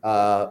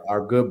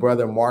our good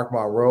brother Mark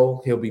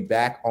Monroe. He'll be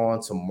back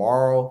on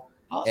tomorrow.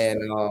 Awesome.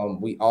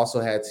 And we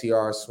also had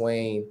Tiara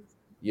Swain.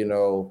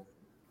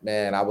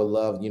 Man, I would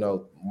love,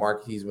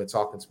 Mark, he's been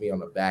talking to me on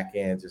the back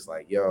end, just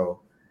like, yo,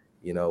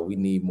 we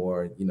need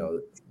more,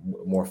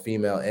 more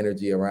female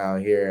energy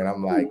around here. And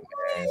I'm like,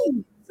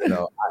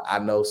 man, I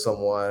know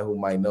someone who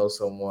might know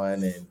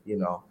someone, and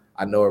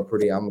I know her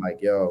pretty. I'm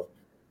like, yo,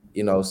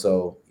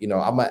 so I'm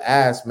gonna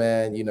ask,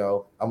 man,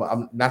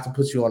 I'm not to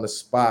put you on the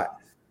spot.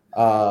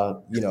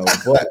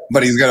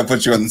 But he's gonna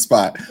put you on the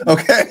spot.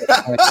 Okay.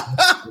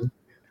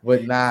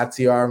 But nah,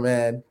 TR,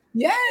 man.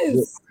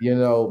 Yes.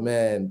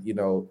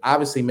 Man,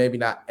 obviously maybe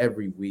not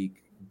every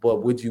week,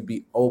 but would you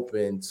be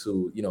open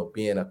to,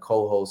 being a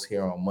co-host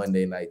here on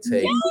Monday Night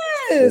Take?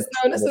 Yes.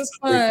 No, this is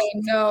fun.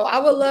 No, I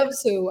would love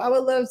to. I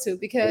would love to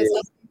because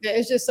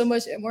there's just so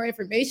much more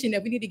information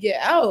that we need to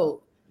get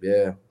out.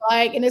 Yeah.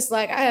 Like, and it's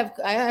like I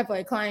have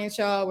like clients,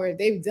 y'all, where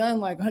they've done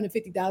like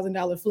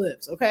 $150,000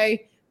 flips.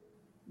 Okay.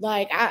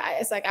 Like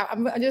I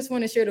just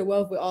want to share the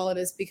wealth with all of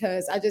this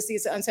because I just see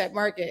it's an untapped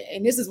market.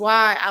 And this is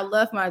why I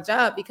left my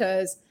job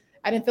because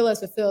I didn't feel as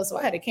fulfilled. So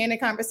I had a candid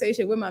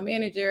conversation with my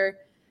manager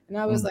and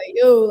I was like,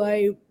 yo,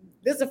 like,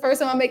 this is the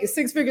first time I'm making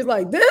six figures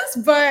like this,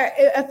 but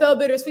it felt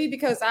bittersweet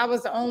because I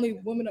was the only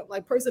woman,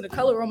 like person of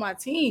color on my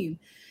team.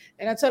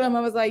 And I told him,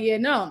 I was like, yeah,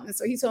 no. And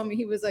so he told me,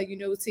 he was like,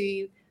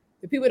 T,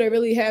 the people that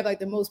really have like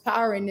the most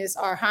power in this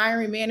are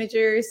hiring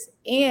managers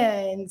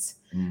and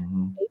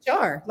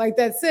HR. Like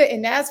that's it.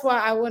 And that's why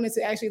I wanted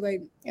to actually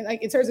like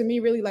in terms of me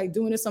really like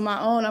doing this on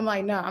my own, I'm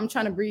like, no, I'm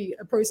trying to be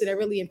a person that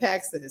really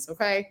impacts this.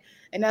 Okay.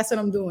 And that's what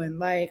I'm doing.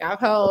 Like I've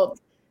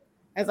helped.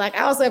 It's like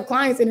I also have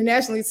clients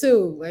internationally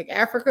too, like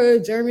Africa,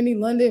 Germany,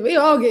 London. We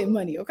all get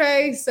money,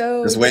 okay?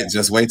 So just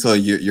wait till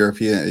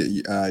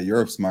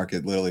Europe's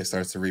market literally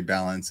starts to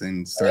rebalance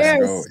and starts to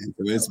go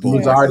into its bull.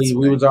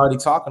 We was already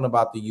talking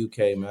about the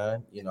UK,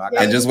 man.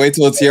 And just wait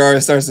till Tiara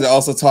starts to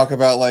also talk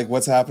about like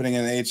what's happening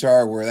in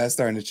HR, where that's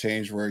starting to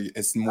change, where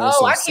it's more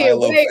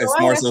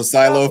so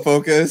silo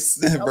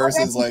focused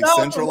versus like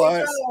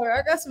centralized.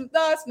 I got some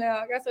thoughts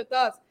now.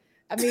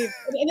 I mean,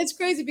 and it's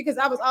crazy because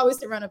I was always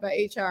surrounded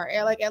by HR.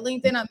 And like at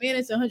LinkedIn, I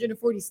managed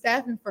 140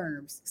 staffing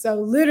firms.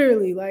 So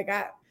literally,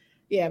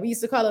 we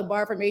used to call it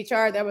bar from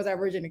HR. That was our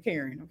version of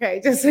Karen.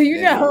 Okay, just so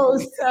you know.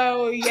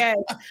 So yes,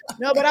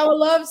 no, but I would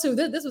love to.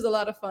 This was a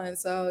lot of fun.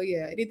 So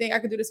yeah, anything I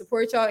could do to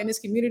support y'all in this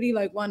community,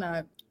 like why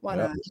not?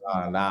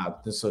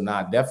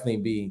 Definitely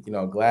be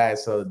glad.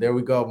 So there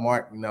we go,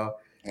 Mark.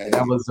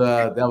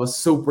 That was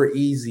super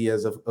easy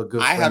as a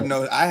good friend.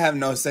 I have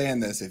no say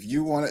in this. If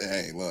you want to,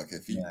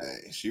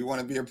 if you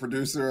want to be a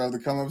producer of the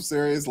Come Up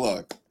series,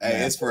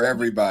 it's for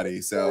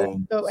everybody.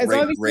 So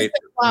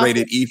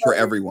rated E for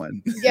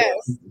everyone.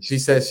 Yes. She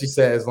said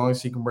as long as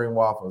she can bring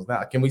waffles.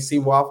 Now, can we see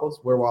waffles?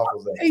 Where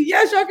waffles at?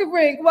 Yes, y'all can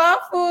bring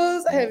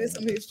waffles. I have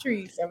some of his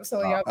treats. I was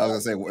telling y'all. I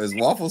was gonna say, is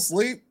Waffle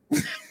sleep?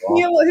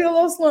 He a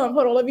little slump.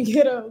 Hold on, let me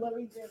get him.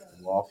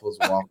 Waffles,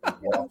 man.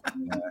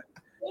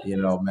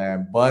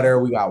 Man, butter.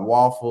 We got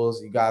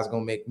waffles. You guys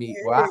gonna make me?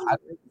 Well,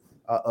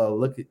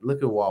 look at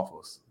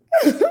waffles.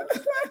 Look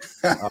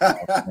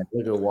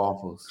at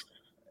waffles.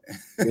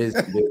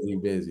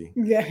 Busy.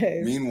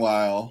 Yes.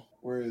 Meanwhile,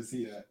 where is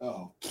he at?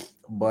 Oh,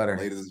 butter,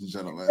 ladies and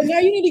gentlemen. But now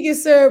you need to get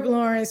served,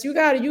 Lawrence. You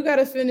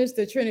gotta finish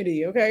the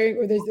Trinity, okay?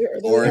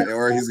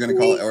 Or he's gonna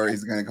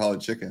call it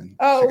chicken.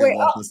 Oh chicken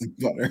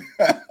wait,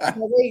 butter.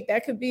 Wait,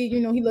 that could be.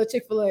 He loves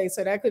Chick-fil-A,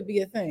 so that could be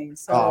a thing.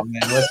 So. Oh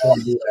man,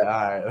 let's do that.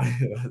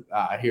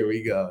 All right, here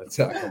we go.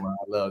 Talking about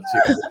I love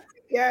chicken.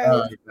 Yeah.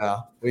 All right,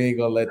 now we ain't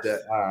gonna let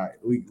that. All right,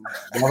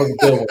 that was a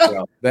good one,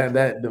 though.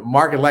 That the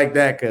market like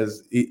that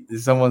because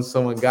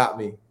someone got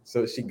me.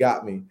 So she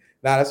got me.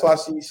 Now that's why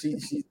she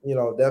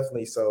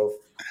definitely. So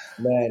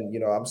man,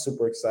 I'm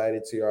super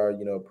excited to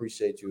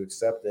appreciate you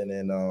accepting.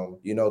 And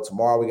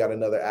tomorrow we got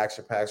another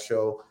action-packed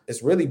show.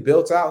 It's really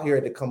built out here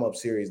at the Come Up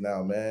series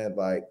now, man.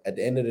 Like at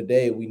the end of the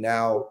day, we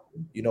now,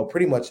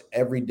 pretty much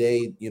every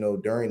day,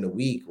 during the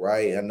week,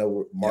 right? I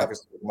know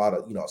Marcus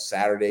about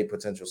Saturday,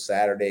 potential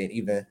Saturday, and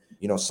even,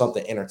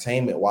 something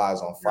entertainment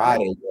wise on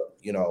Friday,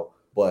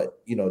 but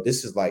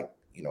this is like,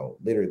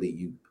 literally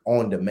you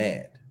on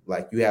demand.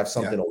 Like you have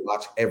something to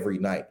watch every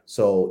night.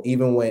 So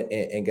even when,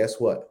 and guess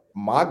what?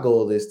 My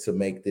goal is to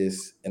make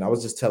this, and I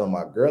was just telling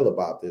my girl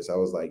about this. I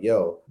was like,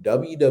 yo,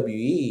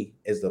 WWE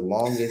is the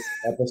longest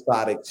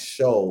episodic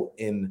show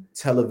in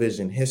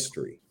television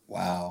history.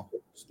 Wow.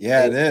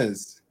 Yeah, it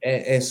is.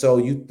 And so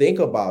you think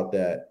about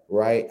that,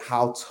 right?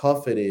 How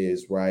tough it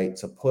is, right?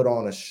 To put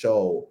on a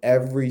show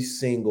every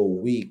single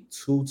week,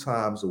 2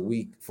 times a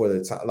week for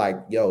the time. Like,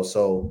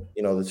 so,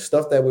 the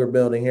stuff that we're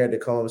building here at the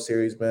Come Up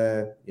series,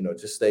 man,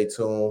 just stay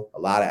tuned. A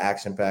lot of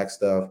action-packed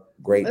stuff.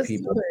 Great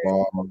people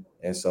involved.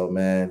 And so,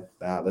 man,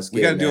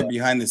 we got to do it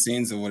behind the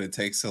scenes of what it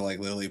takes to like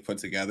literally put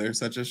together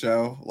such a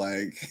show.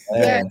 Like,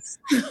 yes.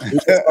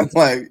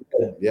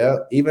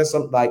 Even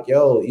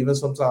even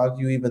sometimes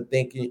you even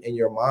think in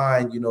your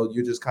mind,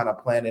 you're just kind of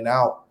planning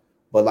out.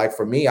 But like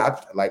for me, I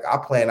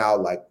plan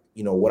out like,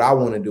 what I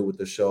want to do with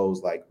the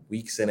shows like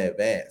weeks in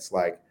advance.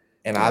 Like,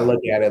 and I look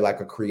at it like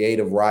a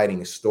creative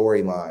writing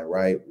storyline,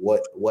 right?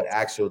 What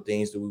actual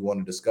things do we want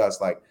to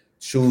discuss? Like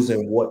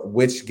choosing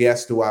which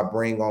guests do I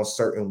bring on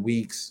certain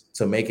weeks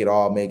to make it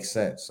all make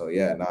sense. So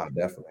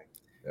definitely.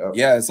 Yep.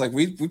 Yeah, it's like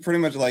we pretty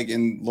much like,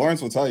 and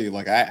Lawrence will tell you,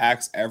 like I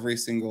ask every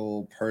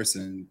single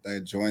person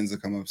that joins the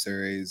Come Up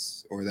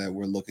series or that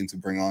we're looking to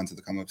bring on to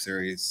the Come Up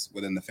series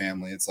within the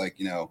family. It's like,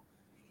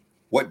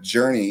 what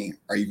journey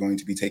are you going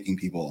to be taking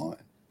people on?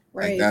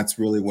 Right. Like that's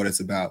really what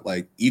it's about.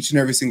 Like each and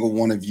every single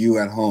one of you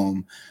at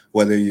home,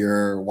 whether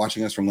you're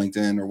watching us from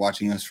LinkedIn or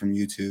watching us from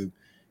YouTube,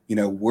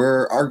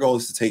 our goal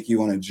is to take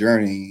you on a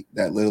journey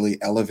that literally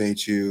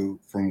elevates you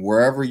from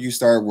wherever you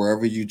start,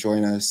 wherever you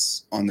join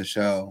us on the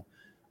show.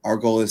 Our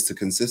goal is to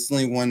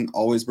consistently, one,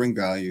 always bring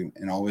value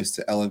and always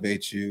to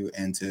elevate you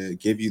and to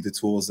give you the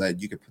tools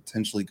that you could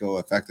potentially go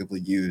effectively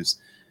use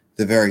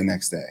the very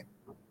next day.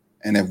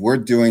 And if we're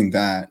doing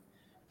that,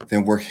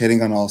 then we're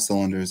hitting on all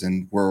cylinders.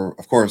 And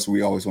of course,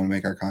 we always want to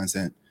make our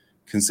content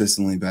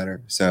consistently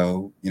better.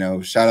 So,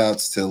 shout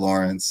outs to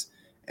Lawrence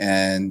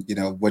and,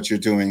 what you're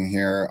doing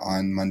here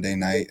on Monday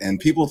night. And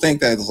people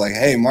think that it's like,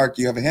 hey, Mark,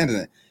 you have a hand in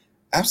it.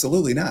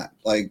 Absolutely not.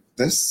 Like,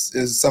 this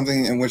is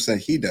something in which that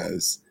he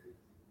does.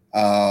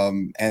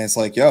 And it's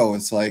like,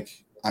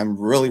 I'm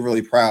really,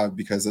 really proud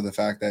because of the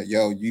fact that,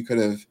 you could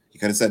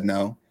have said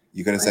no.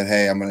 You could have said,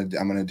 hey, I'm going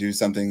to do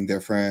something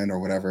different or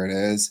whatever it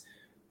is.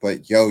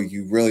 But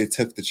you really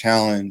took the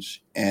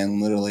challenge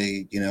and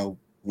literally,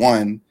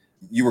 one,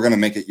 you were going to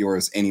make it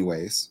yours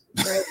anyways.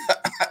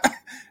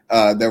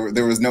 Right.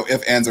 There was no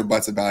ifs, ands, or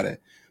buts about it.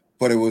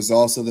 But it was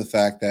also the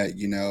fact that,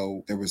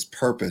 there was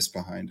purpose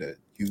behind it.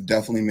 You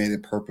definitely made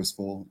it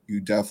purposeful. You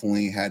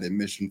definitely had a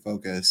mission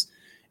focus.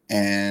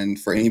 And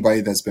for anybody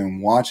that's been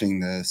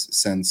watching this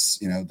since,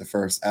 the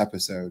first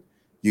episode,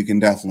 you can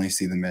definitely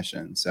see the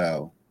mission.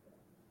 So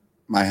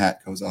my hat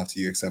goes off to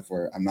you, except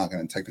for I'm not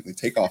going to technically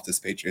take off this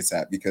Patriots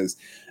hat because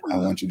I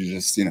want you to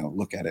just,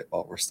 look at it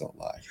while we're still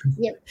live.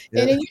 Yep.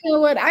 Yeah. And then, you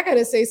know what? I got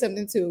to say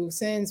something too.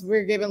 Since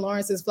we're giving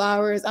Lawrence his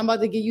flowers, I'm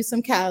about to give you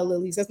some calla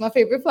lilies. That's my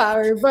favorite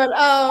flower. But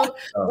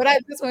what I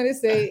just want to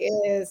say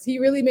is he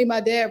really made my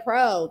dad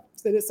proud.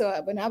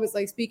 So when I was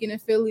like speaking in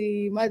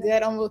Philly, my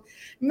dad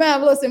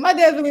my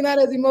dad's really not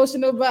as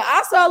emotional, but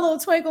I saw a little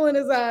twinkle in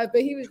his eye.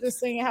 But he was just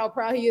saying how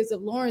proud he is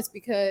of Lawrence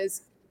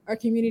because our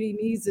community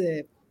needs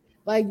it.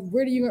 Like,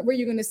 where you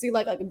going to see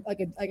like I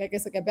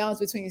guess a balance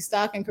between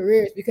stock and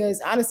careers? Because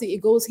honestly, it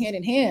goes hand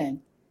in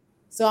hand.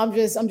 So I'm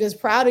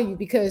just proud of you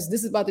because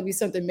this is about to be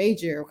something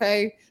major.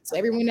 Okay, so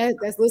everyone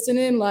that's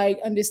listening, like,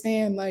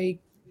 understand, like,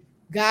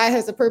 God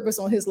has a purpose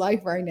on his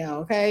life right now.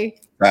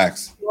 Okay,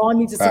 facts. We all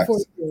need to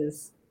support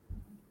this.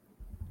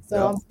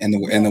 So in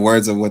the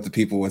words of what the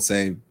people would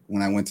say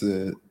when I went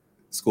to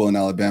school in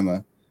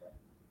Alabama,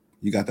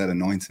 you got that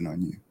anointing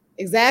on you.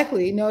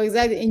 Exactly. No,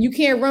 exactly. And you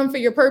can't run for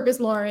your purpose,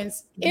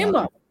 Lawrence.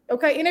 Emma.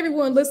 Okay. And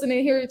everyone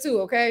listening here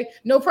too. Okay.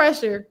 No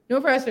pressure.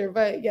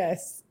 But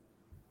yes.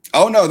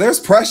 Oh no, there's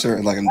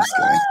pressure. Like, I'm just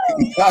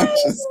kidding. I'm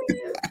just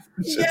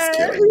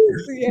kidding.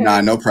 Yes.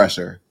 Nah, no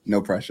pressure.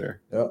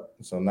 Yep.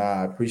 So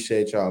I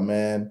appreciate y'all,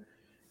 man.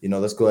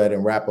 Let's go ahead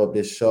and wrap up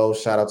this show.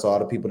 Shout out to all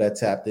the people that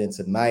tapped in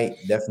tonight.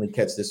 Definitely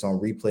catch this on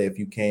replay if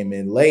you came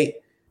in late.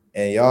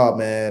 And y'all,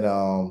 man,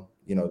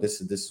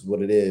 this is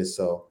what it is.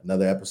 So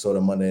another episode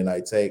of Monday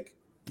Night Take.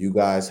 You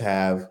guys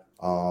have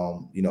a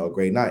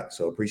great night.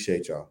 So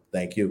appreciate y'all.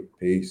 Thank you.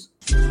 Peace.